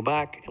 We go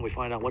back and we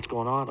find out what's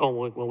going on. Oh,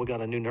 well, we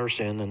got a new nurse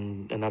in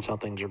and that's how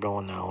things are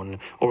going now.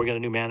 Or we got a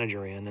new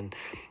manager in. And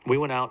we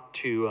went out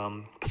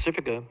to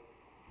Pacifica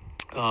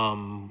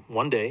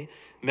one day,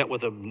 met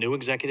with a new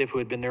executive who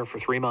had been there for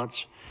 3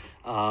 months,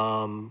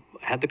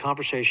 had the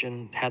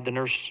conversation,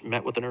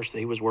 met with the nurse that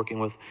he was working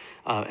with,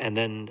 and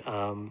then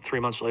 3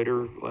 months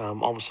later,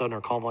 all of a sudden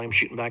our call volume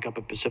shooting back up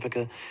at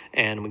Pacifica,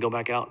 and we go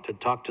back out to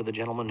talk to the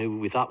gentleman who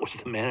we thought was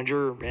the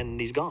manager, and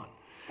he's gone.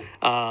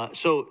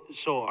 So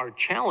our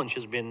challenge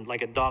has been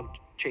like a dog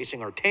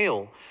chasing our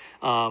tail.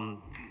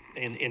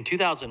 In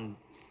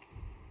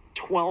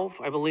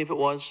 2012, I believe it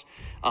was,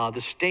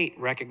 the state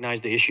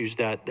recognized the issues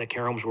that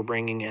care homes were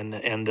bringing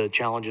and the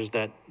challenges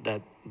that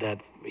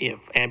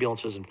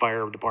ambulances and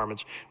fire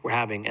departments were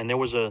having. And there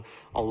was a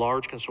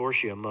large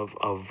consortium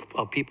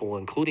of people,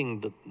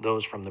 including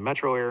those from the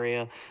metro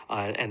area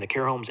and the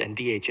care homes and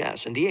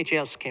DHS. And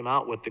DHS came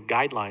out with the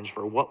guidelines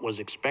for what was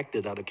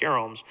expected out of care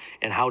homes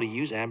and how to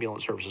use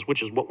ambulance services,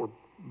 which is what we're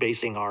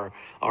basing our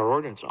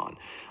ordinance on.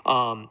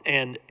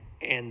 And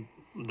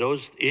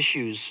those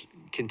issues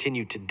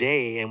continue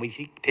today, and we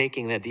keep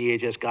taking that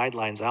DHS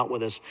guidelines out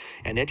with us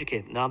and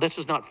educate. Now, this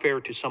is not fair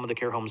to some of the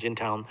care homes in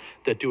town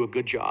that do a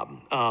good job.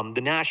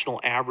 The national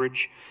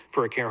average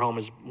for a care home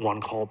is 1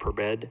 call per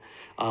bed.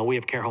 We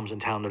have care homes in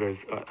town that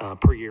are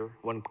per year,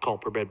 1 call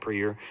per bed per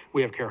year.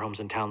 We have care homes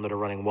in town that are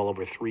running well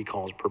over 3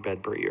 calls per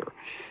bed per year.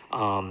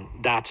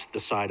 That's the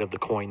side of the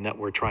coin that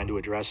we're trying to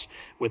address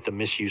with the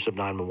misuse of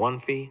 911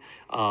 fee.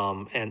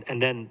 And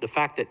then the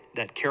fact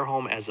that care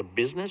home as a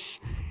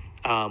business,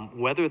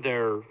 whether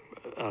they're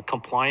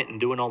compliant and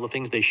doing all the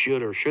things they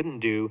should or shouldn't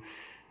do,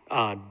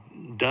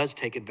 does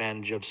take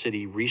advantage of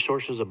city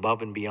resources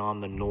above and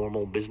beyond the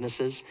normal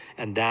businesses,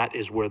 and that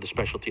is where the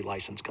specialty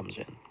license comes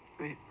in.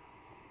 Right.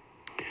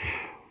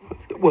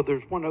 Well,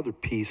 there's one other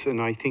piece,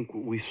 and I think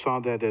we saw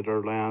that at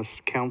our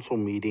last council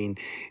meeting,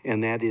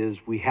 and that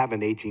is we have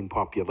an aging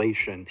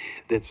population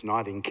that's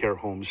not in care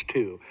homes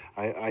too.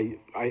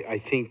 I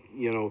think,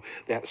 you know,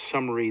 that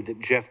summary that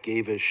Jeff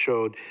gave us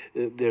showed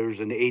that there's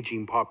an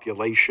aging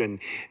population.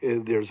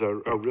 There's a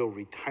real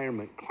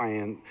retirement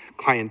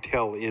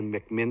clientele in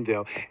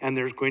McMinnville, and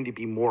there's going to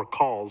be more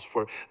calls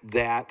for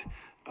that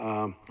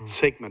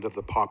segment of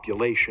the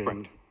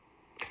population.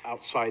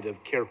 Outside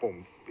of care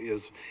home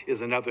is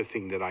another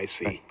thing that I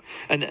see. Right.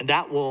 And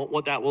that will,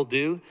 what that will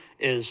do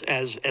is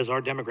as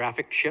our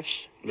demographic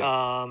shifts,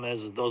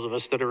 as those of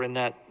us that are in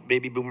that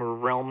baby boomer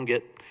realm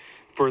get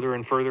further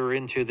and further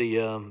into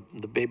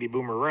the baby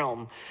boomer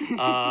realm,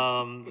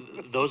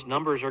 those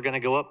numbers are going to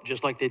go up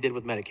just like they did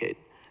with Medicaid.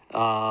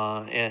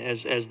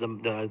 As the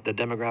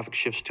demographic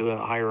shifts to a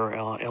higher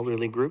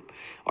elderly group,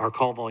 our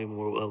call volume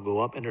will go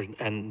up,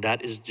 and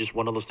that is just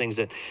one of those things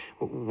that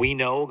we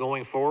know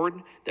going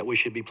forward that we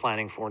should be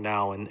planning for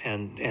now,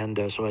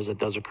 and so as it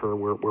does occur,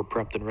 we're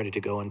prepped and ready to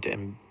go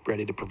and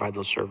ready to provide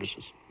those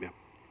services. Yeah.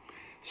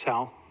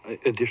 Sal,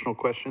 additional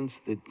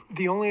questions?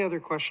 The only other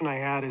question I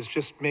had is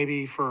just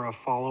maybe for a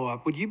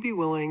follow-up. Would you be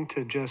willing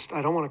to just,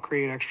 I don't want to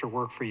create extra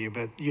work for you,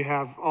 but you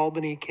have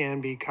Albany,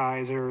 Canby,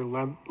 Kaiser,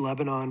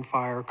 Lebanon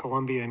Fire,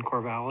 Columbia, and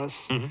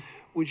Corvallis. Mm-hmm.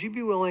 Would you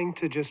be willing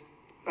to just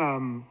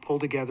pull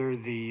together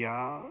the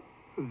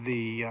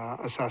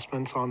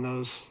assessments on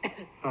those,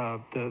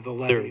 the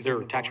levies?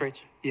 Their tax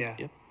rates? Yeah.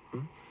 Yep.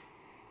 Mm-hmm.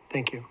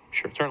 Thank you.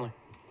 Sure, certainly.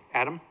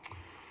 Adam?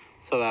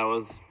 So that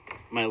was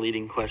my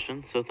leading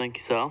question, so thank you,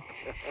 Sal.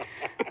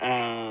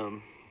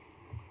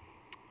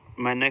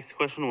 My next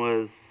question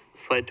was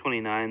slide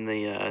 29,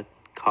 the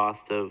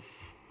cost of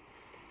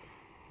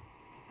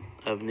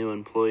new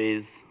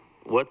employees.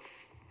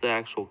 What's the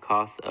actual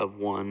cost of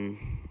one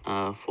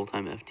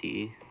full-time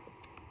FTE?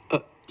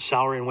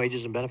 Salary and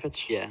wages and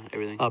benefits? Yeah,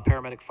 everything.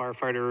 Paramedic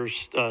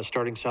firefighters,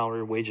 starting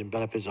salary, wage and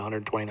benefits,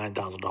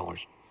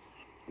 $129,000.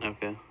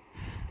 Okay.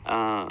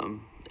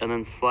 And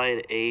then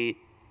slide 8,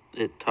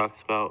 it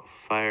talks about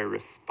fire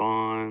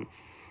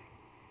response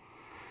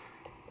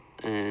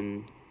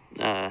and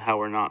how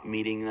we're not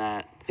meeting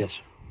that.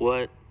 Yes.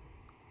 What,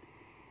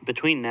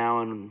 between now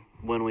and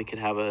when we could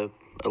have a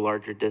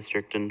larger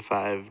district in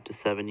 5 to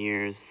 7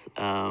 years,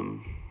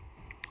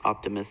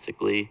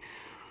 optimistically,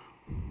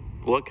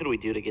 what could we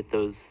do to get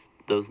those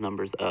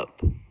numbers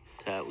up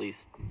to at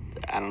least,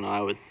 I don't know,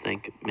 I would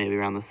think maybe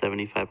around the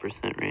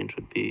 75% range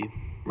would be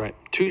right.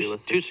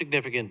 realistic. Two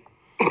significant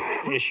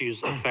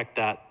issues affect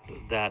that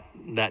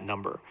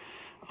number.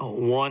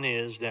 One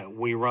is that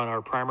we run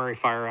our primary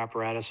fire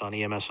apparatus on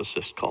EMS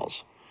assist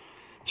calls.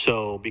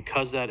 So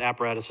because that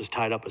apparatus is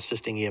tied up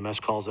assisting EMS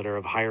calls that are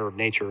of higher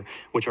nature,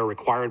 which are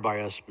required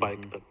by us by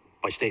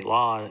state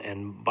law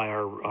and by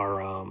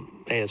our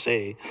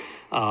ASA,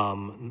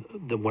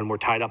 when we're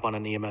tied up on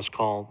an EMS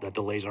call, that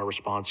delays our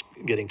response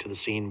getting to the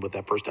scene with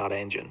that first out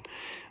engine.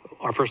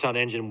 Our first out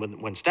engine,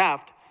 when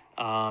staffed,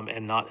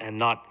 and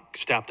not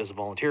staffed as a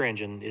volunteer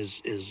engine,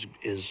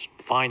 is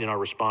fine in our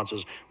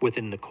responses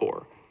within the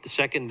Corps. The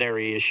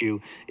secondary issue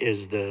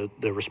is the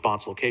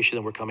response location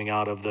that we're coming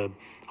out of the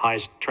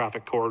highest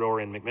traffic corridor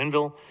in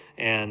McMinnville,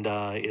 and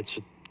it's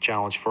a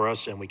challenge for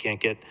us, and we can't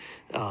get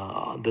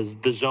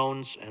the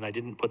zones, and I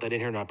didn't put that in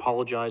here, and I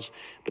apologize,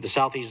 but the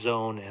southeast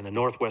zone and the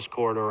northwest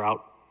corridor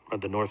out, or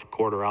the north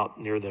quarter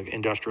out near the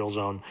industrial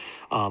zone,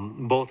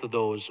 both of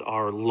those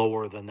are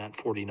lower than that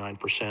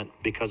 49%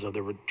 because of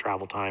the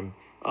travel time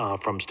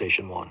from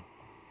Station 1.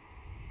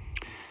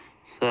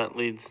 So that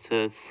leads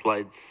to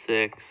slide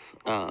 6.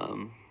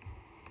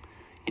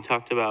 You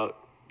talked about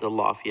the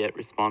Lafayette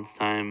response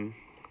time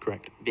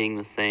Correct. being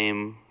the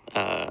same.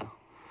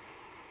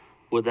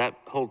 Would that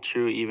hold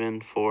true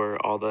even for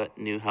all that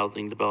new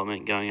housing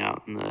development going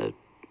out in the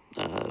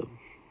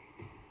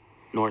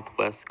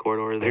northwest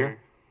corridor there? Here?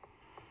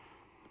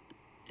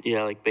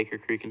 Yeah, like Baker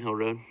Creek and Hill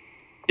Road.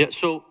 Yeah,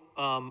 so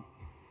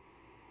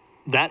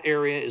that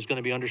area is going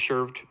to be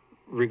underserved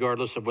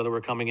regardless of whether we're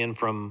coming in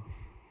from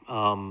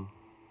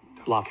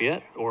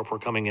Lafayette or if we're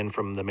coming in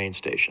from the main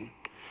station.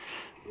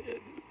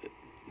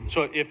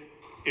 So if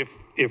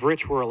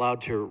Rich were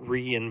allowed to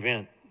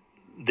reinvent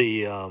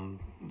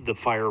the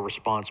fire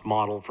response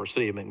model for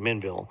City of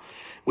McMinnville,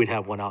 we'd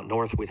have one out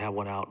north, we'd have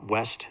one out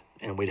west,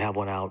 and we'd have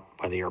one out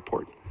by the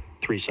airport,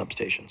 3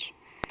 substations.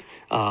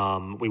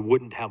 We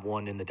wouldn't have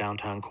one in the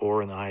downtown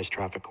core in the highest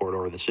traffic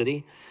corridor of the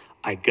city.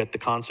 I get the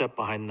concept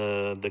behind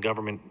the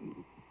government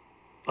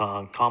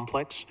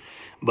complex,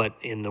 but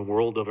in the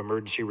world of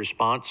emergency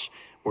response,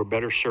 we're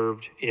better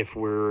served if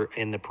we're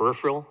in the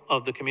peripheral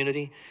of the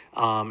community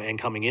and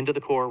coming into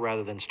the core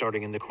rather than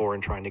starting in the core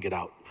and trying to get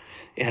out.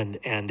 And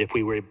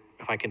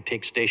if I can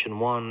take Station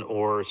 1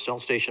 or sell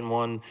Station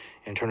 1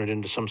 and turn it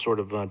into some sort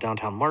of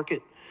downtown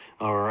market,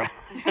 or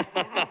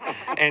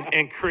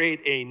and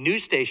create a new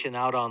station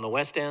out on the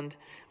west end,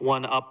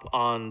 one up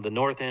on the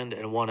north end,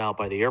 and one out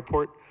by the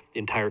airport, the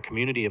entire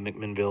community of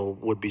McMinnville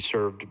would be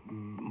served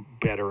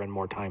better and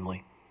more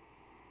timely.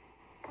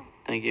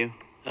 Thank you.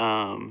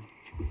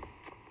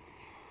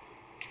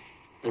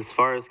 As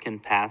far as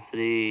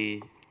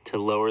capacity to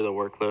lower the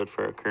workload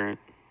for our current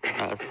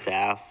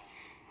staff,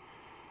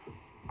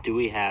 do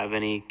we have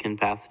any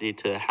capacity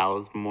to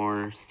house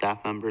more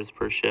staff members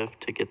per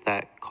shift to get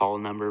that call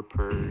number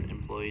per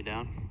employee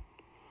down?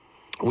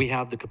 We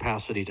have the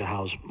capacity to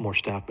house more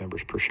staff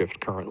members per shift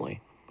currently.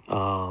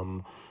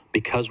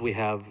 Because we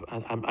have,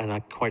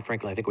 quite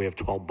frankly, I think we have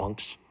 12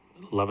 bunks,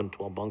 11,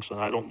 12 bunks, and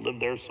I don't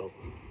live there, so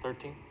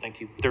 13, thank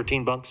you,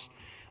 13 bunks.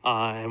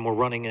 And we're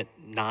running at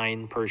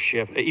 9 per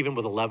shift. Even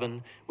with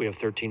 11, we have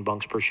 13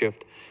 bunks per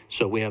shift.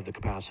 So we have the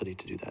capacity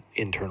to do that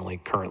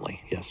internally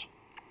currently, yes.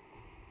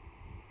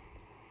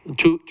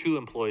 Two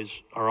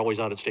employees are always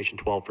out at Station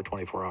 12 for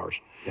 24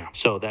 hours. Yeah.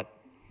 So that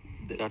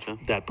Gotcha.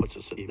 that puts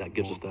us, that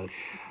gives us that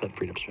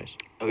freedom space.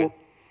 Okay. Well,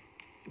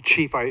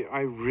 Chief,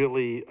 I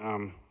really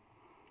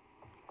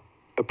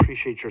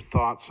appreciate your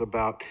thoughts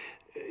about,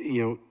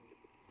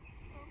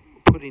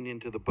 putting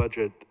into the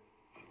budget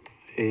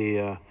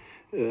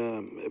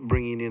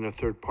bringing in a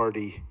third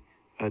party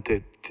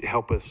to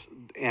help us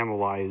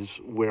analyze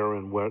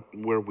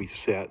where we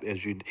sit,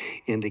 as you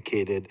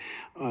indicated.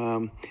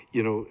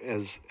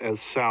 As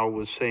Sal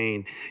was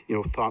saying,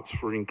 thoughts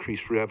for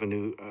increased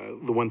revenue.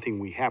 The one thing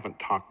we haven't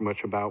talked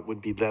much about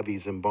would be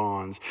levies and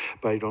bonds,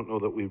 but I don't know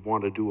that we'd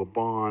want to do a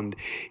bond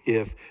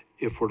if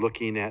we're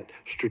looking at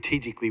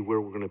strategically where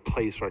we're going to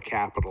place our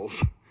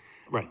capitals.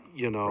 Right.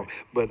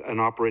 But an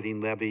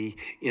operating levy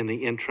in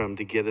the interim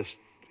to get us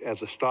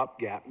as a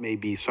stopgap may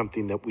be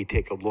something that we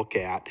take a look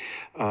at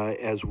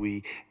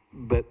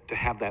but to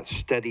have that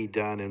study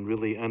done and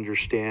really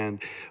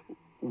understand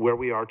where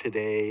we are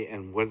today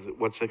and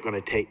what's it going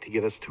to take to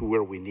get us to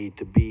where we need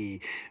to be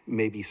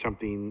may be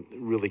something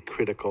really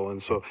critical.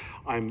 And so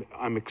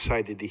I'm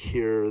excited to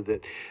hear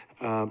that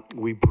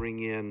we bring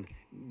in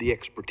the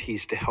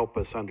expertise to help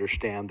us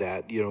understand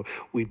that.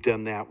 We've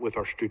done that with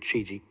our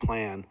strategic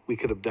plan. We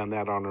could have done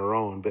that on our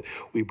own, but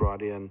we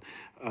brought in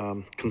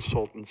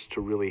consultants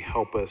to really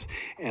help us,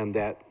 and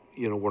that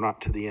we're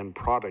not to the end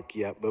product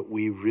yet, but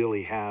we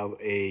really have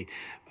a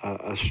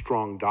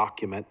strong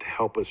document to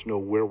help us know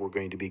where we're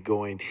going to be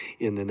going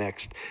in the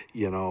next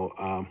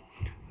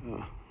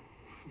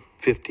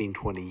 15,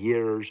 20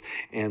 years,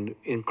 and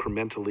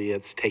incrementally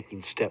it's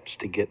taking steps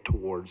to get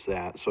towards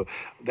that. So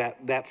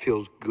that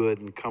feels good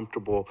and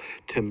comfortable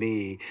to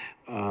me.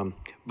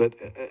 But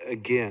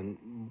again,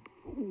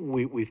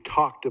 we've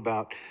talked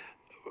about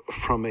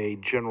from a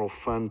general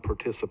fund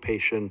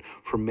participation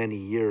for many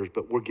years,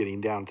 but we're getting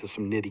down to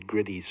some nitty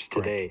gritties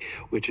today,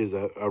 which is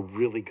a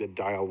really good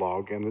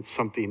dialogue. And it's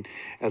something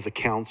as a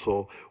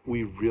council,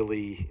 we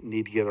really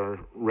need to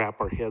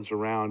wrap our heads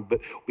around, but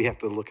we have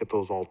to look at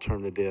those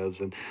alternatives.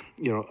 And,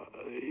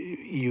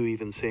 you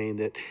even saying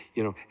that,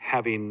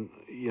 having,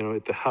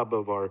 at the hub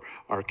of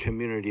our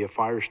community, a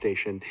fire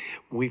station,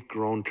 we've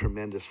grown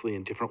tremendously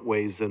in different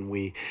ways than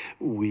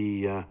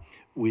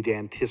we'd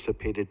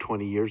anticipated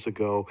 20 years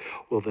ago.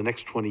 Well, the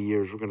next 20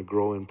 years, we're going to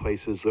grow in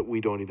places that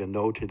we don't even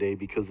know today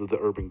because of the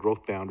urban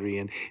growth boundary.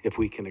 And if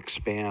we can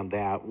expand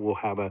that, we'll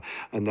have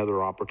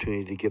another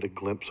opportunity to get a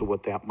glimpse of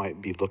what that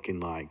might be looking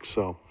like.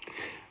 So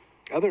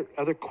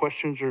other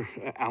questions, or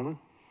Alan?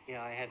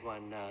 Yeah, I had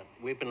one.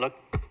 We've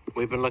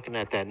been looking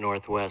at that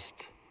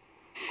northwest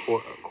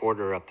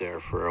quarter up there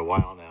for a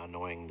while now,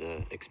 knowing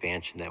the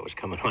expansion that was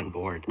coming on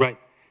board. Right.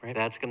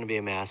 That's going to be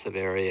a massive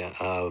area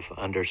of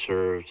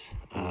underserved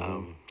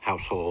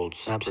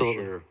households.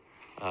 Absolutely. For sure.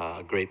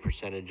 A great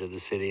percentage of the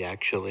city,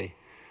 actually.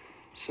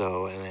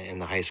 So, in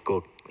the high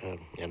school,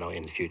 in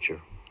the future.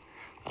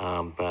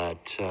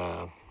 But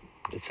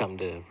it's something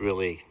to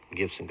really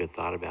give some good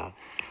thought about.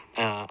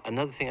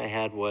 Another thing I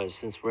had was,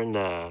 since we're in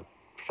the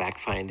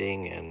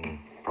fact-finding and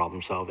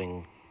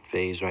problem-solving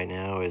phase right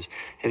now,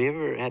 have you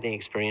ever had any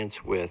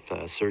experience with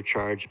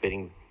surcharge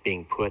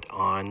being put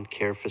on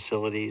care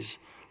facilities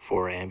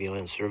for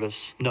ambulance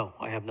service? No,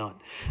 I have not.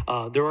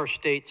 There are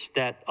states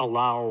that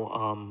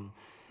allow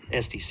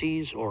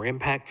SDCs or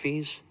impact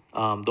fees.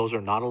 Those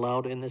are not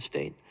allowed in this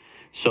state.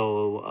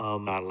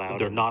 So Not allowed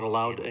they're in- not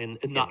allowed, and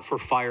not for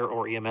fire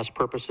or EMS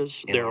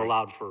purposes. They're right.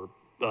 allowed for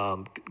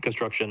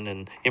construction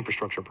and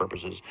infrastructure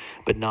purposes,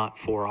 but not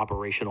for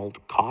operational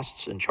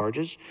costs and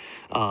charges.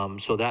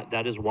 So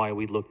that is why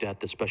we looked at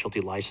the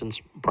specialty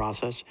license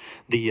process.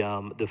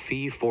 The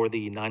fee for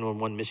the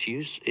 911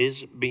 misuse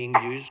is being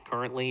used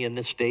currently in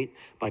this state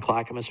by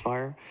Clackamas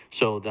Fire.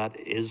 So that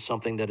is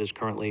something that is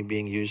currently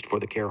being used for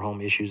the care home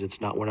issues.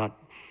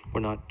 We're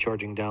not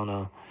charging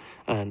down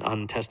an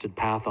untested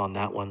path on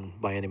that one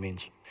by any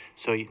means.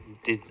 So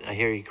did I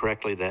hear you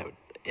correctly that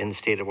in the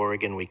state of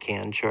Oregon, we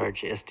can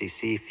charge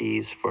SDC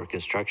fees for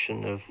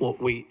construction of? Well,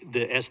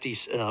 the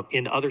SDC,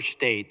 in other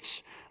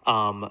states,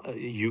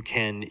 you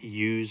can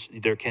use,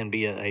 there can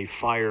be a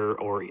fire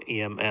or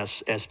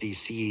EMS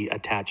SDC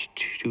attached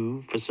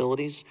to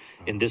facilities.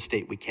 In this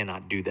state, we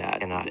cannot do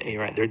that.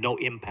 Right. There are no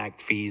impact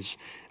fees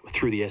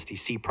through the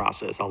SDC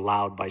process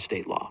allowed by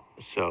state law.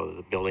 So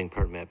the building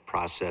permit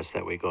process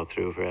that we go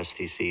through for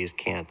SDCs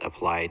can't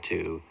apply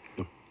to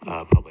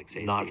public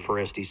safety? Not for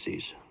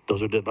SDCs.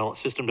 Those are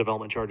system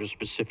development charges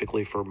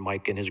specifically for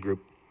Mike and his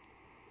group.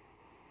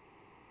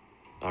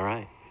 All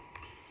right.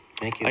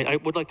 Thank you. I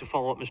would like to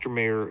follow up, Mr.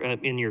 Mayor,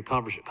 in your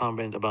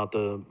comment about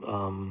the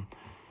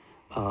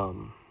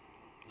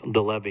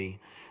levy.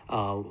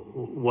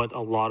 What a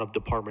lot of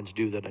departments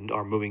do that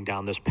are moving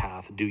down this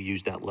path do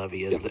use that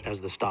levy as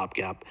the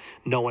stopgap,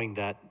 knowing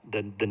that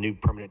the new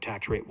permanent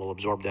tax rate will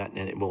absorb that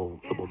and it will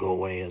go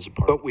away as a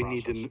part of the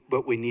process.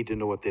 But we need to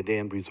know what the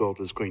end result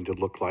is going to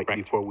look like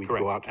Correct. before we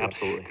Correct. go out to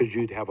Absolutely. Because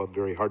you'd have a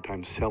very hard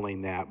time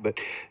selling that. But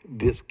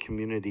this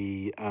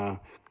community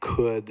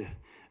could,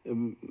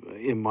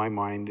 in my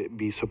mind,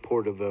 be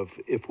supportive of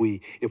if we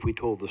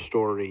told the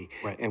story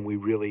Right. and we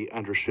really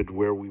understood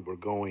where we were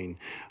going.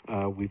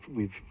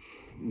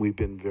 We've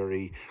been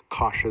very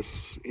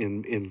cautious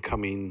in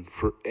coming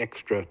for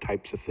extra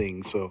types of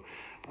things. So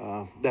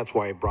that's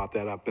why I brought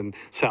that up. And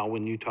Sal,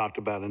 when you talked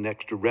about an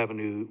extra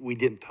revenue,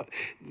 the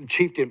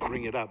Chief didn't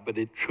bring it up, but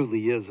it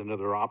truly is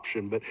another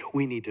option. But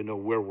we need to know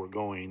where we're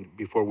going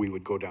before we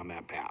would go down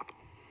that path.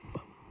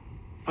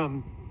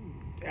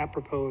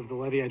 Apropos of the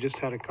levy, I just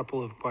had a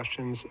couple of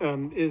questions.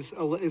 Can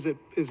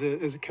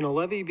a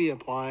levy be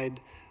applied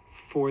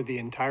for the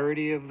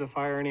entirety of the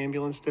fire and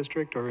ambulance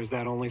district, or is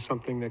that only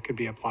something that could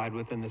be applied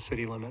within the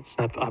city limits?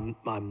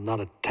 I'm not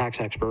a tax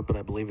expert, but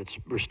I believe it's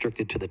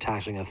restricted to the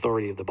taxing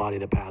authority of the body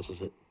that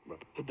passes it.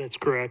 That's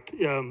correct.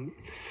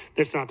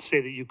 That's not to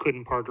say that you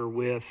couldn't partner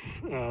with,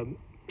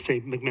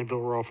 say, McMinnville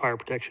Rural Fire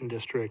Protection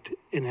District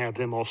and have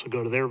them also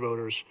go to their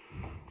voters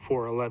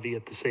for a levy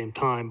at the same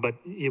time, but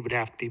it would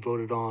have to be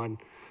voted on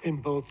In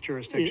both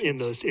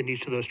jurisdictions? in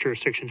each of those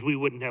jurisdictions. We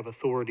wouldn't have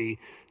authority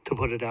to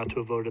put it out to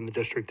a vote in the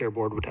district. Their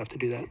board would have to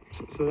do that.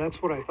 So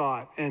that's what I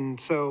thought. And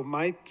so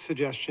my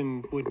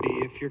suggestion would be,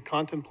 if you're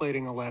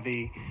contemplating a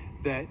levy,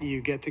 that you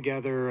get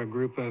together a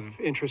group of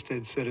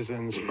interested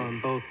citizens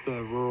from both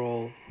the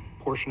rural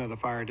portion of the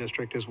fire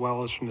district as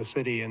well as from the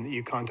city, and that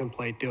you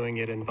contemplate doing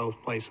it in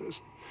both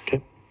places.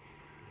 Okay.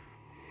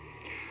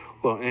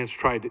 Well, and it's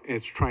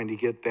trying to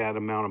get that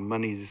amount of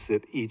monies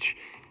that each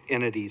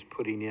entity's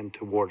putting in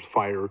towards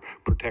fire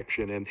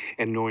protection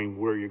and knowing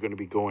where you're going to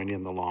be going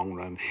in the long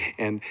run.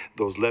 And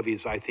those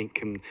levies, I think,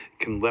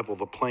 can level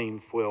the playing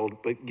field,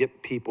 but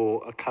get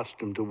people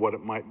accustomed to what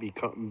it might be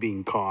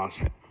being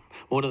cost.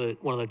 One of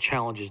the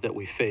challenges that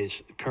we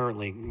face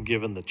currently,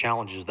 given the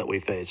challenges that we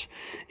face,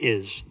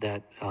 is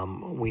that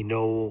we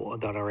know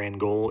that our end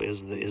goal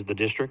is the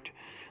district.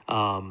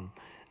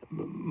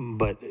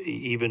 But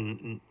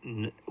even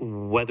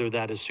whether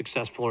that is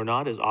successful or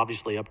not is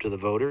obviously up to the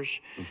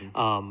voters.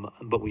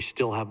 But we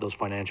still have those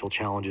financial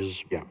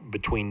challenges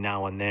between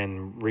now and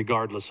then,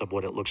 regardless of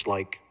what it looks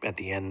like at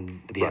the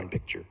end, end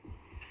picture.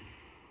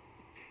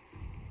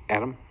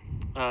 Adam?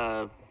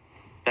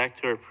 Back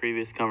to our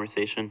previous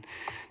conversation.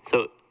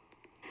 So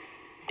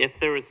if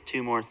there was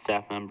 2 more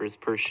staff members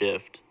per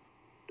shift,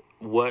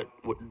 what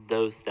would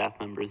those staff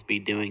members be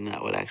doing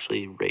that would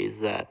actually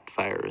raise that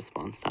fire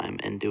response time?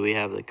 And do we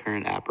have the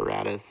current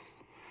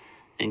apparatus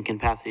and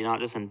capacity, not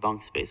just in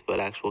bunk space,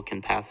 but actual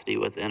capacity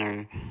within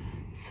our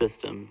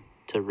system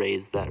to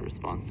raise that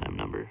response time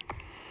number?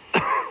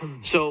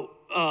 So,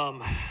 have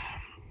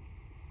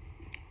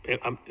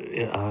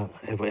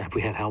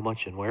we had how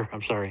much and where?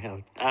 I'm sorry.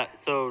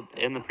 So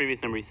in the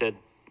previous number, you said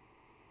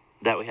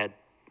that we had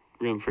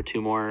room for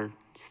 2 more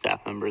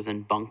staff members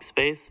in bunk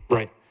space.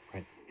 Right.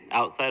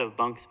 Outside of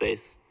bunk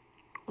space,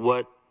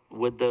 what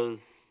would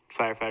those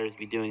firefighters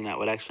be doing that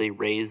would actually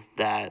raise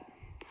that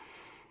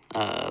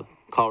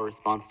call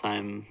response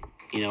time,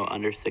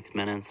 under 6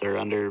 minutes or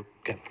under?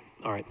 Okay.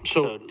 All right.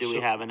 So do we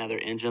have another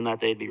engine that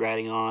they'd be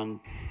riding on,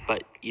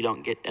 but you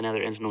don't get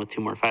another engine with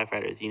 2 more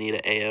firefighters? You need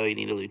an AO, you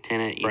need a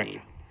lieutenant.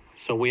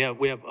 So we have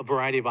a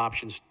variety of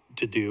options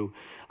to do,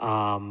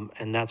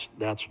 and that's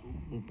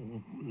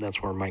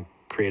where my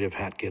creative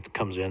hat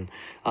comes in.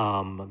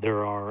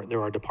 There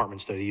are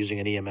departments that are using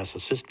an EMS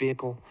assist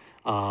vehicle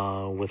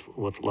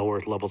with lower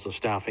levels of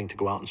staffing to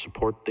go out and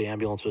support the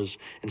ambulances.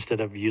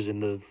 Instead of using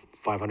the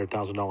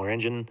 $500,000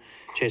 engine,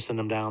 chasing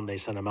them down, they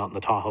send them out in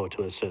the Tahoe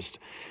to assist.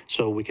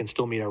 So we can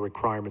still meet our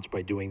requirements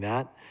by doing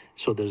that.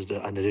 So there's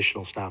an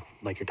additional staff,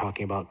 like you're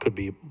talking about, could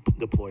be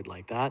deployed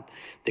like that.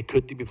 They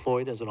could be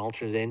deployed as an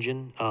alternate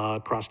engine,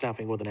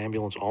 cross-staffing with an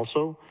ambulance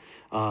also.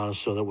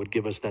 So that would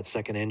give us that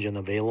second engine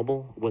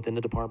available within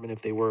the department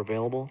if they were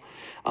available.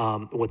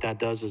 What that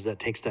does is that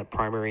takes that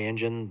primary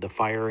engine, the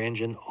fire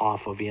engine,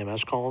 off of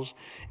EMS calls,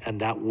 and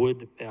that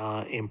would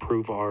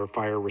improve our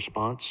fire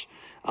response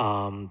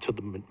to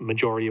the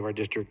majority of our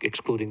district,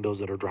 excluding those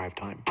that are drive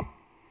time.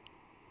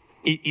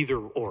 Either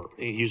or,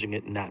 using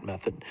it in that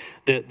method.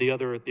 The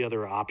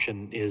other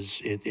option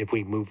is if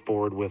we move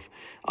forward with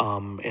a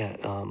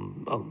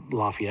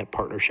Lafayette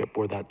partnership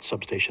where that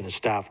substation is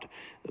staffed,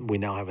 we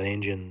now have an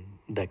engine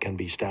that can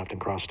be staffed and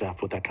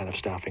cross-staffed with that kind of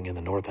staffing in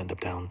the north end of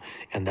town,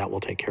 and that will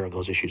take care of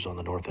those issues on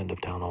the north end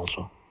of town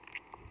also.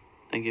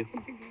 Thank you.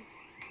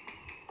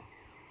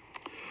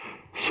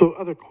 So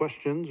other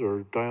questions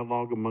or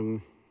dialogue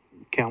among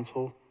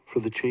council for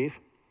the chief?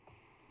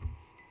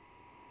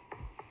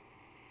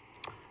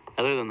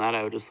 Other than that,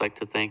 I would just like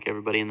to thank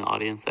everybody in the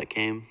audience that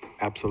came.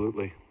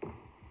 Absolutely.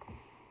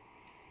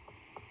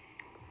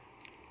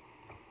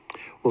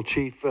 Well,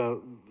 Chief,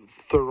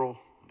 thorough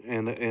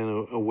and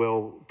a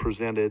well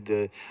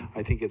presented.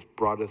 I think it's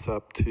brought us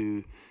up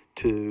to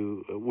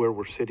where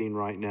we're sitting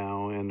right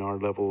now and our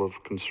level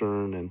of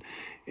concern,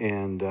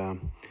 and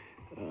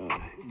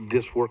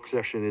this work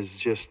session is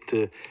just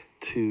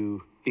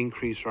to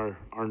increase our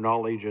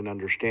knowledge and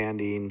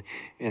understanding,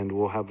 and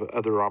we'll have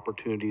other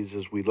opportunities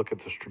as we look at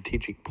the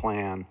strategic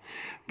plan,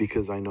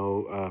 because I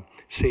know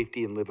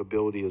safety and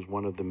livability is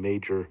one of the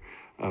major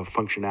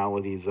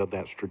functionalities of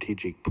that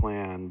strategic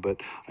plan.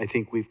 But I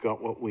think we've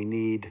got what we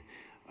need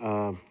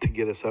to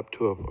get us up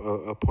to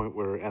a point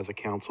where, as a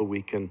council,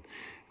 we can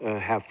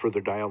have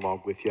further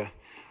dialogue with you.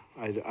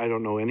 I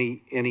don't know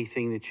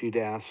anything that you'd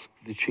ask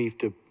the chief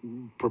to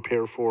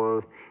prepare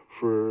for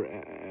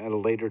at a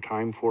later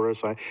time for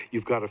us.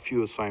 You've got a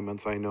few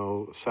assignments. I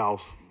know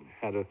South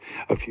had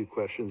a few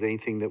questions.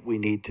 Anything that we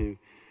need to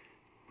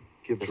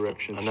give Just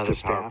directions another to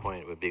staff?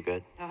 PowerPoint would be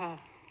good.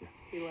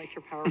 You like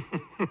your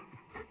PowerPoint.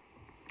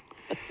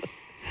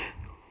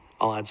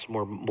 I'll add some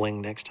more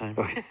bling next time.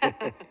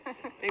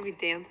 Maybe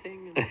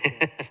dancing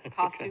and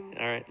costumes.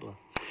 All right.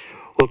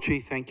 Well,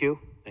 Chief, thank you.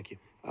 Thank you.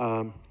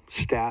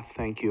 Staff,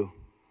 thank you.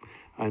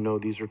 I know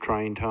these are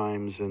trying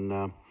times, and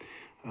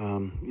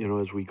you know,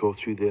 as we go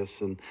through this,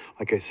 and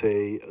like I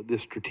say,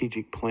 this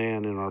strategic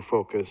plan and our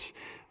focus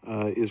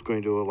is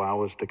going to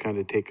allow us to kind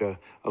of take a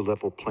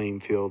level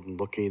playing field and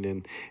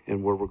looking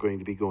and where we're going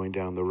to be going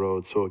down the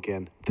road. So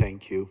again,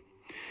 thank you.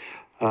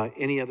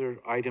 Any other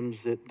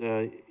items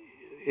that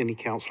any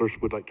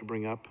councillors would like to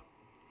bring up?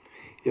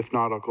 If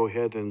not, I'll go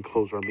ahead and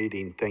close our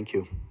meeting. Thank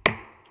you.